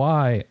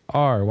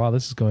 C-Y-R. Wow,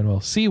 this is going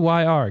well.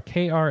 C-Y-R.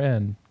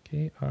 K-R-N.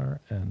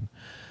 K-R-N.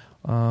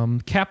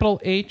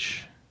 Capital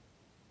H.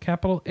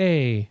 Capital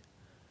A.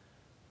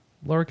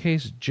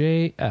 Lowercase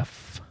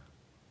J-F.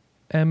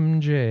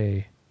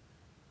 M-J.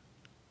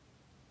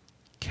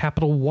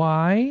 Capital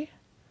Y.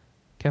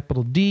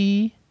 Capital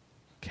D.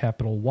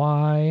 Capital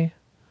Y.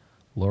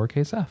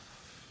 Lowercase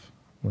f.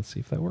 Let's see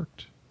if that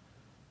worked.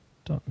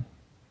 Done.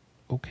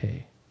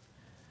 Okay.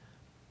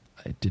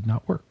 It did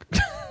not work.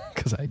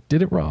 Because I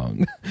did it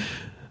wrong.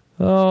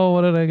 Oh,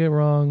 what did I get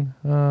wrong?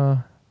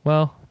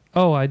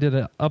 I did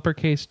an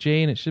uppercase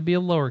J and it should be a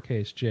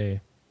lowercase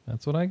j.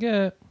 That's what I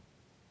get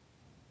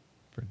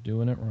for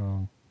doing it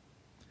wrong.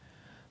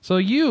 So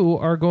you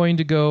are going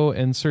to go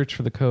and search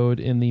for the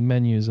code in the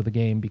menus of the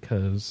game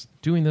because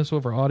doing this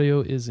over audio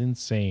is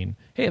insane.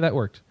 Hey, that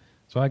worked.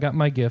 So I got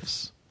my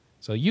gifts.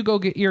 So you go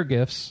get your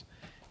gifts.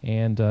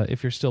 And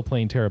if you're still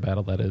playing Terra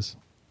Battle, that is.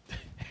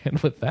 And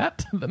with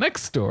that, the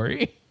next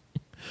story...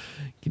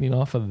 Getting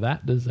off of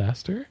that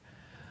disaster.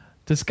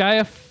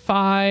 Disgaea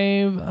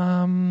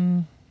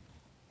 5.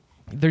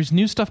 There's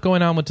new stuff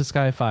going on with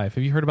Disgaea 5.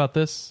 Have you heard about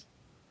this?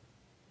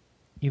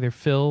 Either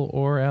Phil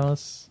or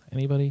Alice?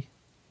 Anybody?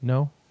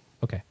 No?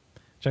 Okay.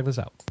 Check this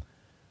out.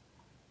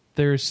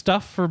 There's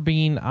stuff for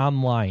being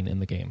online in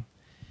the game.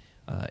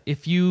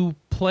 If you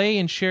play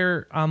and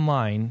share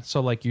online, so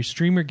like you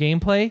stream your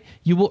gameplay,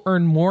 you will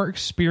earn more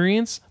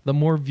experience the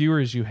more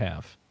viewers you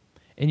have.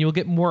 And you'll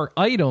get more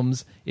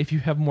items if you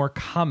have more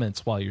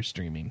comments while you're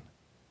streaming.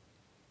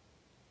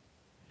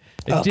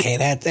 That's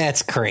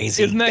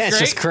crazy. Isn't that that's great?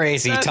 Just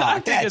crazy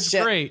talk. That's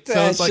great.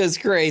 That's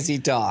just crazy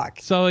talk.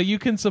 So you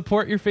can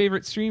support your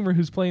favorite streamer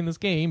who's playing this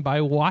game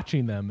by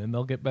watching them, and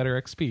they'll get better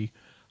XP.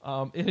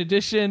 In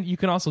addition, you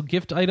can also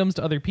gift items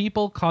to other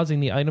people,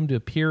 causing the item to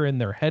appear in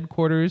their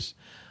headquarters.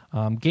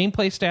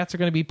 Gameplay stats are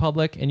going to be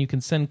public, and you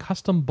can send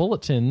custom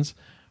bulletins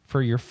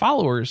for your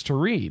followers to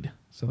read.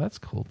 So that's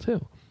cool,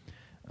 too.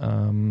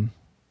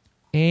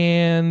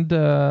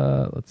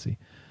 Let's see.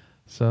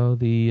 So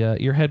the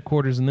your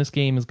headquarters in this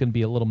game is going to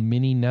be a little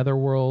mini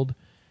netherworld.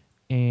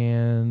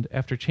 And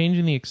after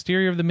changing the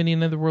exterior of the mini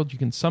netherworld, you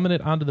can summon it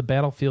onto the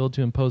battlefield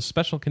to impose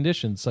special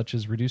conditions such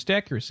as reduced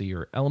accuracy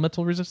or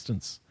elemental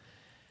resistance.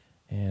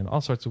 And all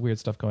sorts of weird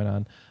stuff going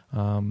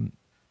on.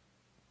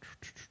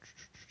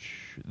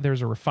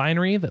 There's a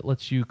refinery that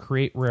lets you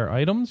create rare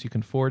items. You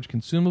can forge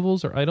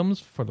consumables or items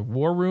for the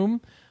war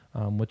room,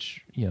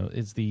 which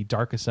is the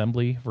Dark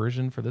Assembly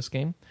version for this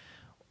game.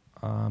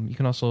 You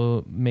can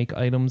also make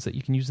items that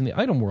you can use in the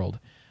item world.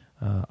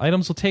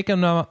 Items will take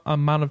an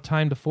amount of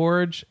time to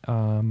forge,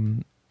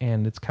 and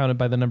it's counted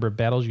by the number of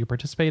battles you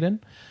participate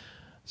in.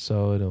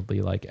 So it'll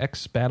be like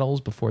X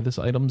battles before this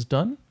item's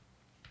done.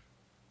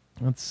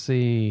 Let's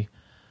see.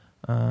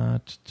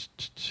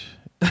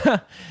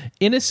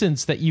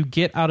 Innocence that you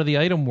get out of the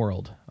item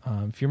world.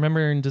 If you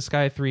remember in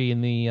Disgaea 3, in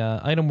the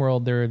item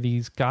world, there are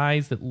these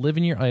guys that live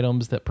in your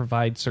items that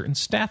provide certain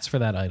stats for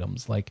that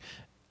items, like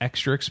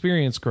extra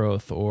experience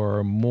growth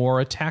or more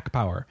attack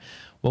power.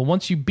 Well,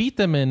 once you beat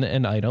them in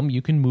an item,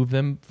 you can move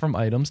them from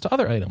items to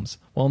other items.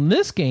 Well, in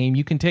this game,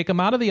 you can take them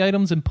out of the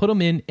items and put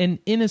them in an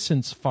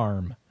innocence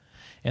farm.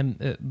 And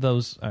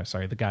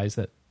the guys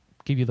that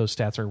give you those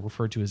stats are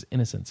referred to as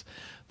innocents.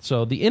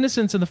 So the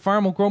innocents in the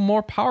farm will grow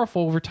more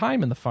powerful over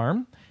time in the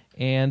farm,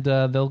 and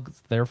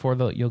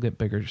you'll get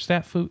bigger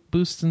stat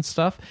boosts and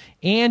stuff.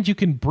 And you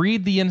can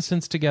breed the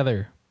innocents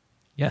together.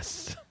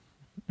 Yes.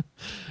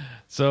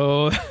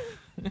 So,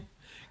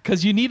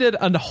 because you needed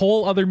a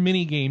whole other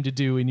mini game to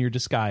do in your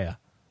Disgaea,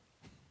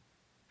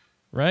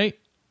 right?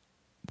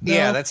 No?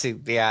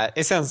 Yeah,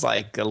 it sounds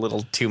like a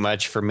little too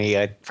much for me.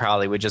 I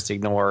probably would just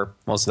ignore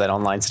most of that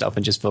online stuff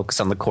and just focus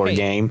on the core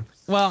game.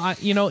 Well,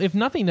 if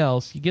nothing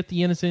else, you get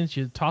the innocents,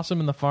 you toss them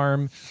in the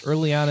farm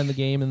early on in the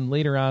game, and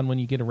later on when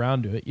you get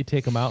around to it, you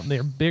take them out, and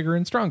they're bigger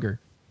and stronger.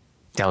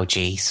 Oh,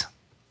 jeez.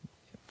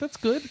 That's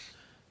good.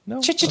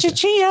 No?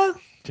 Chia.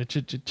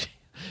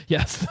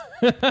 Yes.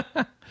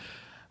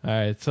 All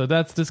right, so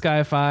that's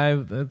Disgaea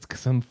 5. That's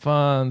some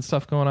fun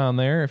stuff going on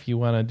there if you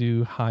want to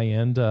do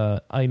high-end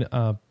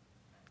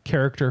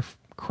character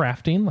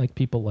crafting like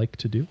people like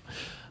to do.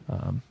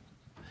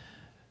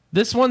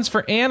 This one's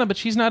for Anna, but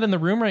she's not in the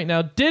room right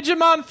now.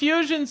 Digimon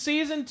Fusion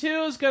Season 2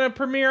 is going to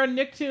premiere on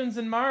Nicktoons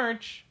in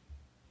March.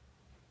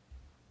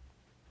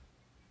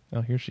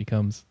 Oh, here she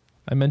comes.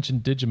 I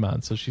mentioned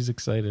Digimon, so she's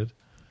excited.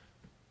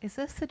 Is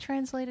this the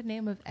translated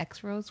name of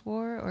X-Rose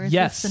War, or is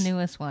Yes. this the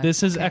newest one?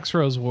 This is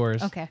X-Rose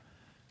Wars. Okay.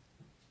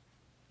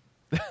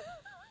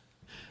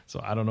 So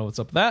I don't know what's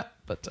up with that,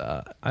 but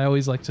I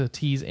always like to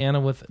tease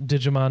Anna with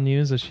Digimon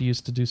news, as she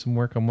used to do some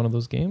work on one of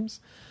those games.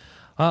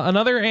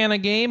 Another Anna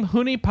game,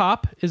 Huni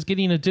Pop, is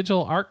getting a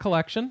digital art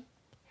collection.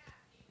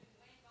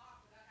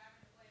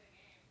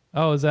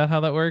 Oh, is that how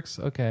that works?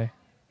 Okay.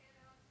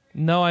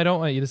 No, I don't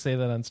want you to say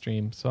that on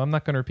stream, so I'm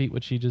not going to repeat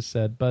what she just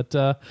said. But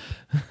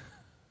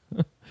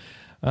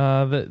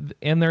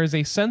and there is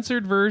a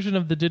censored version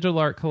of the digital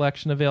art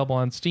collection available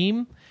on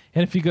Steam.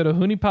 And if you go to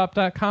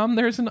hunipop.com,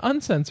 there's an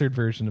uncensored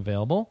version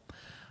available.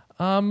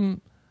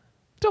 Don't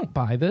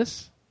buy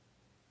this,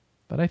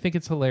 but I think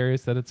it's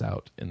hilarious that it's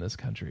out in this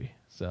country.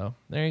 So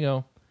there you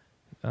go.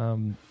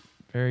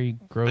 Very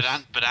gross.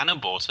 But Anna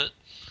bought it.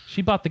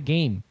 She bought the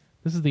game.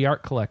 This is the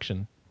art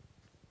collection.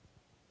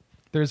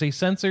 There's a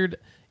censored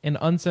and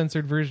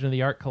uncensored version of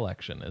the art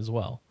collection as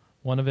well.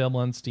 One available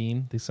on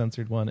Steam, the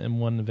censored one, and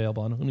one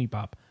available on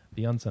Hunipop,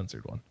 the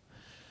uncensored one.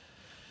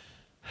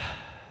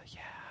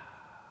 Yeah.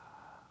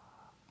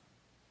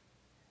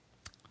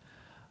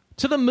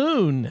 To the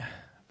Moon.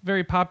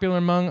 Very popular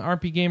among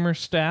RP Gamer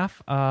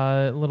staff.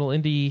 Little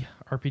indie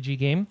RPG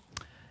game.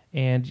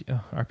 And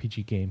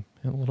RPG game.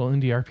 A little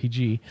indie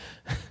RPG.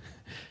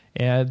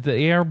 And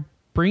they are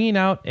bringing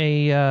out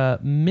a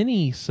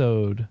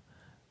mini-sode.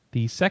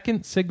 The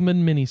second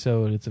Sigmund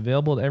mini-sode. It's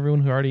available to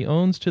everyone who already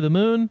owns To the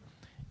Moon.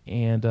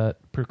 And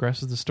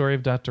progresses the story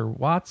of Dr.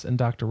 Watts and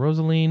Dr.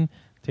 Rosaline.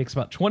 Takes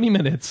about 20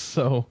 minutes,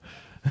 so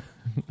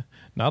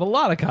not a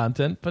lot of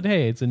content, but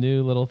hey, it's a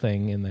new little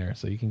thing in there,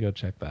 so you can go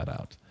check that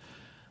out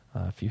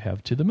if you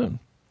have To the Moon.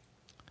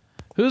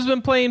 Who's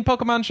been playing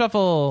Pokemon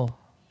Shuffle?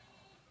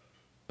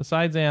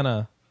 Besides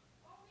Anna.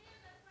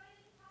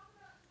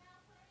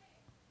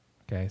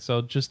 Okay,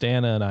 so just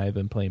Anna and I have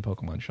been playing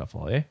Pokemon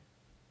Shuffle, eh?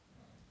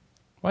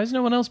 Why is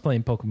no one else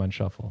playing Pokemon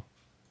Shuffle?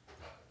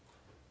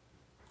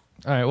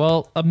 All right,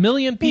 well, 1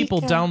 million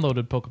people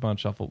downloaded Pokemon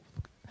Shuffle.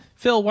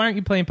 Phil, why aren't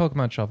you playing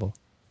Pokemon Shuffle?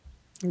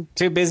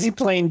 Too busy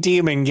playing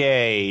Demon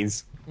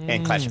Gaze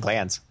and Clash of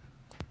Clans.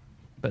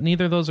 But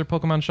neither of those are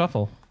Pokemon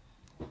Shuffle.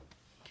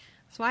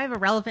 So I have a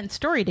relevant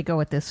story to go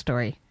with this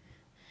story.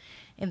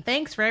 And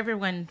thanks for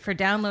everyone for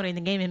downloading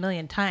the game 1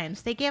 million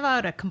times. They gave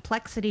out a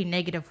complexity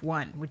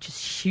 -1, which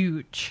is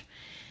huge.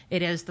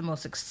 It is the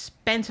most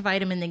expensive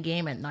item in the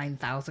game at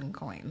 9,000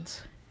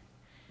 coins.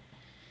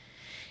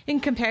 In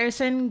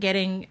comparison,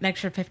 getting an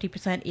extra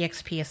 50%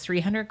 EXP is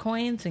 300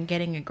 coins, and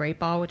getting a Great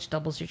Ball, which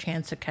doubles your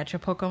chance to catch a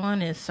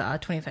Pokemon, is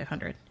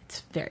 2,500.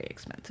 It's very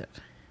expensive.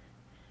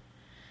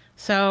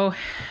 So,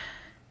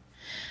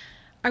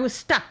 I was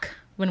stuck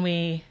when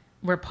we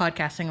were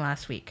podcasting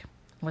last week.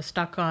 I was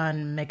stuck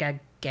on Mega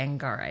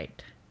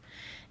Gengarite.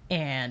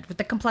 And with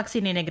the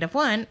complexity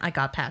 -1, I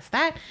got past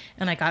that,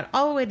 and I got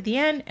all the way to the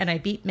end, and I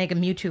beat Mega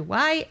Mewtwo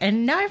Y,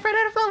 and now I've run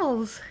out of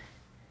levels.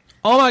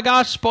 Oh my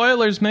gosh,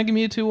 spoilers, Mega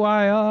Mewtwo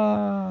Y.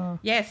 Ah.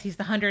 Yes, he's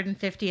the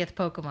 150th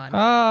Pokemon.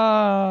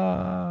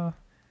 Ah.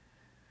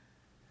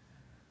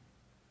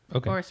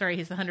 Okay. Or, sorry,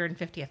 he's the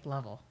 150th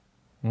level.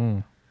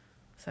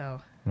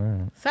 So,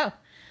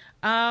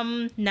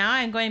 now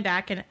I'm going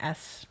back and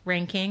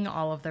S-ranking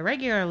all of the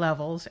regular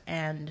levels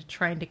and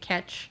trying to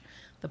catch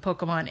the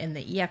Pokemon in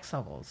the EX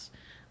levels.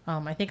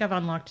 I think I've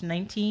unlocked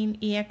 19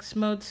 EX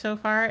modes so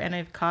far, and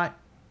I've caught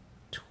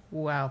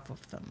 12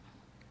 of them.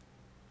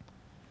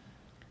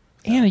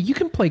 Anna, you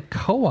can play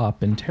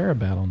co-op in Terra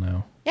Battle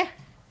now. Yeah.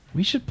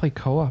 We should play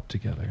co-op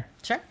together.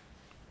 Sure.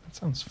 That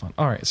sounds fun.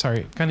 All right,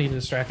 sorry, kind of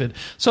distracted.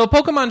 So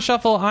Pokemon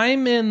Shuffle,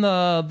 I'm in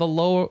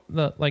the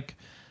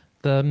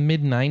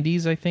mid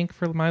 90s, I think,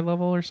 for my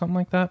level or something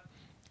like that.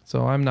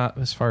 So I'm not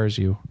as far as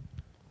you.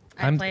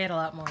 I play it a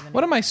lot more than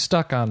What am I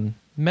stuck on?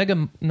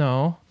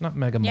 No, not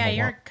Mega Mawile.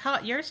 Yeah,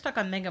 you're stuck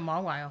on Mega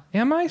Mawile.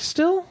 Am I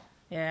still?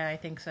 Yeah, I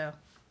think so.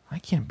 I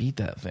can't beat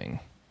that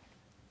thing.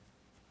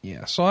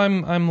 Yeah, so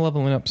I'm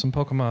leveling up some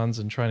Pokemons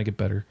and trying to get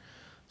better.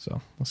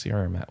 So we'll see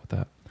where I'm at with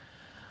that.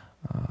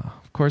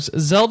 Of course,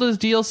 Zelda's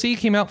DLC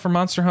came out for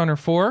Monster Hunter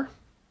 4.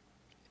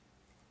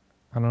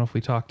 I don't know if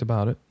we talked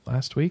about it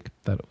last week,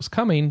 that it was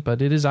coming,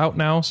 but it is out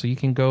now, so you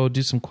can go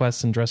do some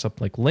quests and dress up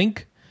like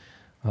Link.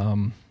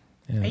 Are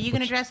you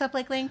going to dress up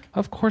like Link?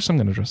 Of course I'm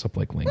going to dress up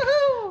like Link.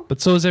 Woohoo! But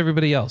so is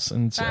everybody else,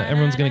 and so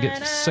everyone's going to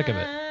get sick of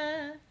it.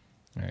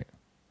 All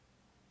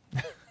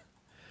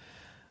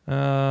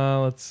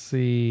right. Let's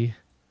see.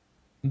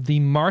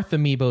 The Marth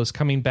Amiibo is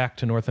coming back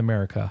to North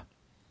America.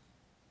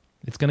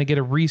 It's going to get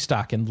a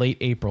restock in late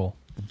April.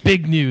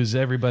 Big news,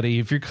 everybody.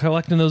 If you're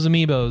collecting those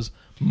Amiibos,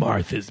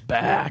 Marth is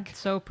back.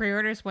 So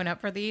pre-orders went up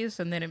for these,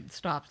 and then it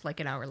stopped like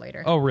an hour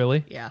later. Oh,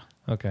 really? Yeah.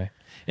 Okay.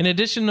 In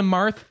addition to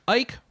Marth,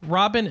 Ike,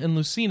 Robin, and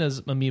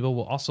Lucina's Amiibo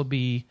will also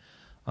be...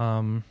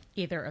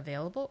 either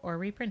available or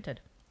reprinted.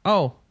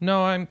 Oh,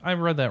 no, I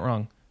read that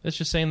wrong. It's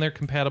just saying they're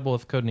compatible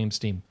with Codename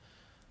Steam.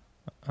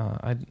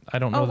 I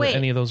don't know that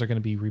any of those are going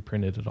to be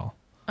reprinted at all.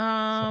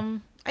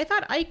 I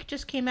thought Ike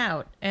just came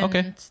out, and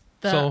okay.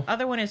 The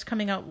other one is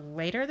coming out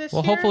later this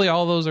year. Well, hopefully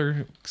all those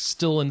are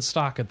still in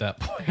stock at that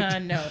point.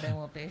 No, they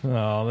won't be.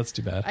 Oh, that's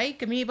too bad. Ike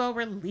Amiibo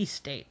release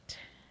date,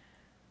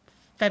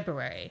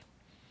 February.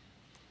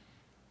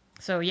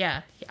 So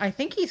yeah, I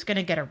think he's going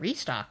to get a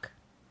restock.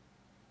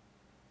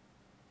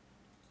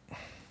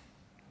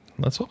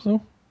 Let's hope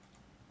so.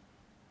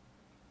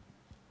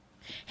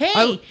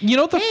 Hey, you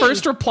know what the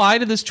first reply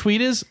to this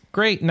tweet is?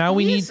 Great, now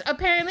we need... He's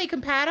apparently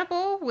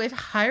compatible with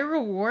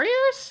Hyrule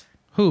Warriors?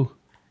 Who?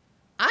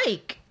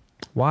 Ike.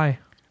 Why?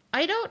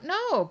 I don't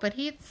know, but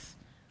he's...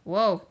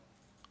 Whoa.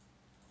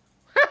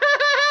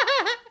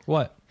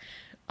 What?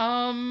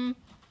 I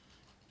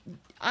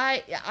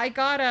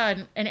got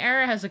an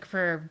error has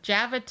for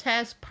Java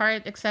test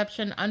part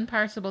exception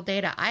unparsable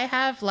data. I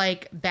have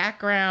like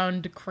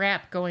background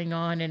crap going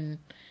on, and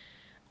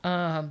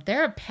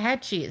their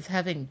Apache is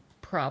having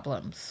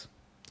problems.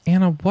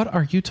 Anna, what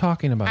are you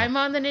talking about? I'm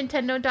on the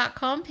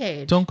Nintendo.com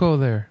page. Don't go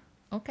there.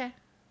 Okay.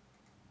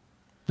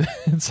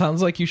 It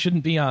sounds like you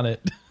shouldn't be on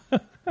it.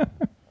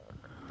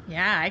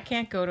 Yeah, I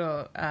can't go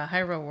to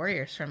Hyrule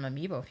Warriors from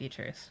Amiibo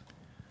features.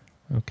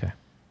 Okay.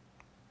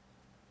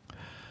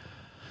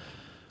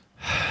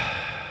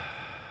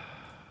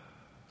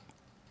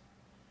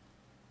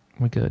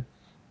 We good?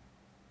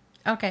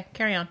 Okay,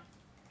 carry on.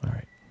 All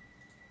right.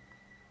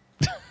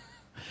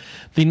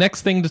 The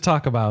next thing to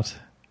talk about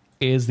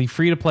is the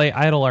free-to-play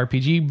idle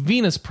RPG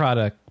Venus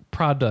project.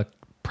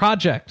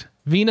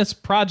 Venus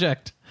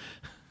Project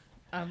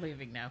I'm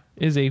leaving now.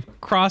 is a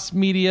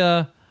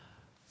cross-media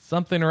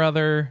something or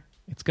other.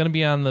 It's going to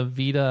be on the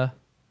Vita.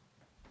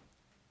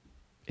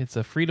 It's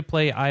a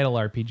free-to-play idle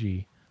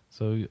RPG.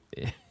 So,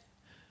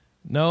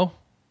 no?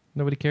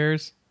 Nobody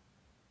cares?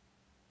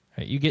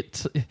 All right, you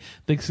get...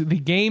 the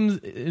game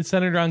is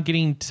centered around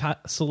getting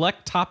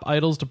select top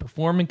idols to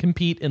perform and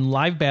compete in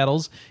live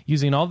battles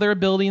using all their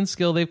ability and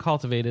skill they've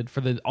cultivated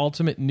for the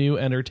ultimate new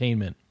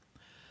entertainment.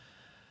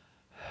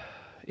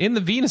 In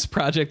the Venus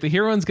Project, the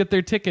heroines get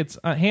their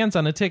hands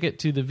on a ticket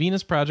to the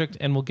Venus Project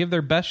and will give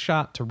their best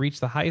shot to reach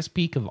the highest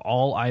peak of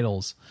all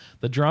idols.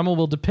 The drama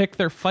will depict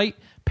their fight,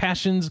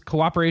 passions,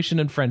 cooperation,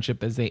 and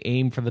friendship as they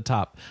aim for the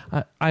top.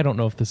 I don't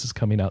know if this is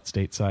coming out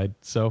stateside,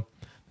 so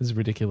this is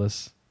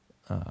ridiculous.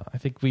 I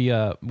think we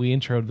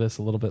introed this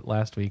a little bit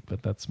last week,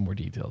 but that's more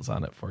details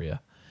on it for you,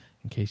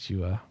 in case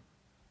you're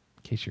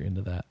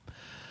into that.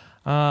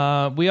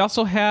 We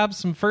also have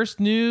some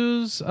first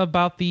news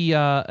about the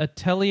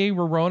Atelier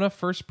Rorona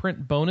first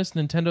print bonus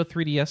Nintendo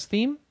 3DS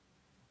theme.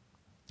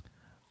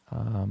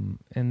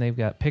 And they've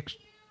got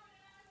pictures.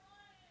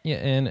 Yeah,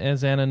 and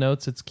as Anna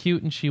notes, it's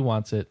cute and she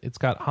wants it. It's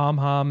got Hom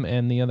Hom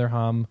and the other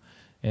Hom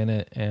in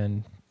it,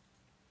 and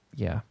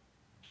yeah.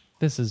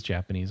 This is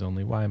Japanese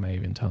only. Why am I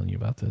even telling you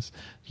about this?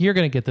 You're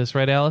going to get this,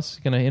 right, Alice?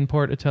 You're going to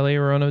import Atelier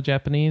Rorona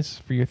Japanese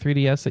for your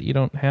 3DS that you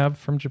don't have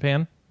from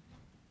Japan?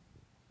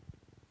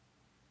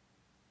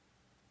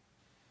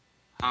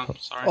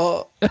 Sorry.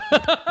 Oh,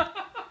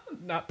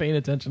 Not paying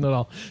attention at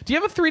all. Do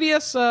you have a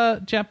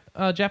 3DS,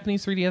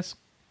 Japanese 3DS?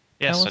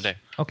 Yes, Alice? I do.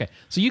 Okay,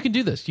 so you can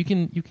do this. You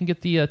can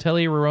get the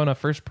Atelier Rorona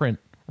first print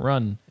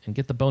run and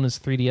get the bonus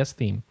 3DS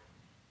theme.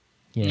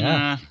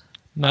 Yeah.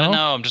 No? I don't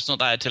know. I'm just not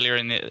that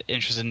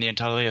interested in the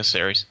Atelier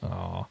series.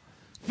 Oh,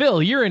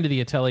 Phil, you're into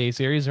the Atelier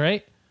series,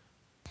 right?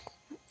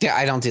 Yeah,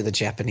 I don't do the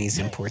Japanese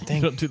import You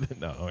thing. don't do that.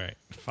 No, all right,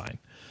 fine.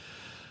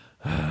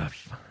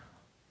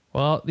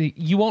 Well,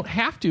 you won't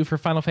have to for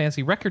Final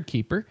Fantasy Record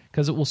Keeper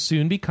because it will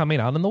soon be coming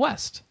out in the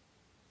West.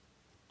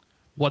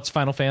 What's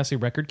Final Fantasy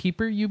Record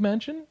Keeper, you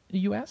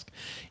ask?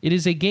 It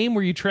is a game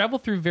where you travel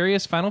through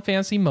various Final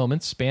Fantasy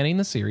moments spanning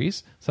the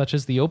series, such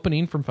as the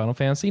opening from Final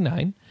Fantasy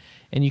IX,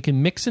 and you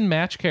can mix and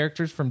match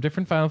characters from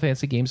different Final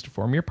Fantasy games to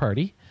form your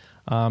party.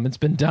 It's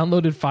been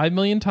downloaded 5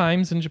 million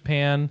times in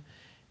Japan,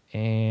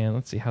 and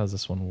let's see, how does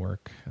this one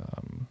work?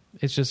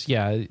 It's just,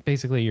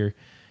 basically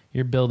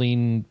you're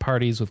building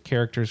parties with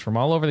characters from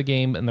all over the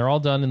game, and they're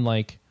all done in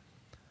like,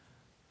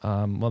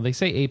 they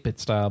say 8-bit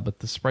style, but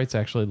the sprites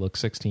actually look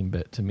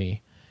 16-bit to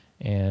me,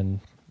 and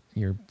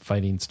you're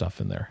fighting stuff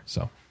in there.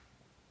 So,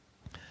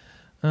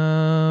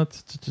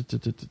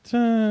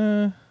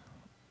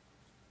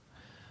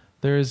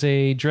 there's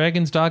a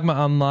Dragon's Dogma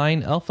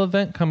Online Alpha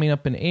event coming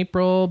up in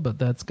April, but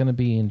that's going to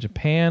be in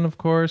Japan, of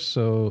course.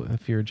 So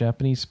if you're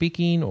Japanese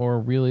speaking or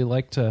really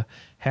like to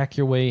hack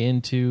your way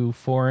into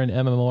foreign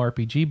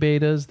MMORPG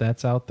betas,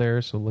 that's out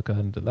there. So look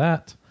into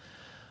that.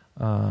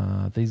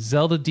 The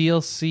Zelda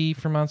DLC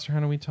for Monster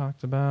Hunter we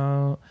talked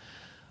about.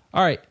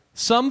 All right.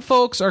 Some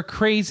folks are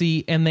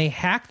crazy and they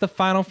hacked the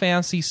Final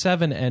Fantasy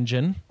VII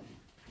engine,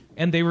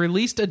 and they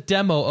released a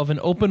demo of an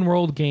open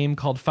world game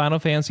called Final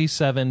Fantasy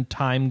VII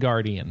Time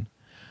Guardian.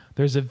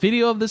 There's a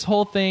video of this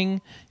whole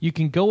thing. You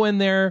can go in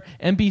there.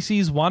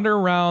 NPCs wander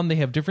around. They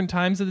have different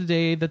times of the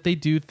day that they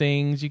do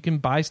things. You can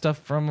buy stuff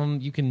from them.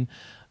 You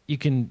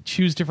can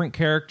choose different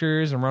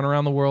characters and run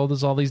around the world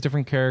as all these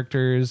different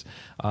characters.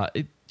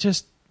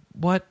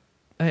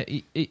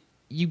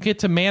 You get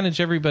to manage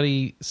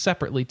everybody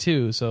separately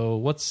too. So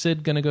what's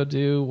Sid gonna go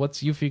do?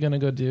 What's Yuffie gonna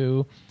go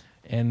do?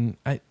 And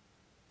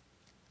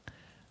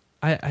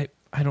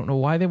I don't know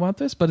why they want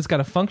this, but it's got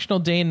a functional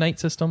day and night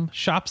system,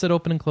 shops that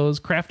open and close,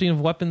 crafting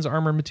of weapons,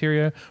 armor,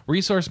 materia,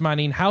 resource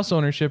mining, house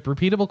ownership,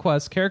 repeatable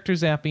quests, character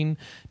zapping,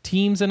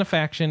 teams in a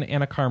faction,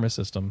 and a karma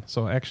system.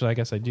 So actually, I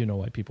guess I do know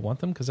why people want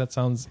them, because that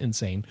sounds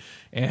insane.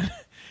 And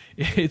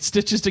it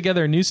stitches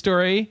together a new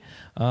story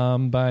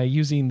by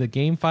using the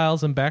game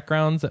files and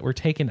backgrounds that were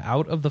taken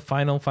out of the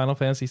final Final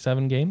Fantasy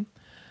VII game.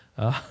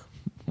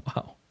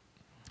 Wow.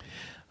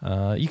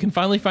 You can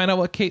finally find out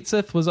what Kate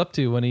Sith was up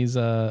to when he's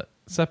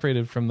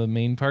separated from the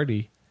main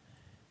party,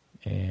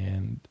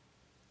 and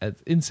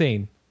it's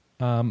insane.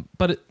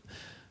 But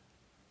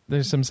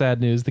there's some sad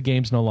news. The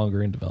game's no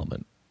longer in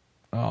development.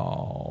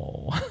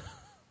 Oh,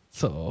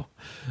 so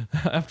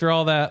after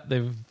all that,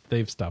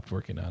 they've stopped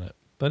working on it.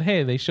 But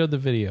hey, they showed the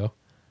video,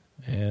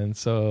 and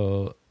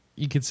so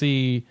you could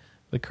see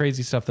the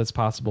crazy stuff that's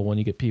possible when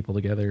you get people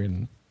together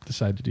and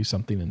decide to do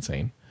something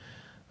insane.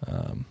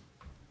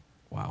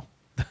 Wow.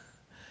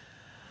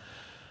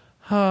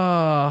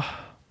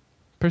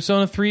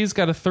 Persona 3's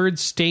got a third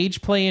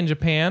stage play in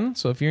Japan.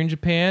 So if you're in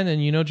Japan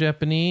and you know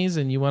Japanese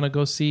and you want to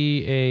go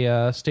see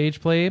a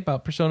stage play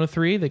about Persona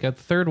 3, they got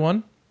the third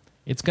one.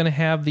 It's going to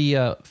have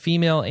the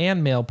female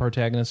and male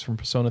protagonists from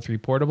Persona 3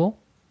 Portable.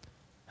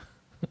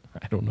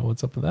 I don't know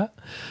what's up with that.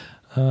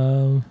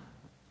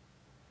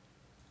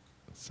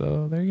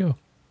 So there you go.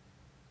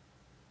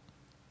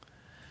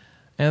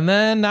 And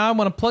then now I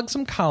want to plug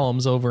some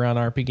columns over on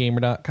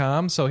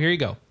rpgamer.com. So here you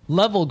go.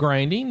 Level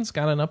Grinding's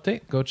got an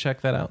update. Go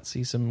check that out.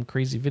 See some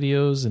crazy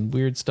videos and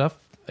weird stuff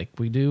like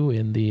we do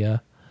in the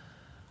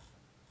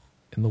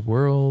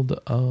world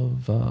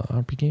of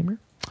RP Gamer.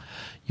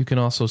 You can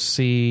also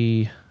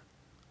see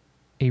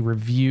a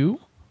review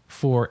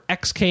for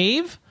X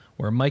Cave,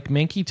 where Mike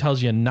Mankey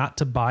tells you not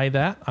to buy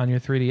that on your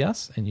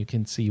 3DS, and you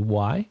can see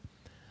why.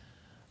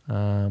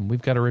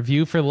 We've got a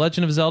review for The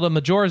Legend of Zelda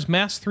Majora's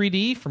Mask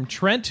 3D from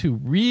Trent, who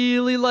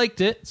really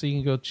liked it. So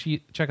you can go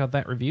check out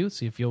that review,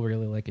 see if you'll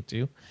really like it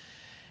too.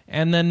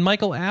 And then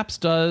Michael Apps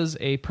does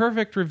a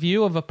perfect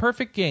review of a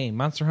perfect game.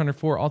 Monster Hunter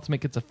 4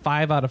 Ultimate gets a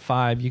 5 out of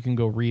 5. You can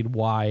go read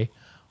why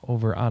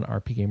over on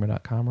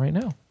rpgamer.com right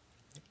now.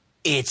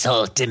 It's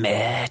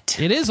ultimate.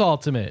 It is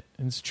ultimate.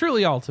 It's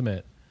truly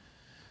ultimate.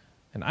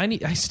 And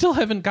I still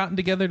haven't gotten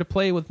together to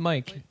play with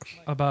Mike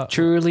about...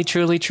 Truly,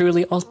 truly,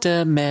 truly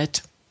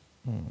ultimate.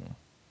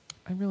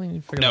 I really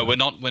need to figure No,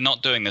 we're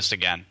not doing this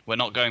again. We're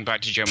not going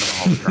back to German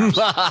holograms.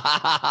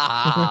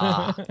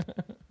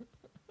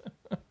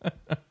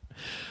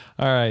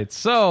 All right,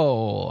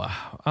 so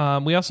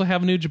we also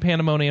have a new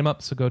Japanimonium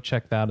up, so go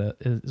check that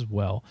as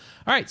well.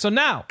 All right, so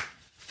now,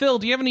 Phil,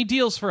 do you have any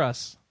deals for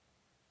us?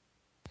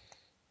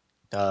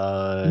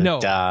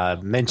 No.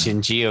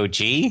 Mention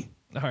GOG.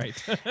 All right.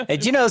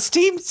 And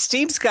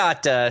Steam's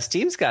got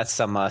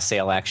some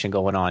sale action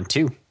going on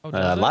too. Oh,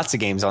 lots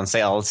of games on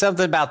sale. It's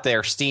something about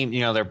their Steam.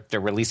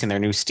 They're releasing their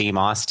new Steam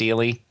OS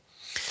daily.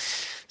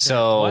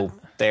 So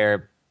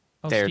their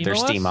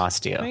Steam OS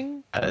deal.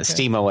 Okay.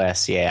 Steam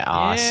OS, yeah,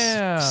 OS.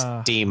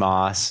 Yeah. Steam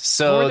OS.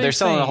 So they're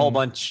selling a whole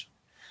bunch.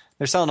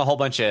 They're selling a whole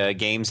bunch of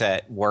games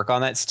that work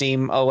on that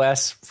Steam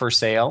OS for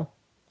sale.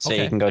 So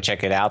you can go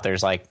check it out.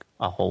 There's like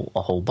a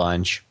whole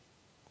bunch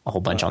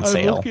on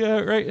sale. I'm looking at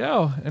it right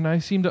now, and I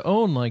seem to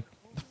own like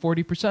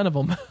 40% of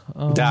them.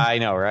 I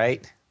know,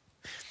 right?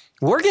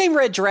 Wargame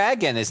Red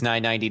Dragon is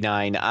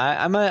 $9.99.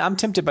 I'm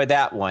tempted by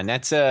that one.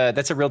 That's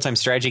a real time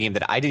strategy game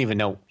that I didn't even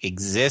know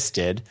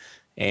existed.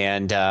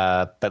 And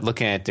but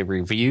looking at the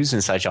reviews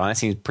and such on it,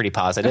 seems pretty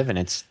positive, and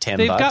it's $10.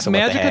 They've got so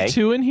Magicka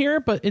 2 in here,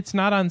 but it's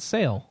not on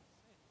sale.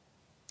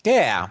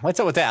 Yeah, what's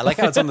up with that? I like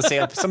how it's on the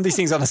sale. Some of these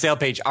things on the sale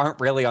page aren't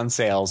really on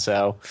sale,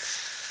 so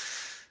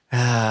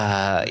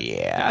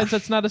yeah. Guys,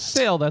 that's not a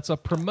sale. That's a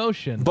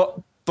promotion. But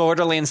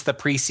Borderlands the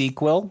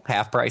pre-sequel,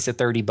 half price at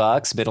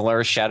 $30.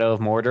 Middle-earth Shadow of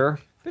Mordor.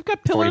 They've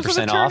got Pillars of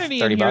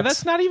Eternity in here.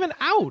 That's not even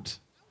out.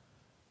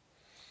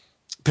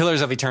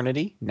 Pillars of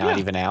Eternity, not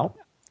even out.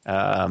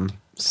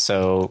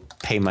 So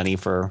pay money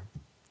for,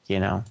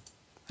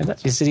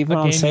 is it even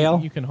on sale?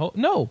 You can hold.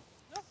 No,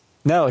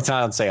 it's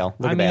not on sale.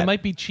 Look at that. It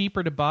might be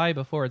cheaper to buy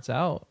before it's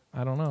out.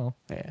 I don't know.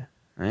 Yeah,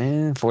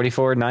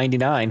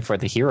 $44.99 for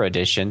the Hero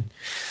Edition.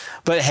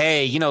 But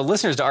hey,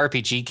 listeners to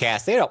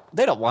RPGcast,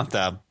 they don't want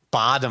the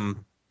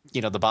bottom,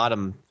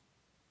 the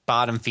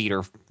bottom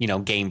feeder,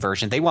 game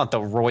version. They want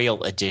the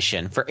Royal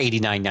Edition for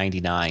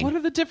 $89.99. What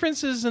are the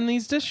differences in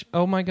these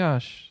Oh my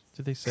gosh.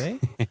 Did they say?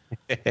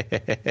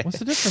 What's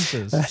the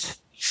differences?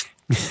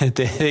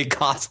 They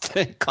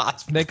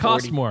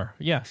cost more.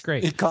 Yeah,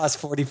 great. It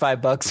costs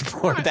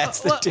 $45 more.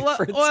 That's the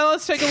difference. Well,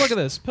 let's take a look at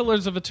this.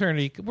 Pillars of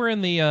Eternity. We're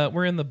in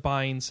the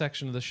buying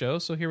section of the show,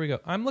 so here we go.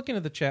 I'm looking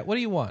at the chat. What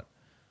do you want?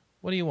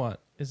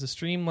 Is the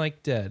stream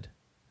like dead?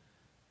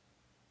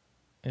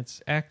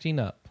 It's acting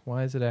up.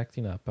 Why is it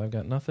acting up? I've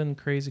got nothing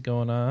crazy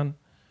going on.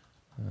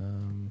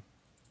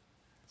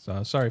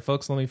 So sorry,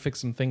 folks. Let me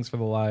fix some things for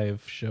the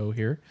live show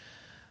here.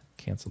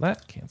 Cancel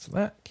that.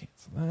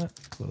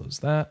 Close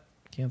that.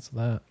 Cancel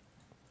that.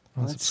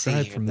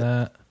 Unsubscribe from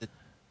that.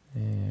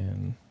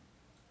 And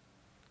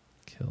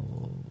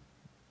kill.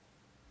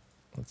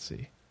 Let's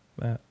see.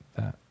 That.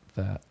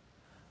 that.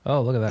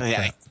 Oh, look at that.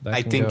 Yeah, That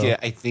I can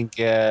think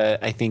go.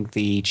 I think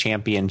the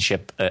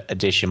championship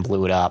edition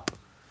blew it up.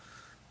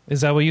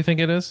 Is that what you think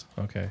it is?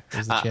 Okay.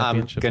 Is the I'm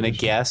championship gonna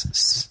edition?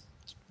 guess.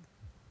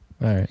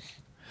 All right.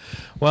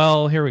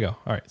 Well, here we go.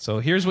 All right. So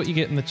here's what you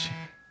get in the.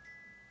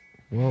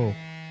 Whoa.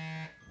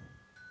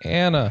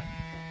 Anna.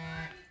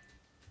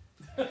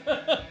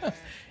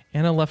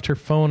 Anna left her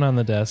phone on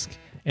the desk,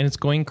 and it's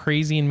going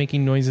crazy and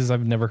making noises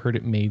I've never heard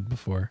it made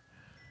before.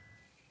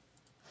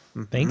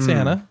 Thanks,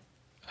 Anna.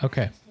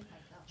 Okay.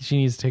 She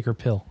needs to take her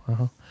pill.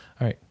 All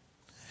right.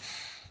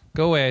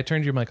 Go away. I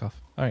turned your mic off.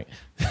 All right.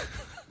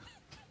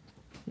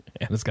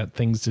 Anna's got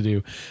things to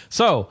do.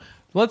 So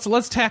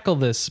let's tackle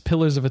this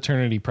Pillars of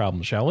Eternity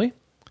problem, shall we?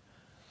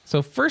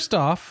 So first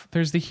off,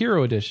 there's the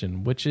Hero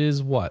Edition, which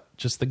is what?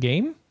 Just the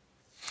game?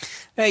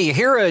 Hey, your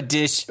Hero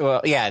Edition.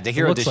 Well, yeah, the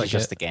Hero Edition like is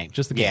just it. the game.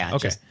 Just the game. Yeah,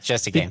 Okay.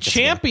 just the game. The just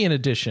the game. Champion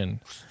Edition,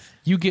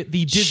 you get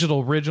the digital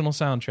original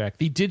soundtrack,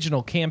 the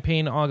digital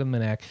campaign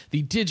almanac,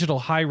 the digital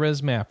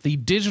high-res map, the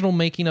digital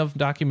making of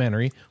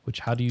documentary, which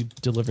how do you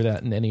deliver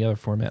that in any other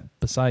format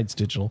besides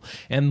digital,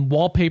 and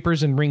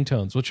wallpapers and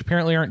ringtones, which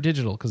apparently aren't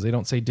digital because they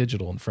don't say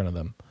digital in front of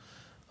them.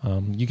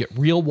 You get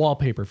real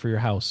wallpaper for your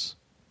house.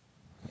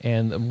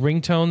 And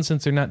ringtones,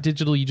 since they're not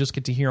digital, you just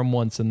get to hear them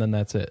once, and then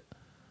that's it.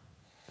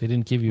 They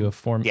didn't give you a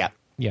form. Yeah.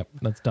 Yep,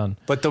 that's done.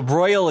 But the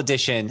Royal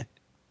Edition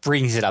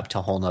brings it up to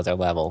a whole nother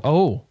level.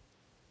 Oh.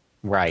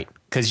 Right.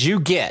 Because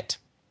you get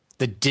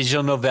the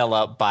digital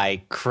novella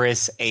by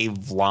Chris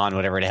Avlon,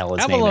 whatever the hell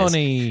his name is.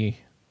 Abalone.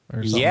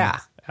 Or something. Yeah.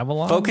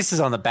 Avalon? Focuses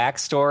on the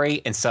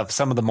backstory and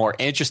some of the more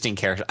interesting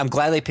characters. I'm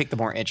glad they picked the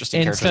more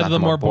interesting characters. Instead of not the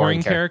more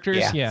boring characters.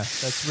 characters? Yeah,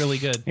 that's really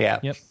good. Yeah.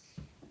 Yep.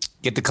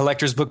 Get the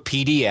collector's book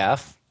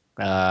PDF.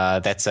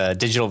 That's a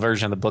digital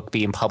version of the book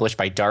being published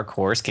by Dark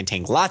Horse,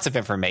 containing lots of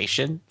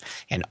information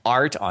and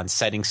art on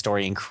setting,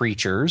 story, and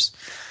creatures.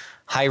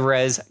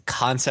 High-res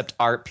concept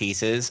art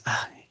pieces.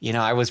 You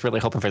know, I was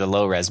really hoping for the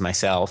low-res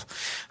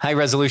myself.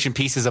 High-resolution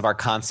pieces of our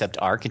concept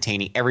art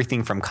containing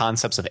everything from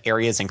concepts of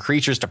areas and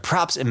creatures to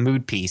props and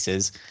mood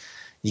pieces.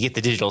 You get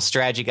the digital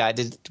strategy guide.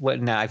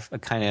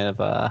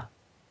 Original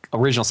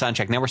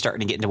soundtrack. Now we're starting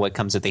to get into what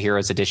comes with the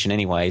Heroes Edition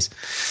anyways.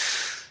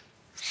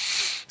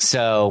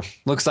 So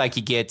looks like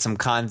you get some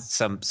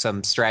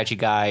strategy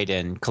guide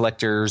and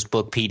collector's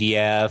book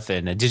PDF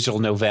and a digital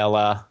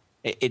novella.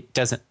 It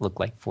doesn't look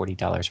like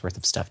 $40 worth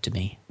of stuff to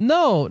me.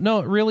 No,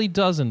 it really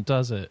doesn't,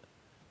 does it?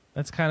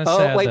 That's kind of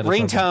sad. Oh, wait, that it's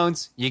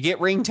ringtones. You get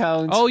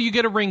ringtones. Oh, you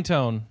get a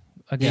ringtone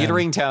again. You get a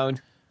ringtone.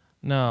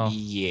 No.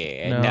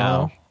 Yeah,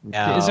 no.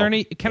 Is there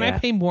any? Can I Yeah.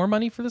 pay more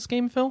money for this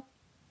game, Phil?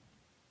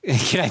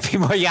 Can I pay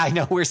more? Yeah, I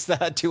know. Where's the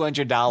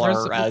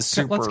 $200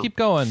 super? Let's keep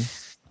going.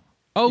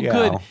 Oh, Yeah.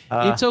 good.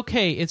 It's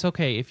okay. It's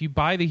okay. If you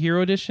buy the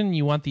Hero Edition,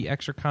 you want the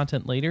extra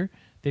content later.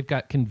 They've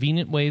got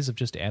convenient ways of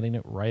just adding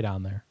it right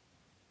on there.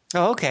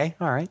 Oh, okay.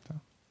 All right.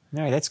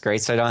 All right, that's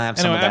great. So I don't have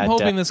some Anyway, of that. I'm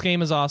hoping this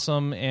game is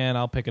awesome, and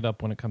I'll pick it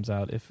up when it comes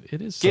out. If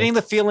it is, Getting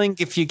the feeling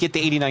if you get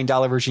the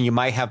 $89 version, you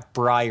might have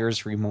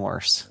Briar's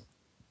remorse.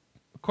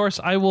 Of course,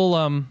 I will.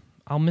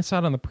 I'll miss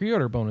out on the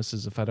pre-order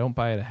bonuses if I don't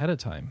buy it ahead of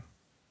time,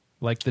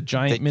 like the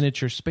giant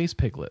miniature space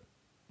piglet.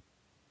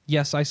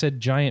 Yes, I said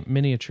giant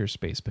miniature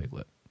space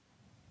piglet.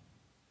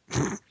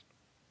 You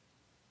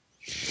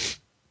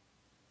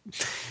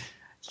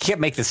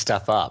can't make this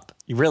stuff up.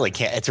 You really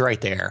can't. It's right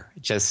there.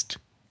 Just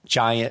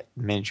giant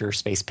miniature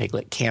space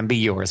piglet can be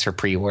yours for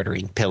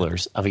pre-ordering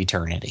Pillars of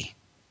Eternity.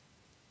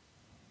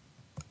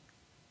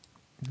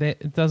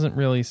 It doesn't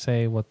really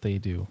say what they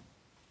do.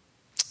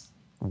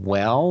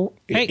 Well,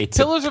 hey,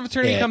 Pillars of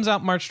Eternity comes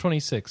out March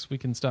 26th. We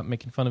can stop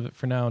making fun of it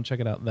for now and check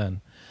it out then.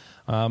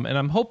 And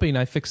I'm hoping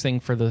I fix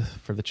things for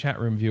the chat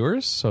room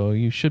viewers, so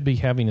you should be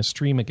having a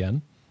stream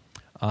again.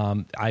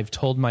 I've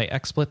told my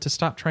XSplit to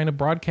stop trying to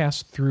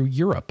broadcast through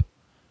Europe,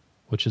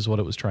 which is what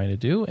it was trying to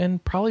do,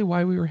 and probably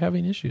why we were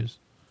having issues.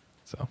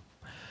 So,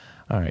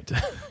 all right.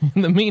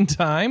 In the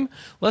meantime,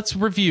 let's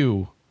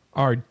review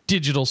our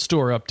digital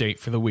store update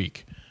for the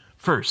week.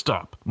 First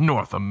up,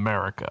 North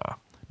America.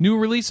 New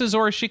releases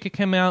Orishika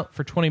came out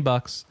for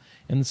 $20,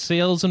 and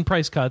sales and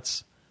price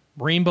cuts,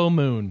 Rainbow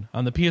Moon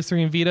on the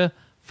PS3 and Vita,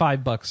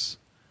 $5,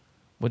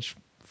 which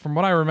from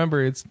what I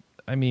remember, is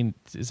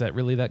that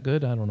really that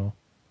good? I don't know.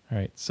 All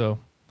right, so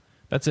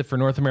that's it for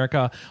North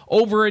America.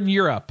 Over in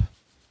Europe,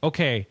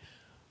 okay,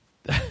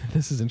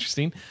 this is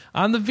interesting.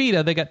 On the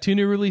Vita, they got two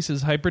new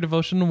releases, Hyper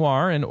Devotion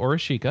Noir and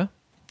Orishika.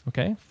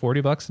 Okay,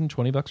 $40 and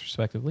 $20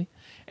 respectively.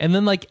 And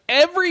then like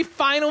every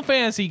Final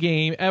Fantasy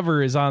game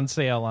ever is on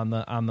sale on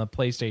the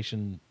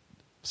PlayStation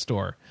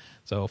Store.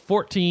 So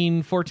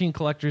 14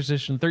 Collector's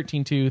Edition,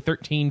 13.2,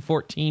 13,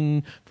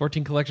 14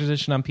 Collector's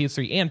Edition on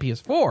PS3 and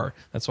PS4.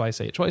 That's why I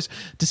say a choice.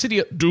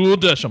 Dissidia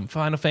Duodecim,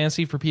 Final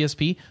Fantasy for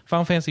PSP,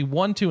 Final Fantasy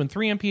 1, 2, and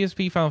 3 on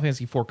PSP, Final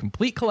Fantasy 4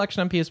 Complete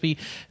Collection on PSP,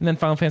 and then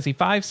Final Fantasy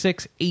 5,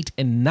 6, 8,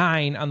 and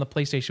 9 on the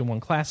PlayStation 1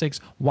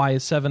 Classics. Why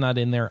is 7 not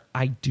in there?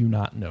 I do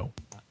not know.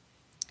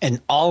 And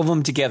all of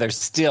them together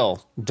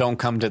still don't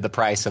come to the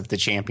price of the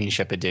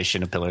championship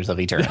edition of Pillars of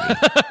Eternity.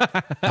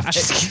 I'm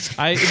just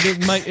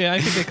kidding. I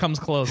think it comes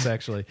close,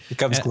 actually. It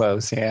comes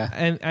close, yeah.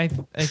 And I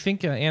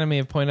think Anime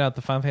have pointed out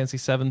the Final Fantasy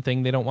VII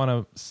thing. They don't want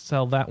to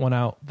sell that one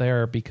out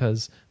there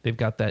because they've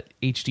got that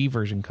HD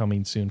version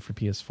coming soon for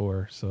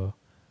PS4. So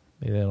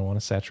maybe they don't want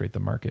to saturate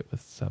the market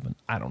with 7.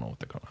 I don't know what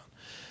they're going on.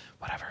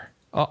 Whatever.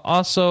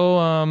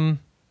 Also,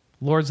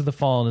 Lords of the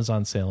Fallen is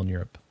on sale in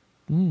Europe.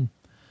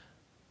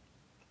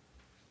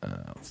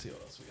 Let's see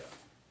what else we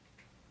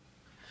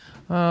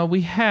got.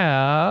 We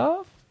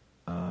have...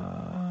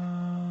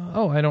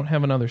 I don't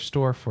have another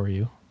store for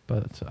you,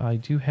 but I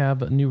do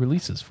have new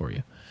releases for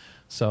you.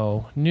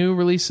 So, new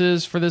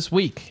releases for this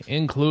week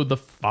include the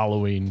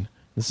following.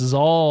 This is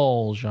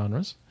all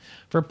genres.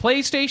 For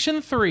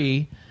PlayStation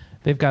 3,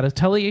 they've got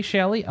Atelier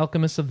Shally,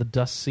 Alchemist of the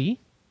Dust Sea,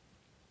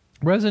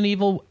 Resident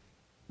Evil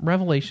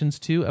Revelations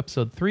 2,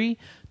 Episode 3,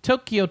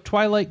 Tokyo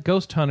Twilight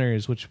Ghost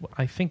Hunters, which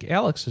I think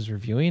Alex is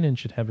reviewing and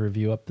should have a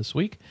review up this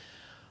week.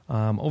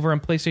 Over on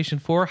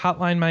PlayStation 4,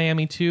 Hotline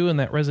Miami 2 and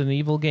that Resident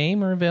Evil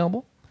game are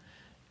available.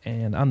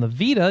 And on the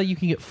Vita, you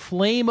can get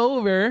Flame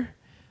Over,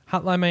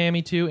 Hotline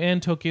Miami 2,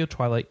 and Tokyo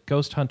Twilight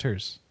Ghost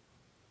Hunters,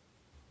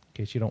 in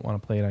case you don't want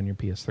to play it on your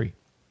PS3.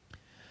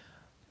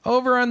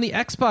 Over on the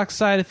Xbox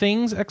side of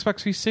things,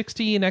 Xbox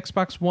 360 and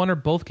Xbox One are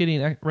both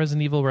getting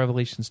Resident Evil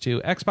Revelations 2.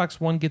 Xbox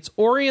One gets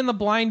Ori and the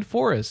Blind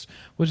Forest,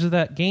 which is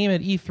that game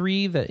at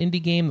E3, that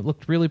indie game that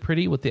looked really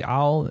pretty with the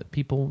owl that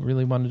people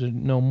really wanted to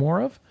know more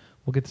of.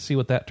 We'll get to see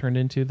what that turned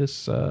into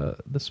this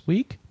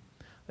week,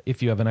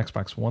 if you have an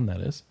Xbox One,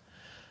 that is.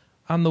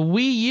 On the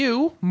Wii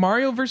U,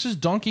 Mario vs.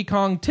 Donkey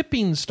Kong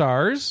Tipping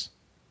Stars,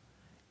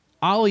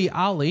 Ali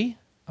Ali,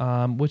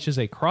 which is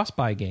a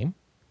cross-buy game.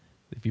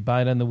 If you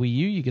buy it on the Wii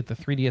U, you get the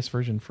 3DS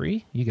version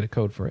free. You get a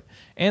code for it.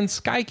 And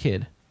Sky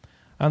Kid.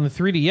 On the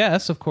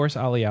 3DS, of course,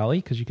 Ali Ali,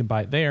 because you can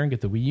buy it there and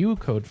get the Wii U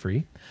code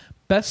free.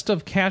 Best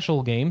of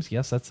Casual Games.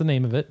 Yes, that's the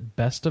name of it.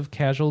 Best of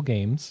Casual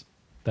Games.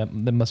 That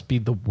must be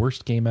the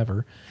worst game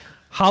ever.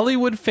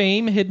 Hollywood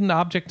Fame Hidden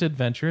Object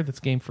Adventure. That's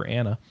a game for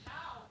Anna.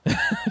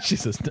 She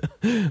says,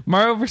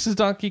 Mario vs.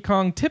 Donkey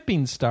Kong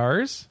Tipping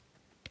Stars.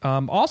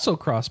 Also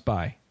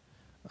cross-buy.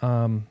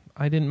 I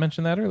didn't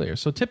mention that earlier.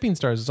 So Tipping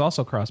Stars is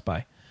also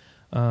cross-buy.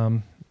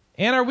 Anna,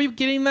 are we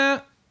getting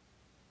that?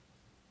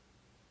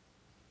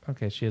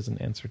 Okay, she hasn't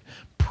answered.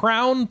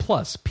 Proun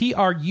Plus,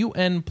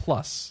 Prun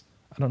Plus.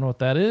 I don't know what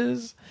that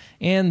is.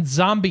 And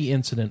Zombie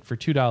Incident for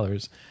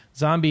 $2.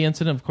 Zombie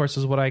Incident, of course,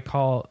 is what I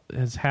call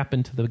has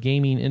happened to the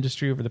gaming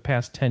industry over the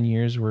past 10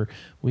 years, where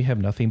we have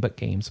nothing but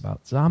games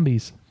about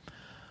zombies.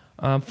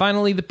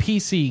 Finally, the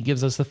PC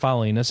gives us the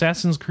following: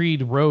 Assassin's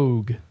Creed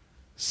Rogue,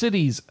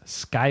 Cities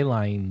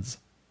Skylines,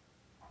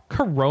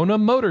 Corona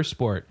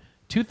Motorsport.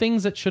 2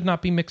 things that should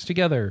not be mixed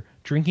together: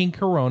 drinking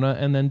Corona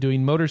and then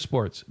doing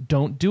motorsports.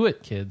 Don't do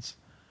it, kids.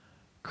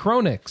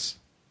 Chronix,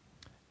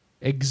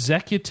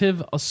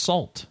 Executive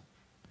Assault,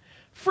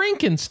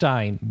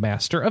 Frankenstein,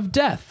 Master of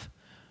Death.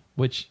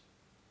 Which,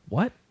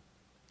 what?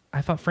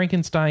 I thought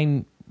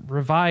Frankenstein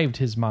revived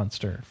his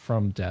monster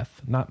from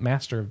death. Not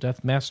Master of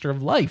Death, Master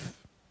of Life.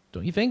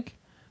 Don't you think?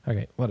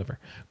 Okay, whatever.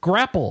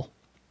 Grapple,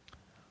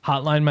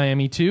 Hotline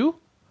Miami 2,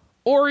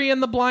 Ori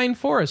and the Blind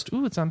Forest.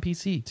 Ooh, it's on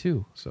PC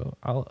too, so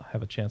I'll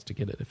have a chance to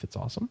get it if it's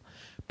awesome.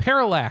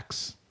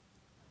 Parallax,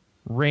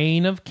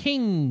 Reign of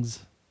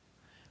Kings,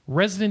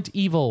 Resident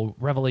Evil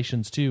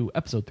Revelations 2,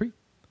 Episode 3,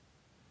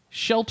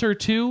 Shelter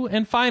 2,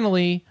 and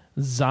finally,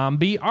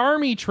 Zombie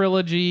Army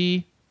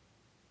Trilogy.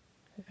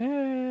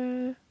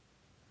 All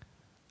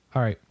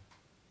right,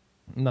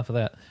 enough of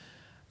that.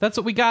 That's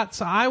what we got,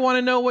 so I want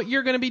to know what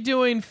you're going to be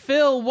doing.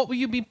 Phil, what will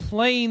you be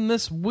playing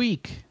this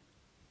week?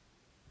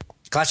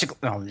 Classic.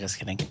 No, I'm just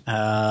kidding.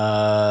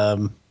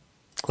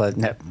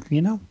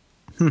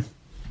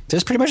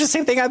 Just pretty much the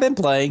same thing I've been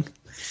playing.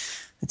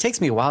 It takes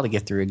me a while to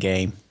get through a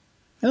game.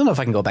 I don't know if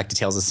I can go back to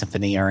Tales of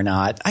Symphonia or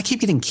not. I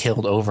keep getting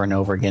killed over and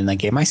over again in that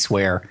game, I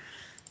swear.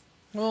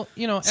 Well,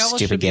 Alice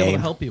Stupid should be able to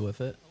game. help you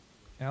with it.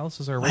 Alice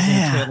is our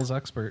Resident Tales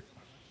expert.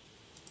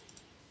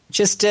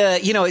 Just,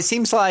 it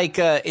seems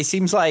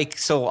like,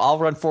 so I'll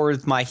run forward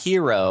with my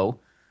hero,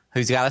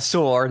 who's got a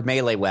sword,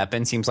 melee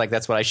weapon. Seems like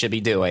that's what I should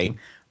be doing.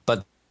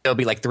 But there'll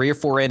be like 3 or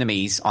 4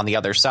 enemies on the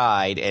other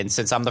side, and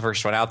since I'm the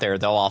first one out there,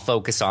 they'll all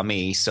focus on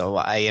me. So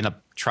I end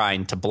up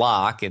trying to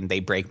block, and they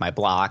break my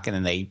block, and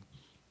then they,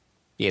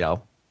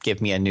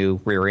 give me a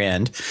new rear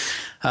end.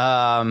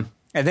 And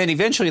then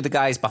eventually the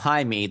guys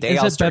behind me, they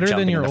all start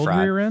jumping in the front. Is it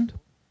better than your old rear end?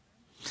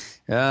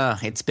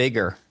 It's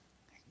bigger.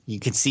 You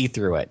can see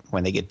through it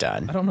when they get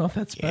done. I don't know if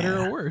that's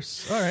better or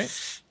worse. All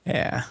right.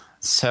 Yeah.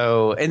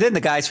 So, and then the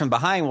guys from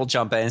behind will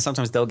jump in, and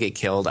sometimes they'll get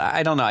killed.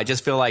 I don't know. I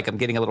just feel like I'm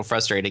getting a little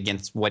frustrated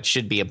against what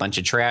should be a bunch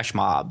of trash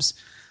mobs.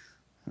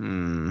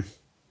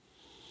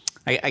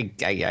 I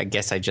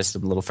guess I just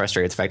am a little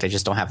frustrated with the fact I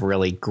just don't have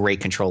really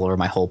great control over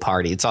my whole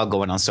party. It's all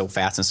going on so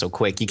fast and so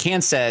quick. You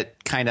can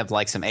set kind of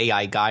like some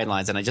AI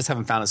guidelines, and I just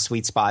haven't found a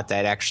sweet spot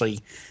that actually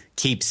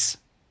keeps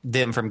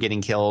them from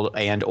getting killed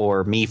and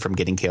or me from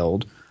getting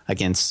killed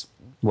against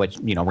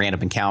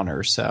random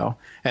encounters. So,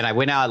 and I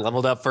went out,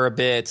 leveled up for a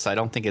bit, so I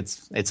don't think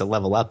it's a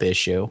level up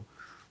issue,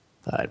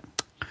 but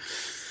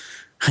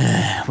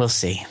we'll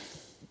see.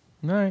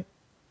 All right.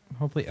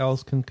 Hopefully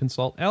Alice can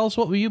consult. Alice,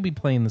 what will you be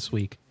playing this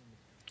week?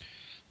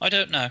 I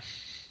don't know.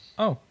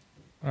 Oh,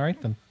 all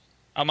right then.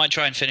 I might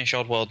try and finish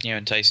Oddworld New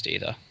and Tasty,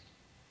 though.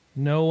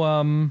 No,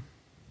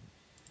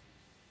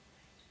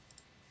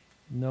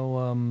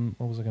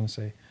 what was I going to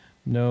say?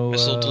 No...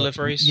 Missile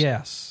deliveries?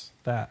 Yes,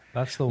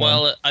 that's the one.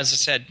 Well, as I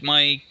said,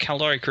 my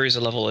Caldari Cruiser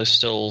level is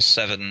still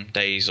 7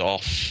 days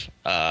off,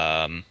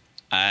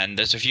 and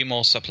there's a few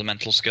more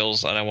supplemental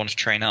skills that I want to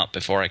train up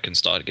before I can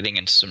start getting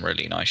into some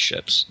really nice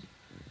ships.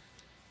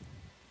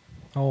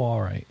 Oh,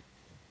 all right.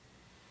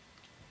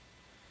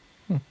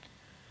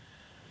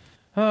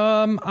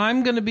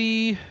 I'm going to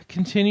be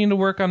continuing to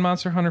work on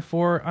Monster Hunter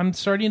 4. I'm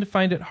starting to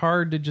find it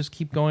hard to just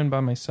keep going by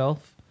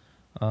myself,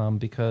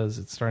 because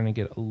it's starting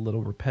to get a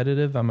little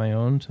repetitive on my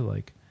own to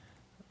like...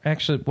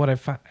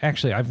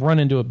 Actually, I've run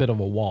into a bit of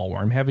a wall where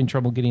I'm having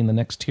trouble getting the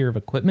next tier of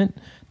equipment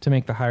to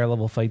make the higher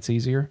level fights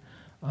easier.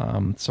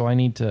 So I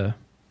need to,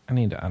 I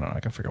don't know, I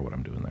can figure out what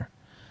I'm doing there.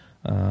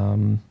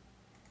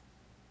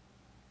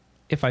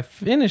 If I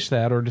finish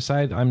that or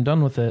decide I'm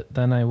done with it,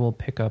 then I will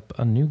pick up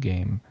a new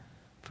game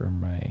for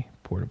my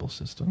portable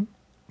system.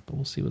 But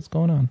we'll see what's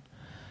going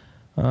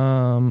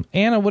on.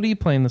 Anna, what are you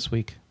playing this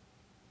week?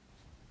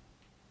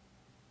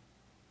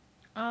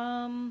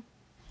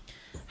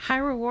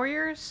 Hyrule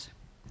Warriors.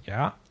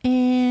 Yeah.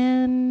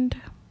 And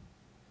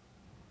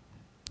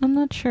I'm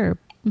not sure.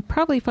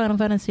 Probably Final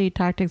Fantasy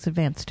Tactics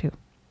Advance 2.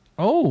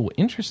 Oh,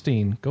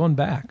 interesting. Going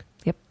back.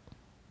 Yep.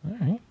 All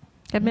right.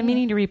 I've been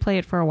meaning to replay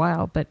it for a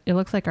while, but it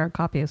looks like our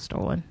copy is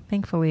stolen.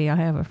 Thankfully, I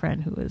have a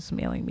friend who is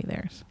mailing me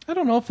theirs. I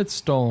don't know if it's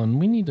stolen.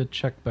 We need to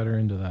check better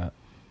into that.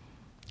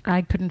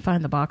 I couldn't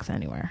find the box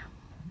anywhere.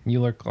 You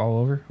look all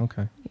over?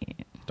 Okay.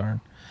 Yeah.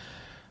 Darn.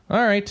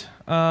 All right.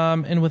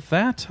 And with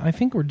that, I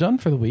think we're done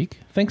for the week.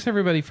 Thanks,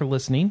 everybody, for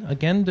listening.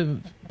 Again,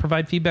 to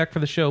provide feedback for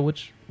the show,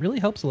 which really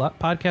helps a lot,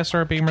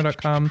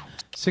 podcast@rpgamer.com,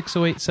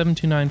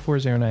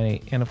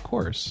 608-729-4098, and, of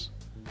course,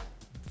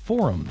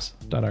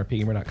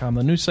 forums.rpgamer.com,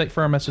 the news site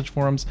for our message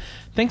forums.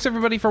 Thanks,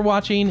 everybody, for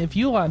watching. If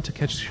you want to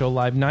catch the show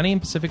live, 9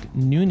 a.m. Pacific,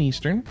 noon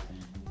Eastern,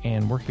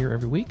 and we're here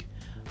every week.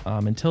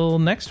 Until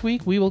next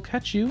week, we will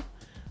catch you.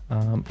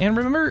 And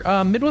remember,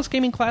 Midwest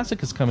Gaming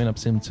Classic is coming up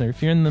soon, so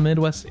if you're in the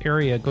Midwest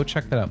area, go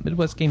check that out.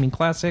 Midwest Gaming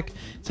Classic,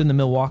 it's in the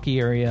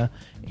Milwaukee area,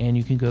 and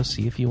you can go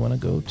see if you want to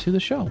go to the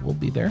show. We'll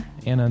be there,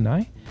 Anna and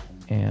I,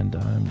 and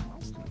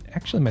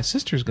actually my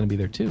sister's going to be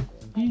there too.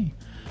 Yay.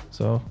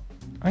 So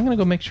I'm going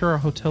to go make sure our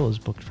hotel is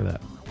booked for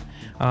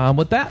that.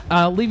 With that,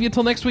 I'll leave you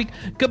until next week.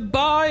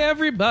 Goodbye,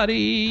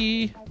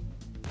 everybody!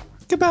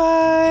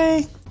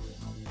 Goodbye!